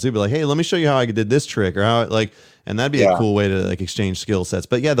sometimes too. Be like, hey, let me show you how I did this trick, or how like, and that'd be a cool way to like exchange skill sets.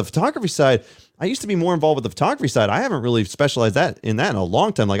 But yeah, the photography side, I used to be more involved with the photography side. I haven't really specialized in that in a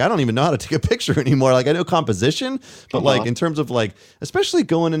long time. Like, I don't even know how to take a picture anymore. Like, I know composition, but like in terms of like, especially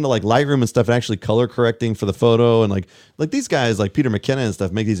going into like Lightroom and stuff and actually color correcting for the photo, and like these guys like Peter McKenna and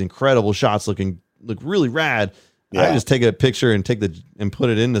stuff make these incredible shots look really rad. Yeah. I just take a picture and put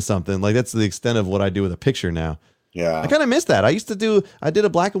it into something. Like, that's the extent of what I do with a picture now. Yeah. I kind of miss that. I did a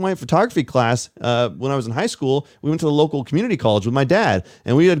black and white photography class when I was in high school. We went to the local community college with my dad,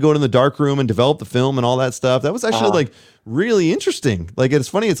 and we had to go to the dark room and develop the film and all that stuff. That was actually like really interesting. Like, it's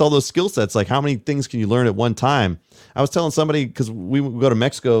funny. It's all those skill sets. Like, how many things can you learn at one time? I was telling somebody, because we go to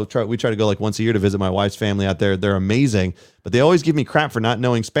Mexico, we try to go like once a year to visit my wife's family out there. They're amazing, but they always give me crap for not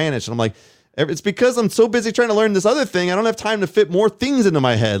knowing Spanish. And I'm like, it's because I'm so busy trying to learn this other thing. I don't have time to fit more things into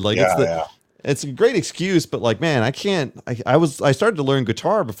my head. Like, it's a great excuse, but like, man, I can't. I started to learn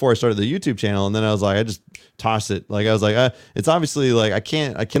guitar before I started the YouTube channel, and then I was like, I just tossed it. Like, I was like, it's obviously like I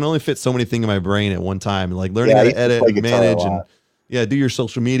can only fit so many things in my brain at one time. And like learning how to edit and manage and do your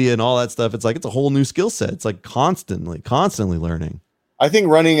social media and all that stuff. It's like it's a whole new skill set. It's like constantly learning. I think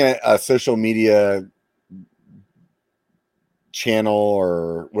running a social media channel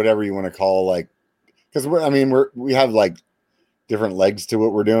or whatever you want to call, like, because we have like different legs to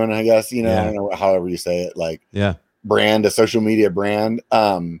what we're doing, I guess, I don't know, however you say it, like brand, a social media brand.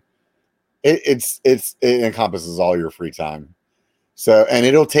 It encompasses all your free time. So, and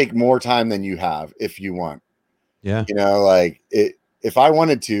it'll take more time than you have if you want. Yeah. Like if I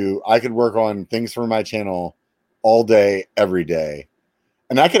wanted to, I could work on things for my channel all day, every day.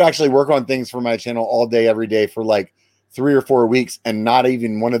 And I could actually work on things for my channel all day, every day for like 3 or 4 weeks, and not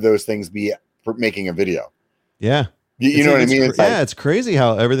even one of those things be making a video. Yeah. You know what I mean? It's crazy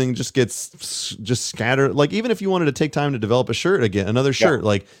how everything just gets scattered. Like, even if you wanted to take time to develop a shirt again, another shirt,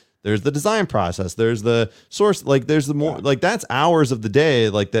 like there's the design process, there's the source, like there's the more, like that's hours of the day,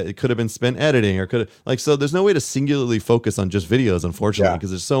 like that it could have been spent editing or could have, like, so there's no way to singularly focus on just videos, unfortunately,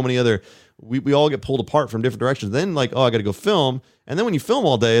 because there's so many other, we all get pulled apart from different directions. Then like, I got to go film. And then when you film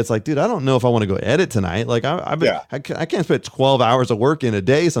all day, it's like, dude, I don't know if I want to go edit tonight. Like I can't spend 12 hours of work in a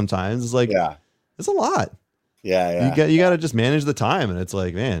day sometimes. It's like, it's a lot. Yeah. You got to just manage the time, and it's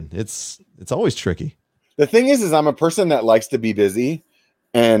like, man, it's always tricky. The thing is I'm a person that likes to be busy,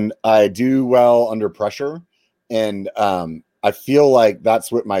 and I do well under pressure, and I feel like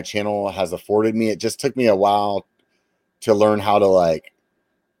that's what my channel has afforded me. It just took me a while to learn how to like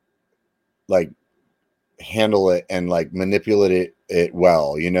handle it and like manipulate it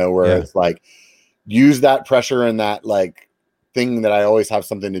well, where it's like use that pressure and that like thing that I always have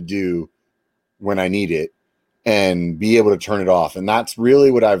something to do when I need it, and be able to turn it off. And that's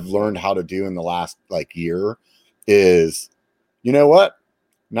really what I've learned how to do in the last like year is, you know what?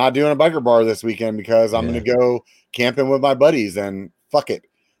 Not doing a biker bar this weekend because I'm going to go camping with my buddies, and fuck it.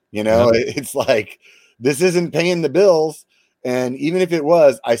 It's like, this isn't paying the bills. And even if it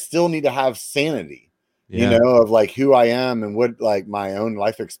was, I still need to have sanity, of like who I am and what like my own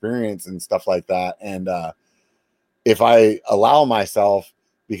life experience and stuff like that. And if I allow myself,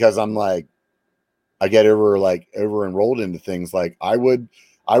 because I'm like, I get over enrolled into things, like I would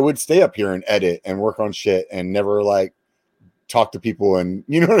stay up here and edit and work on shit and never like talk to people, and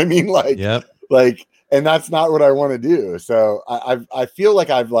you know what I mean? Like, like, and that's not what I want to do. So I feel like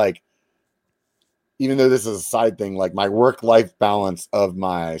I've like, even though this is a side thing, like my work-life balance of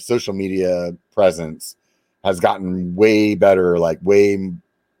my social media presence has gotten way better, like way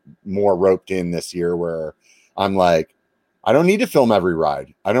more roped in this year, where I'm like, I don't need to film every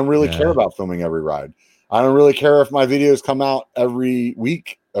ride. I don't really care about filming every ride. I don't really care if my videos come out every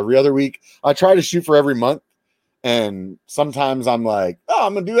week, every other week. I try to shoot for every month. And sometimes I'm like,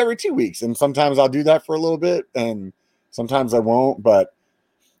 I'm going to do every 2 weeks. And sometimes I'll do that for a little bit, and sometimes I won't. But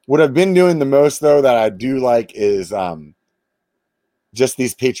what I've been doing the most, though, that I do like is just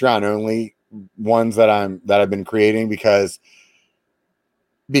these Patreon only ones that I've been creating, because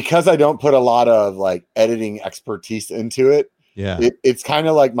I don't put a lot of like editing expertise into it. It's kind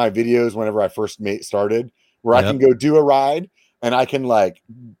of like my videos whenever I first started, where I can go do a ride and I can like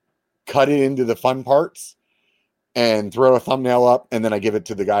cut it into the fun parts and throw a thumbnail up, and then I give it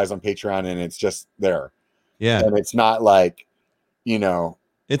to the guys on Patreon, and it's just there. And it's not like,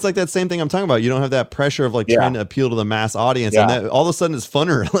 it's like that same thing I'm talking about. You don't have that pressure of like trying to appeal to the mass audience, and that all of a sudden it's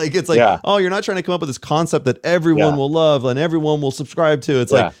funner. Like, it's like, oh, you're not trying to come up with this concept that everyone will love and everyone will subscribe to.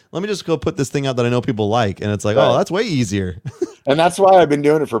 It's like, let me just go put this thing out that I know people like. And it's like, oh, that's way easier. And that's why I've been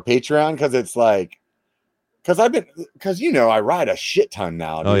doing it for Patreon. Cause it's like, cause I ride a shit ton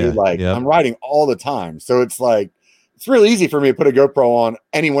now, dude. I'm riding all the time. So it's like, it's really easy for me to put a GoPro on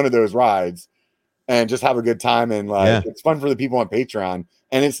any one of those rides and just have a good time. And like, it's fun for the people on Patreon.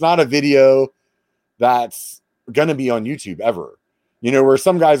 And it's not a video that's gonna be on YouTube ever. You know, where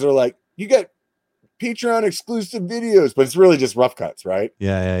some guys are like, you get Patreon exclusive videos, but it's really just rough cuts, right?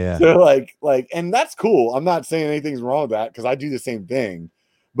 Yeah. So like, and that's cool. I'm not saying anything's wrong with that because I do the same thing,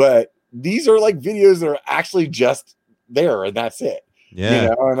 but these are like videos that are actually just there and that's it. Yeah. You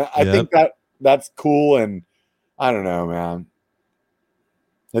know, and I think that's cool. And I don't know, man.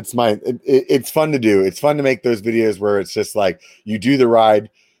 It's fun to do. It's fun to make those videos where it's just like you do the ride,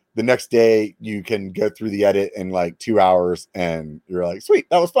 the next day you can go through the edit in like 2 hours and you're like, sweet,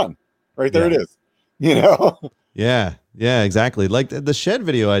 that was fun. Right there it is. You know? Yeah, exactly. Like the shed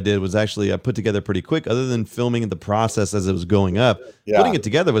video I did was actually I put together pretty quick. Other than filming the process as it was going up, putting it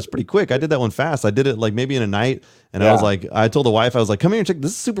together was pretty quick. I did that one fast. I did it like maybe in a night, and I was like, I told the wife, I was like, "Come here and check.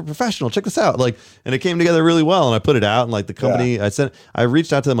 This is super professional. Check this out." Like, and it came together really well. And I put it out, and like the company, I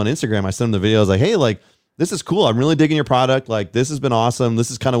reached out to them on Instagram. I sent them the video. I was like, "Hey, like, this is cool. I'm really digging your product. Like, this has been awesome.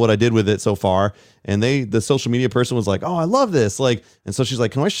 This is kind of what I did with it so far." And the social media person was like, "Oh, I love this." Like, and so she's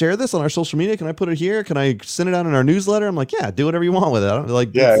like, "Can I share this on our social media? Can I put it here? Can I send it out in our newsletter?" I'm like, "Yeah, do whatever you want with it." I don't like,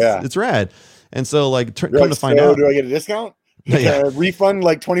 it's rad. And so like, come to find out, do I get a discount? Refund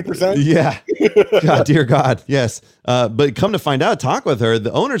like 20%? Yeah. God, dear God. Yes. But come to find out, talk with her.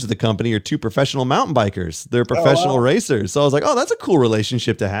 The owners of the company are two professional mountain bikers. They're professional racers. So I was like, oh, that's a cool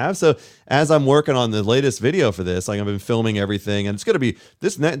relationship to have. So as I'm working on the latest video for this, like I've been filming everything, and it's going to be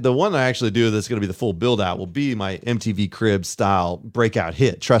the one I actually do that's going to be the full build out will be my MTV Cribs style breakout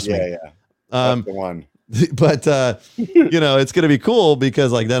hit. Trust me. Yeah. That's the one. But you know, it's gonna be cool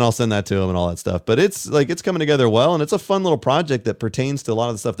because like then I'll send that to him and all that stuff. But it's like it's coming together well, and it's a fun little project that pertains to a lot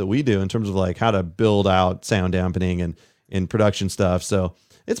of the stuff that we do in terms of like how to build out sound dampening and in production stuff. So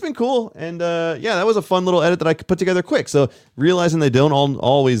it's been cool, and that was a fun little edit that I could put together quick. So realizing they don't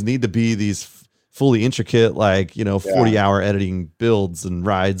always need to be these fully intricate, like, you know, 40-hour editing builds and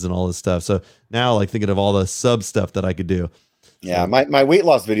rides and all this stuff. So now like thinking of all the sub stuff that I could do. Yeah, my weight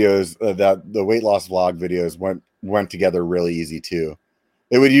loss videos, the weight loss vlog videos went together really easy too.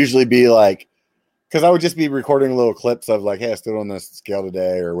 It would usually be like, because I would just be recording little clips of like, hey, I stood on this scale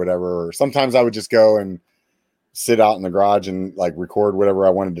today or whatever. Or sometimes I would just go and sit out in the garage and like record whatever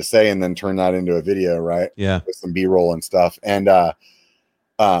I wanted to say and then turn that into a video, right? Yeah, with some B-roll and stuff. And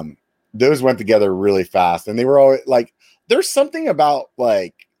those went together really fast. And they were always like, there's something about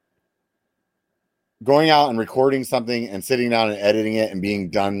like going out and recording something and sitting down and editing it and being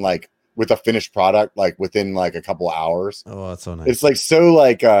done like with a finished product like within like a couple hours. Oh, that's so nice. It's like so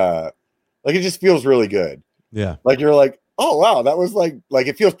like it just feels really good. Yeah. Like you're like, oh wow, that was like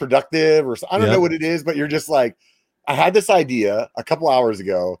it feels productive, or I don't know what it is, but you're just like, I had this idea a couple hours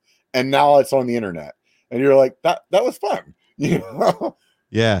ago and now it's on the internet. And you're like, that was fun. You know?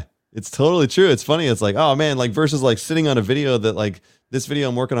 Yeah. It's totally true. It's funny. It's like, oh man, like versus like sitting on a video that like this video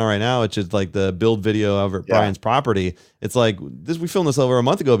I'm working on right now, which is like the build video over at Brian's property. It's like this, we filmed this over a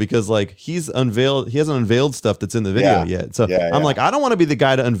month ago because like he hasn't unveiled stuff that's in the video yet. So I'm like, I don't want to be the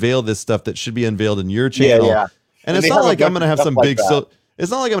guy to unveil this stuff that should be unveiled in your channel. Yeah. And it's not like I'm going to have some big, it's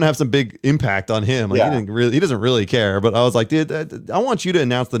not like I'm gonna have some big impact on him. Like he doesn't really care. But I was like, dude, I want you to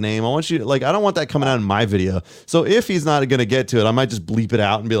announce the name. I want you I don't want that coming out in my video. So if he's not gonna get to it, I might just bleep it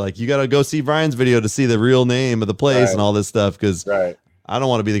out and be like, you gotta go see Brian's video to see the real name of the place and all this stuff. Cause I don't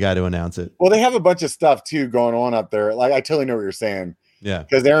want to be the guy to announce it. Well, they have a bunch of stuff too going on up there. Like I totally know what you're saying. Yeah.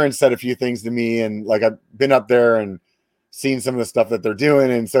 Because Aaron said a few things to me, and like I've been up there and seen some of the stuff that they're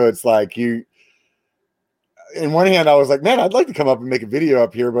doing. And so it's like in one hand, I was like, man, I'd like to come up and make a video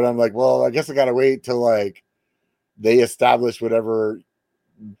up here, but I'm like, well, I guess I gotta wait till like they establish whatever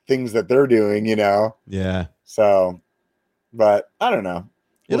things that they're doing, you know? Yeah. So, but I don't know.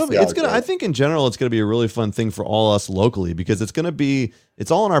 I think in general, it's going to be a really fun thing for all us locally because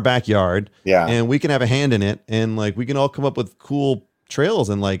it's all in our backyard. Yeah. And we can have a hand in it. And like, we can all come up with cool trails.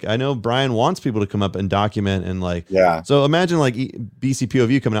 And like, I know Brian wants people to come up and document and like, so imagine like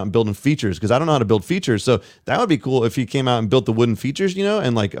BCPOV coming out and building features. Cause I don't know how to build features. So that would be cool if he came out and built the wooden features, you know,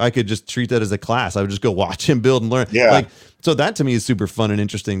 and like, I could just treat that as a class. I would just go watch him build and learn. Yeah. Like, so that to me is super fun and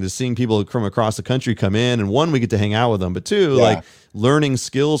interesting to seeing people from across the country come in, and one, we get to hang out with them, but two, like learning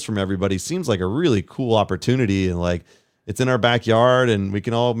skills from everybody seems like a really cool opportunity. And like, it's in our backyard and we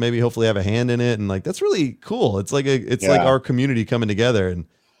can all maybe hopefully have a hand in it. And like, that's really cool. It's like like our community coming together, and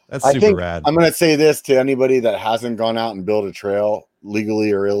that's super rad. I'm going to say this to anybody that hasn't gone out and built a trail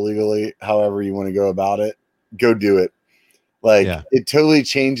legally or illegally, however you want to go about it, go do it. Like it totally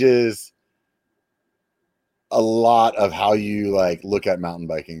changes a lot of how you like look at mountain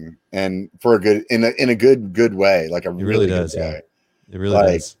biking, and for a good, in a good way, like a really good way. It really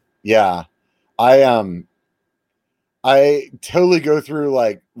does. Yeah. I totally go through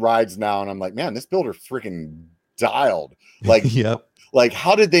like rides now and I'm like, man, this builder freaking dialed. Like, Yep. like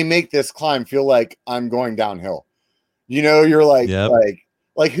how did they make this climb feel like I'm going downhill? You know, you're like, Yep.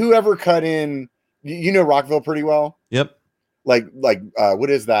 like whoever cut in, you know, Rockville pretty well. Yep. Like,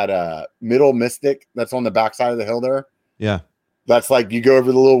 what is that? Middle Mystic that's on the backside of the hill there. Yeah. That's like you go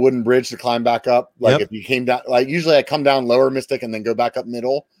over the little wooden bridge to climb back up. Like Yep. if you came down, like usually I come down Lower Mystic and then go back up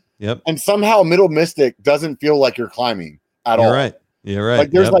Middle. Yep. And somehow Middle Mystic doesn't feel like you're climbing at all. You're right. You're right. Like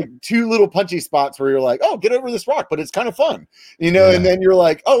there's Yep. like two little punchy spots where you're like, oh, get over this rock, but it's kind of fun, you know. Yeah. And then you're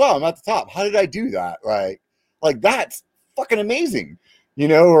like, oh wow, I'm at the top. How did I do that? Like that's fucking amazing, you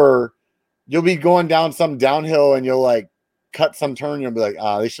know. Or you'll be going down some downhill and you'll like cut some turn. And you'll be like,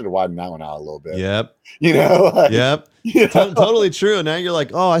 they should have widened that one out a little bit. Yep. You know. Like, Yep. you know? Totally true. Now you're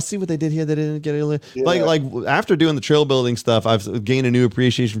like, oh, I see what they did here. They didn't get it. Yeah. Like after doing the trail building stuff, I've gained a new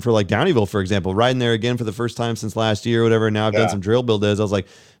appreciation for like Downeyville, for example, riding there again for the first time since last year or whatever. Now I've done some trail build days. I was like,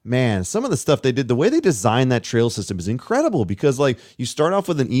 man, some of the stuff they did, the way they designed that trail system is incredible because like you start off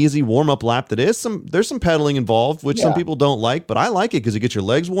with an easy warm up lap that is there's some pedaling involved, which some people don't like, but I like it because it gets your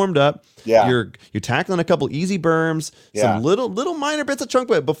legs warmed up. Yeah. You're tackling a couple easy berms, some little minor bits of chunk,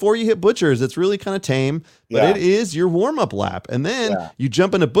 but before you hit Butchers, it's really kind of tame, but it is your warm up lap. And then you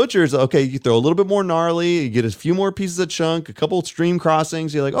jump into Butchers. Okay. You throw a little bit more gnarly, you get a few more pieces of chunk, a couple stream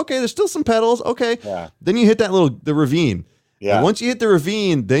crossings. You're like, okay, there's still some pedals. Okay. Yeah. Then you hit the ravine. Yeah. And once you hit the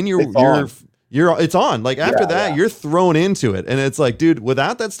ravine, then it's on. Like after that, you're thrown into it. And it's like, dude,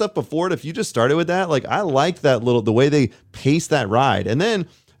 without that stuff before it, if you just started with that, like I like that the way they pace that ride. And then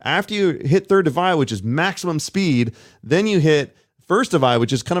after you hit Third Divide, which is maximum speed, then you hit First Divide,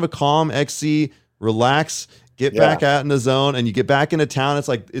 which is kind of a calm XC, relax, get back out in the zone, and you get back into town.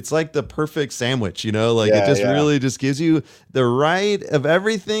 It's like the perfect sandwich, you know, like it just really just gives you the right of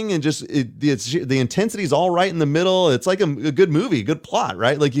everything. And just the intensity is all right in the middle. It's like a good movie, good plot,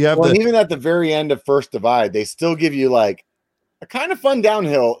 right? Like you have and even at the very end of First Divide, they still give you like a kind of fun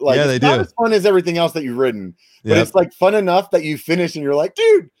downhill. Like it's not as fun as everything else that you've ridden, but it's like fun enough that you finish and you're like,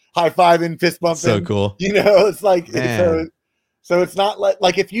 dude, high fiving, fist bumping. So cool. You know, it's like, so it's not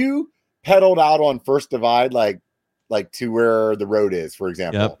like if you pedaled out on First Divide, like to where the road is, for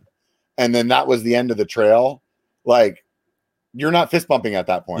example, and then that was the end of the trail, like you're not fist bumping at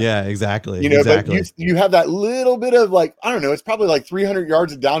that point. Yeah, exactly. You know, but you have that little bit of like, I don't know, it's probably like 300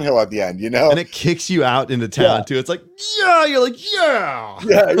 yards of downhill at the end, you know, and it kicks you out into town too. It's like, you're like,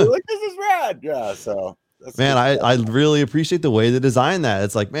 you're like, this is rad. Yeah. So man, I really appreciate the way they design that.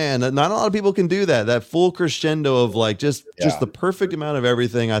 It's like, man, not a lot of people can do that. That full crescendo of like just the perfect amount of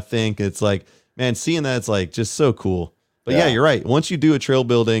everything. I think it's like, man, seeing that, it's like just so cool. But yeah, you're right. Once you do a trail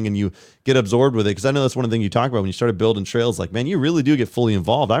building and you get absorbed with it, because I know that's one of the things you talk about when you started building trails, like, man, you really do get fully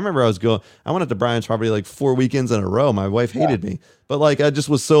involved. I remember I went up to Brian's probably like 4 weekends in a row. My wife hated me, but like I just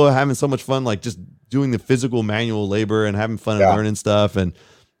was having so much fun, like just doing the physical manual labor and having fun and learning stuff. And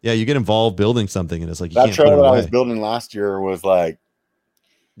yeah, you get involved building something, and it's like you can't trail put it that away. I was building last year was like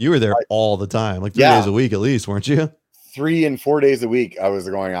you were there all the time, like 3 days a week at least, weren't you? 3 and 4 days a week. I was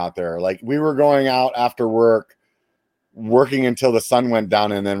going out there. Like we were going out after work, working until the sun went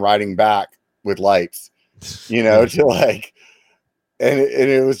down, and then riding back with lights. You know, to like, and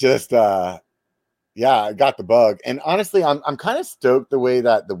it was just I got the bug. And honestly, I'm kind of stoked the way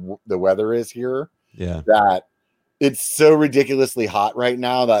that the weather is here. Yeah, that it's so ridiculously hot right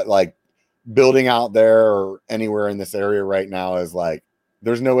now that like building out there or anywhere in this area right now is like,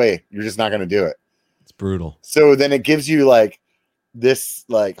 there's no way, you're just not going to do it. It's brutal. So then it gives you like this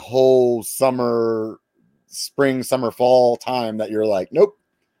like whole spring, summer, fall time that you're like, nope,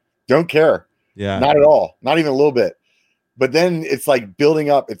 don't care. Yeah. Not at all. Not even a little bit. But then it's like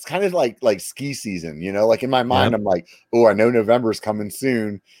building up. It's kind of like ski season, you know, like in my mind, I'm like, oh, I know November's coming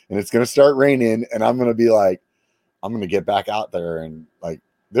soon and it's going to start raining. And I'm going to be like, I'm going to get back out there and like,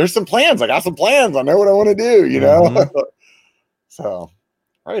 there's some plans. I got some plans. I know what I want to do, you know? So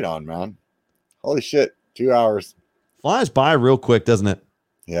right on, man. Holy shit. 2 hours. Flies by real quick, doesn't it?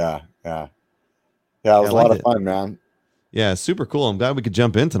 Yeah. Yeah. Yeah. It was a lot of fun, man. Yeah. Super cool. I'm glad we could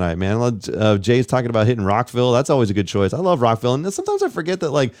jump in tonight, man. Jay's talking about hitting Rockville. That's always a good choice. I love Rockville. And sometimes I forget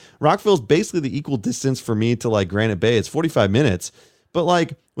that like Rockville is basically the equal distance for me to like Granite Bay. It's 45 minutes. But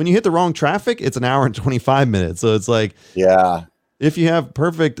like when you hit the wrong traffic, it's an hour and 25 minutes. So it's like, if you have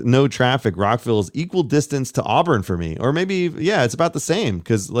perfect no traffic, Rockville is equal distance to Auburn for me. Or maybe, it's about the same.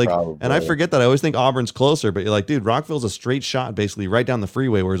 Cause like, and I forget that I always think Auburn's closer, but you're like, dude, Rockville's a straight shot basically right down the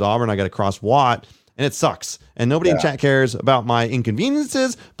freeway. Whereas Auburn, I got to cross Watt and it sucks. And nobody in chat cares about my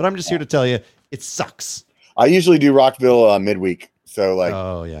inconveniences, but I'm just here to tell you it sucks. I usually do Rockville midweek. So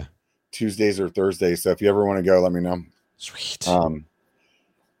like, Tuesdays or Thursdays. So if you ever want to go, let me know. Sweet.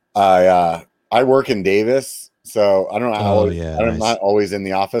 I work in Davis, so I don't know. I'm not always in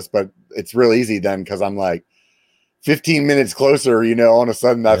the office, but it's real easy then because I'm like 15 minutes closer. You know, all of a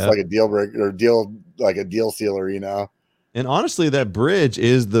sudden that's like a deal breaker or deal sealer. You know. And honestly, that bridge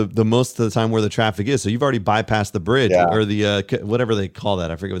is the most of the time where the traffic is. So you've already bypassed the bridge or the whatever they call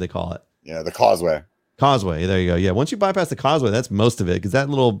that. I forget what they call it. Yeah, the causeway. Causeway. There you go. Yeah. Once you bypass the causeway, that's most of it. Cause that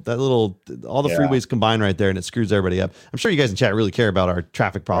little, all the freeways combine right there and it screws everybody up. I'm sure you guys in chat really care about our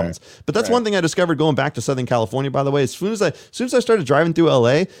traffic problems, but that's one thing I discovered going back to Southern California, by the way. As soon as I started driving through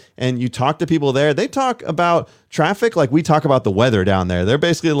LA and you talk to people there, they talk about traffic like we talk about the weather down there. They're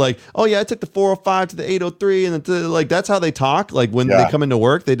basically like, oh yeah, I took the 405 to the 803 and like that's how they talk. Like when they come into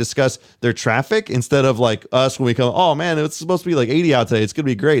work, they discuss their traffic instead of like us when we come, oh man, it's supposed to be like 80 out today. It's gonna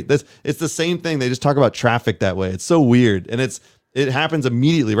be great. It's the same thing. They just talk about traffic that way. It's so weird. And it happens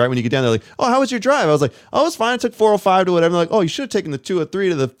immediately right when you get down there. Like, oh, how was your drive? I was like, oh, it's fine. I took 405 to whatever. They're like, oh, you should have taken the 203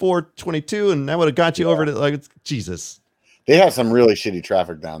 to the 422 and that would have got you over to like Jesus. They have some really shitty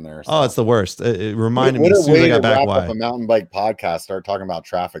traffic down there. So. Oh, it's the worst. It reminded me as soon as I got back why. A mountain bike podcast, start talking about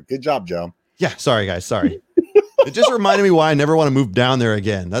traffic. Good job, Joe. Yeah, sorry guys, sorry. It just reminded me why I never want to move down there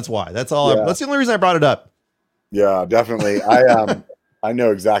again. That's why. That's all. That's the only reason I brought it up. Yeah, definitely. I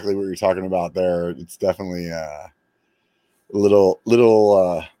know exactly what you're talking about there. It's definitely a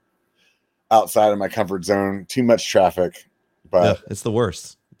little outside of my comfort zone. Too much traffic, but it's the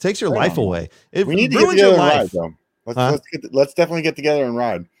worst. It takes your life away. It we need to ruins your life. Ride, let's definitely get together and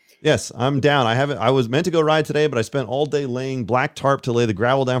ride. Yes, I'm down. I was meant to go ride today, but I spent all day laying black tarp to lay the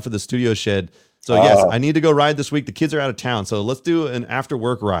gravel down for the studio shed. So yes, I need to go ride this week. The kids are out of town, so let's do an after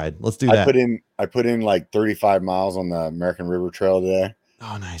work ride. Let's do that. I put in like 35 miles on the American River Trail today.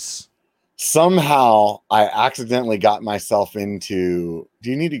 Oh, nice. Somehow I accidentally got myself into.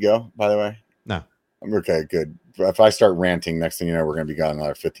 Do you need to go? By the way, no. I'm okay. Good. If I start ranting, next thing you know, we're gonna be gone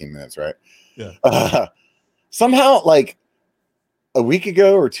another 15 minutes, right? Yeah. Somehow, like a week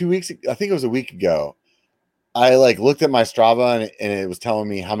ago or 2 weeks, I think it was a week ago, I like looked at my Strava and it was telling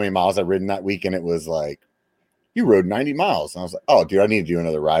me how many miles I've ridden that week. And it was like, you rode 90 miles. And I was like, oh, dude, I need to do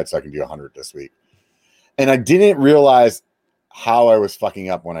another ride so I can do 100 this week. And I didn't realize how I was fucking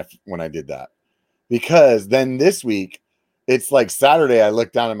up when I did that. Because then this week, it's like Saturday, I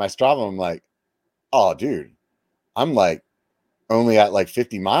looked down at my Strava and I'm like, oh, dude, I'm like only at like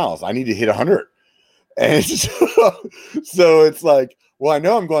 50 miles. I need to hit 100. And so it's like, well, I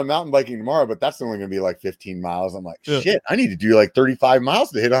know I'm going mountain biking tomorrow, but that's only going to be like 15 miles. I'm like, shit, I need to do like 35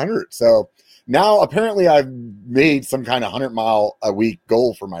 miles to hit 100. So now apparently I've made some kind of 100-mile a week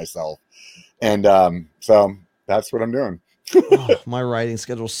goal for myself. And so that's what I'm doing. My riding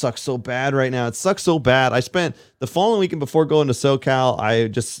schedule sucks so bad right now. It sucks so bad. I spent the following weekend before going to SoCal. I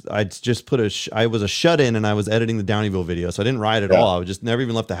just put I was a shut in and I was editing the Downeyville video. So I didn't ride at all. I just never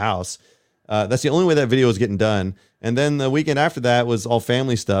even left the house. That's the only way that video was getting done. And then the weekend after that was all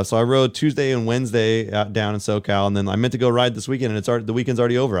family stuff. So I rode Tuesday and Wednesday out down in SoCal. And then I meant to go ride this weekend and the weekend's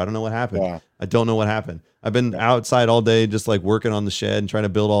already over. I don't know what happened. Yeah. I don't know what happened. I've been outside all day, just like working on the shed and trying to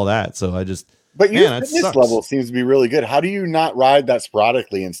build all that. So but your fitness level seems to be really good. How do you not ride that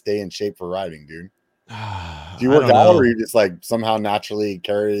sporadically and stay in shape for riding, dude? Do you work out, or you just like somehow naturally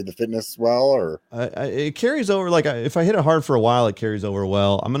carry the fitness well, or it carries over? Like if I hit it hard for a while, it carries over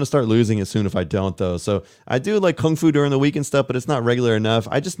well. I'm gonna start losing it soon if I don't, though. So I do like kung fu during the week and stuff, but it's not regular enough.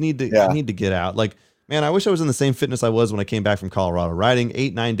 I just need to. I need to get out. Like, man, I wish I was in the same fitness I was when I came back from Colorado, riding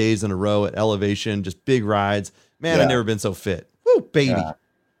 8-9 days in a row at elevation, just big rides. Man, I've never been so fit. Woo, baby. I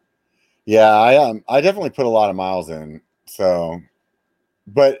definitely put a lot of miles in. So.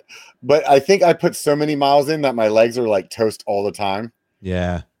 But I think I put so many miles in that my legs are like toast all the time.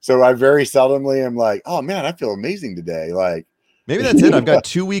 Yeah. So I very seldomly am like, oh man, I feel amazing today. Like maybe that's it. I've got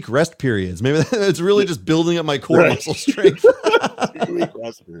 2-week rest periods. Maybe it's really just building up my core muscle strength. 2-week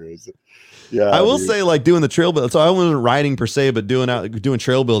rest periods. Yeah. I will say, like doing the trail build. So I wasn't riding per se, but doing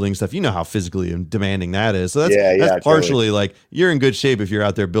trail building stuff. You know how physically demanding that is. So that's partially like you're in good shape if you're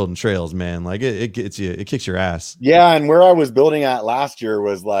out there building trails, man. Like it gets you, it kicks your ass. Yeah, and where I was building at last year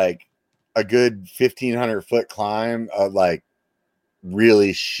was like a good 1,500 foot climb, of like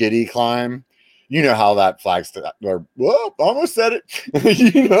really shitty climb. You know how that or whoop, almost said it.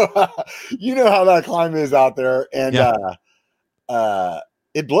 you know how that climb is out there, and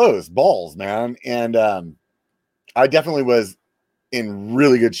it blows balls, man. And I definitely was in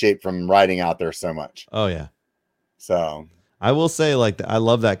really good shape from riding out there so much. Oh yeah. So I will say, like, I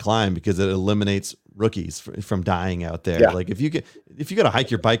love that climb because it eliminates rookies from dying out there. Yeah. Like if you got to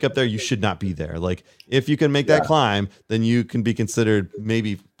hike your bike up there, you should not be there. Like if you can make that climb, then you can be considered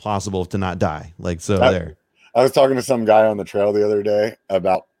maybe possible to not die. Like, so there. I was talking to some guy on the trail the other day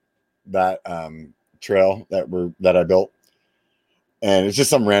about that trail that I built, and it's just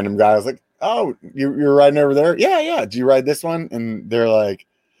some random guy. I was like, "Oh, you're riding over there? Yeah. Do you ride this one?" And they're like,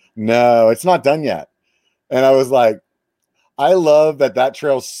 "No, it's not done yet." And I was like, I love that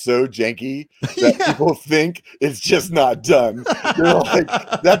trail's so janky that people think it's just not done. They're like,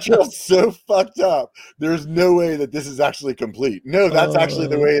 that trail's so fucked up. There's no way that this is actually complete. No, that's actually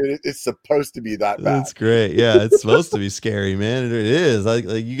the way it's supposed to be that bad. That's great. Yeah, it's supposed to be scary, man. It is. Like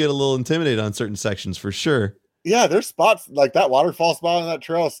you get a little intimidated on certain sections for sure. Yeah, there's spots like that waterfall spot on that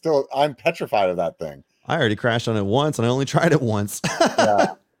trail. I'm petrified of that thing. I already crashed on it once, and I only tried it once.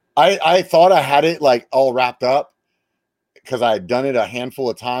 Yeah. I thought I had it like all wrapped up, because I had done it a handful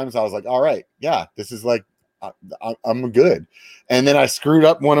of times. I was like, all right, yeah, this is like, I'm good. And then I screwed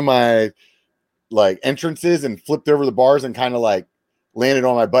up one of my like entrances and flipped over the bars and kind of like landed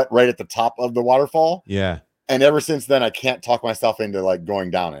on my butt right at the top of the waterfall. Yeah. And ever since then, I can't talk myself into like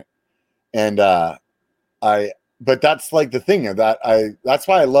going down it. And but that's like the thing that's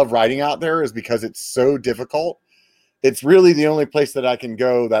why I love riding out there, is because it's so difficult. It's really the only place that I can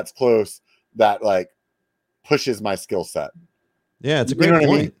go that's close that like pushes my skill set. Yeah, it's a great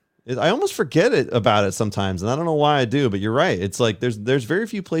point. I almost forget about it sometimes, and I don't know why I do, but you're right. It's like there's very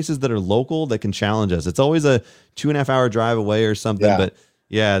few places that are local that can challenge us. It's always a 2.5 hour drive away or something. Yeah. But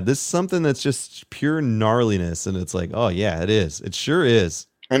yeah, this is something that's just pure gnarliness, and it's like, oh yeah, it is. It sure is.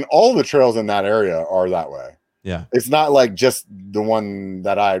 And all the trails in that area are that way. Yeah, it's not like just the one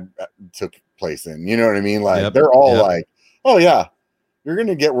that I took place in. You know what I mean? Like they're all like, oh yeah, you're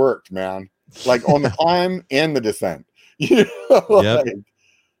gonna get worked, man. Like on the climb and the descent, you know? Like,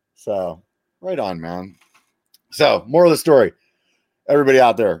 so right on, man. So moral of the story, everybody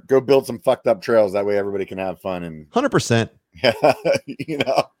out there, go build some fucked up trails. That way everybody can have fun. And 100%. Yeah, you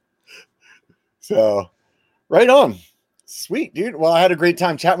know, so right on. Sweet, dude. Well, I had a great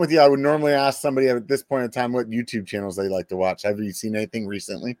time chatting with you. I would normally ask somebody at this point in time what YouTube channels they like to watch. Have you seen anything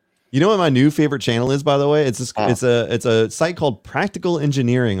recently? You know what my new favorite channel is, by the way? It's a site called Practical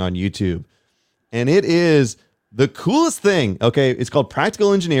Engineering on YouTube. And it is the coolest thing. Okay, it's called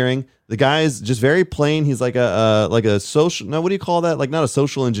Practical Engineering. The guy is just very plain. He's like a social. No, what do you call that? Like not a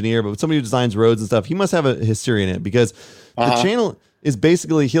social engineer, but somebody who designs roads and stuff. He must have a history in it, because the channel is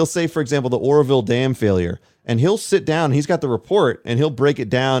basically, he'll say, for example, the Oroville Dam failure, and he'll sit down. He's got the report, and he'll break it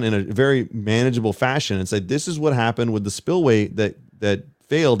down in a very manageable fashion and say, this is what happened with the spillway that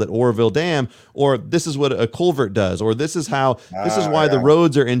failed at Oroville Dam, or this is what a culvert does, or this is why the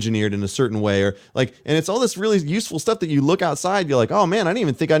roads are engineered in a certain way, or like, and it's all this really useful stuff that you look outside, you're like, oh man, I didn't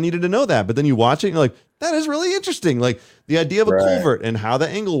even think I needed to know that. But then you watch it and you're like, that is really interesting. Like the idea of a culvert and how the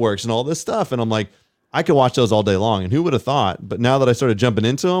angle works and all this stuff. And I'm like, I could watch those all day long. And who would have thought? But now that I started jumping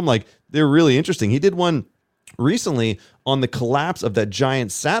into them, like they're really interesting. He did one recently on the collapse of that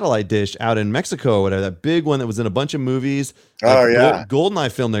giant satellite dish out in Mexico or whatever, that big one that was in a bunch of movies. GoldenEye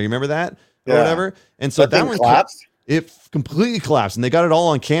film there. You remember that or whatever? And so that one collapsed. It completely collapsed, and they got it all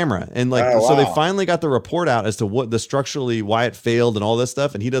on camera. And like, so they finally got the report out as to what the structurally, why it failed and all this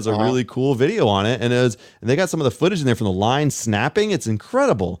stuff. And he does a really cool video on it. And they got some of the footage in there from the line snapping. It's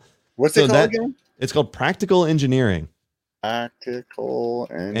incredible. What's it called again? It's called Practical Engineering. Practical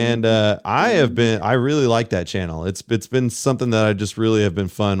and I really like that channel. It's been something that I just really have been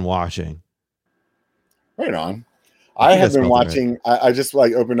fun watching. Right on. I have been watching. Right. I just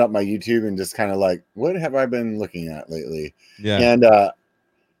like opened up my YouTube and just kind of like, what have I been looking at lately? Yeah. And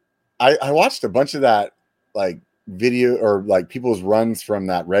I watched a bunch of that like video or like people's runs from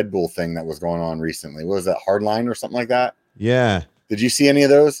that Red Bull thing that was going on recently. What was that, Hardline or something like that? Yeah. Did you see any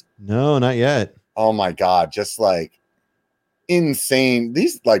of those? No, not yet. Oh my God. Just like insane.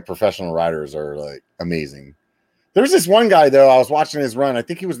 These like professional riders are like amazing. There's this one guy though, I was watching his run. I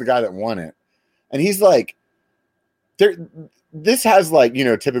think he was the guy that won it. And he's like, this has like, you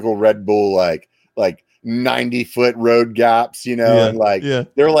know, typical Red Bull, like 90-foot road gaps, you know, and like,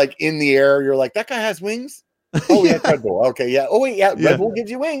 they're like in the air. You're like, that guy has wings. Oh yeah, Red Bull. Okay. Yeah. Oh wait. Yeah. Red Bull gives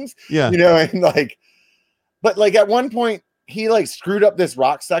you wings. Yeah. You know, and like, but like at one point he like screwed up this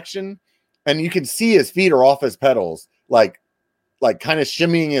rock section and you can see his feet are off his pedals, like kind of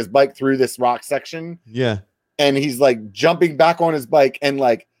shimmying his bike through this rock section. Yeah. And he's like jumping back on his bike and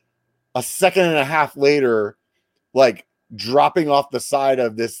like a second and a half later, like dropping off the side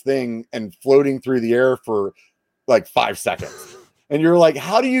of this thing and floating through the air for like 5 seconds. And you're like,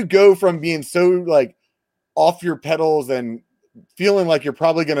 how do you go from being so like off your pedals and feeling like you're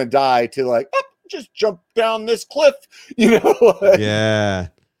probably going to die to like, just jump down this cliff, you know? Like, Yeah.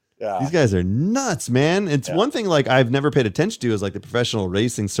 yeah. These guys are nuts, man. It's one thing like I've never paid attention to is like the professional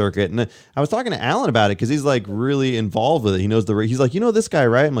racing circuit. And I was talking to Alan about it because he's like really involved with it. He knows he's like, you know, this guy,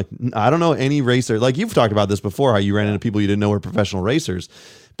 right? I'm like, I don't know any racer. Like you've talked about this before, how you ran into people you didn't know were professional racers.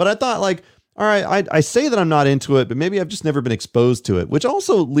 But I thought like, all right, I say that I'm not into it, but maybe I've just never been exposed to it, which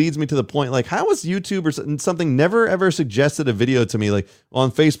also leads me to the point, like, how has YouTube or something never ever suggested a video to me, like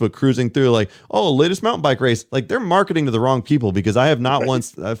on Facebook cruising through, like, oh, latest mountain bike race? Like they're marketing to the wrong people because I have not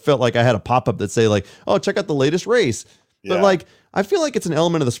once felt like I had a pop-up that say like, oh, check out the latest race. Yeah. But like, I feel like it's an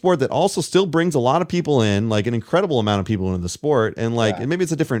element of the sport that also still brings a lot of people in, like an incredible amount of people into the sport. And like, and maybe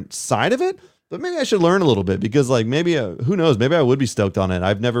it's a different side of it, but maybe I should learn a little bit because like maybe, who knows, maybe I would be stoked on it.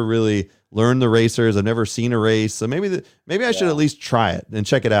 I've never really learned the racers. I've never seen a race. So maybe I should at least try it and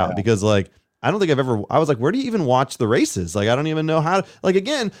check it out because like, I don't think I was like, where do you even watch the races? Like, I don't even know how, like,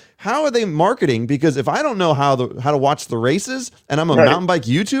 again, how are they marketing? Because if I don't know how to watch the races and I'm a mountain bike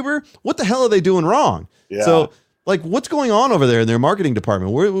YouTuber, what the hell are they doing wrong? Yeah. So like, what's going on over there in their marketing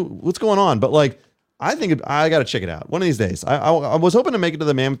department? What's going on? But like, I think I got to check it out one of these days. I was hoping to make it to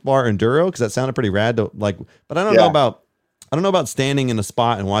the Mammoth Bar Enduro because that sounded pretty rad. But I don't know about standing in a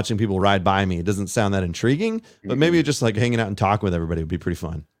spot and watching people ride by me. It doesn't sound that intriguing. But maybe just like hanging out and talking with everybody would be pretty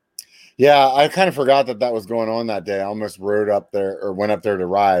fun. Yeah, I kind of forgot that was going on that day. I almost rode up there or went up there to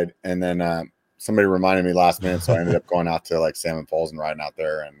ride, and then somebody reminded me last minute, so I ended up going out to like Salmon Falls and riding out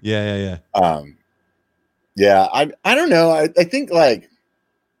there. And yeah. I don't know. I think like.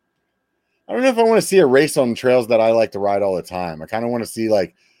 I don't know if I want to see a race on trails that I like to ride all the time. I kind of want to see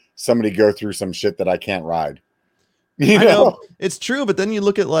like somebody go through some shit that I can't ride. You know? It's true, but then you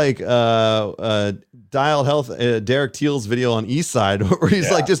look at like Dial Health, Derek Teal's video on East Side, where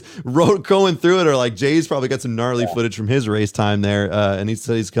he's like just going through it, or like Jay's probably got some gnarly footage from his race time there, and he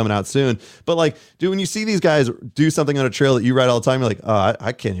said he's coming out soon. But like, dude, when you see these guys do something on a trail that you ride all the time, you're like, oh,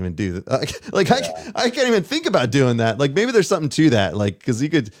 I can't even do that. I can't even think about doing that. Like maybe there's something to that, like because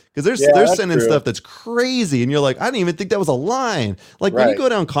they're sending stuff that's crazy, and you're like, I didn't even think that was a line. Like when you go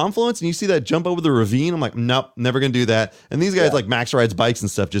down Confluence and you see that jump over the ravine, I'm like, nope, never gonna do that. And these guys like Max rides bikes and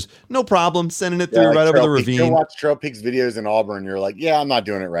stuff, just no problem sending it through right over the ravine. You watch Trail Peaks videos in Auburn, you're like, yeah, I'm not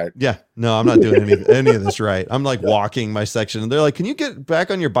doing it right. Yeah, no, I'm not doing any of this right. I'm like walking my section, and they're like, can you get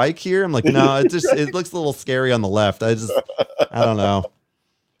back on your bike here? I'm like, no, it looks a little scary on the left. I don't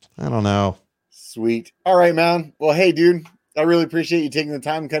know. Sweet. All right, man. Well, hey, dude, I really appreciate you taking the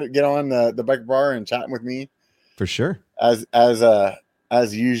time to get on the Biker Bar and chatting with me. For sure.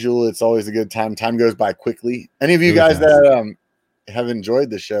 As usual, it's always a good time. Time goes by quickly. Any of you guys that have enjoyed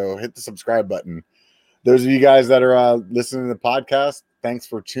the show, hit the subscribe button. Those of you guys that are listening to the podcast, thanks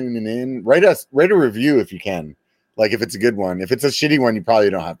for tuning in. Rate a review if you can. Like if it's a good one. If it's a shitty one, you probably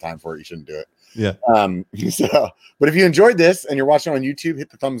don't have time for it. You shouldn't do it. Yeah. But if you enjoyed this and you're watching on YouTube, hit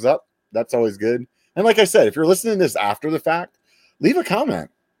the thumbs up. That's always good. And like I said, if you're listening to this after the fact, leave a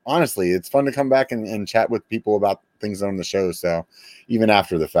comment. Honestly, it's fun to come back and chat with people about things on the show. So even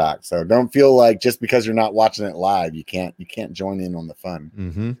after the fact, so don't feel like just because you're not watching it live, you can't join in on the fun.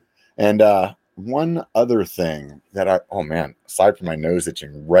 Mm-hmm. And one other thing that aside from my nose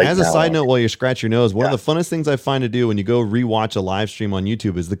itching right now. As a side note, while you scratch your nose, one of the funnest things I find to do when you go rewatch a live stream on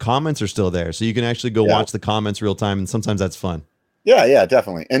YouTube is the comments are still there. So you can actually go watch the comments real time. And sometimes that's fun. Yeah,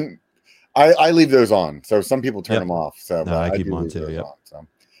 definitely. And I leave those on. So some people turn them off. So no, I keep them on too. So.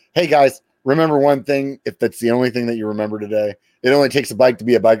 Hey guys, remember one thing, if that's the only thing that you remember today, it only takes a bike to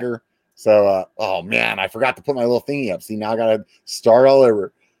be a biker. So, oh man, I forgot to put my little thingy up. See, now I got to start all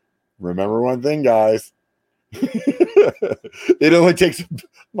over. Remember one thing, guys. It only takes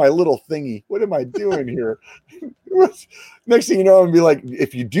my little thingy. What am I doing here? Next thing you know, I'm going to be like,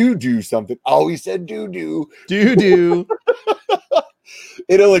 if you do something, always said do.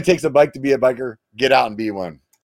 It only takes a bike to be a biker. Get out and be one.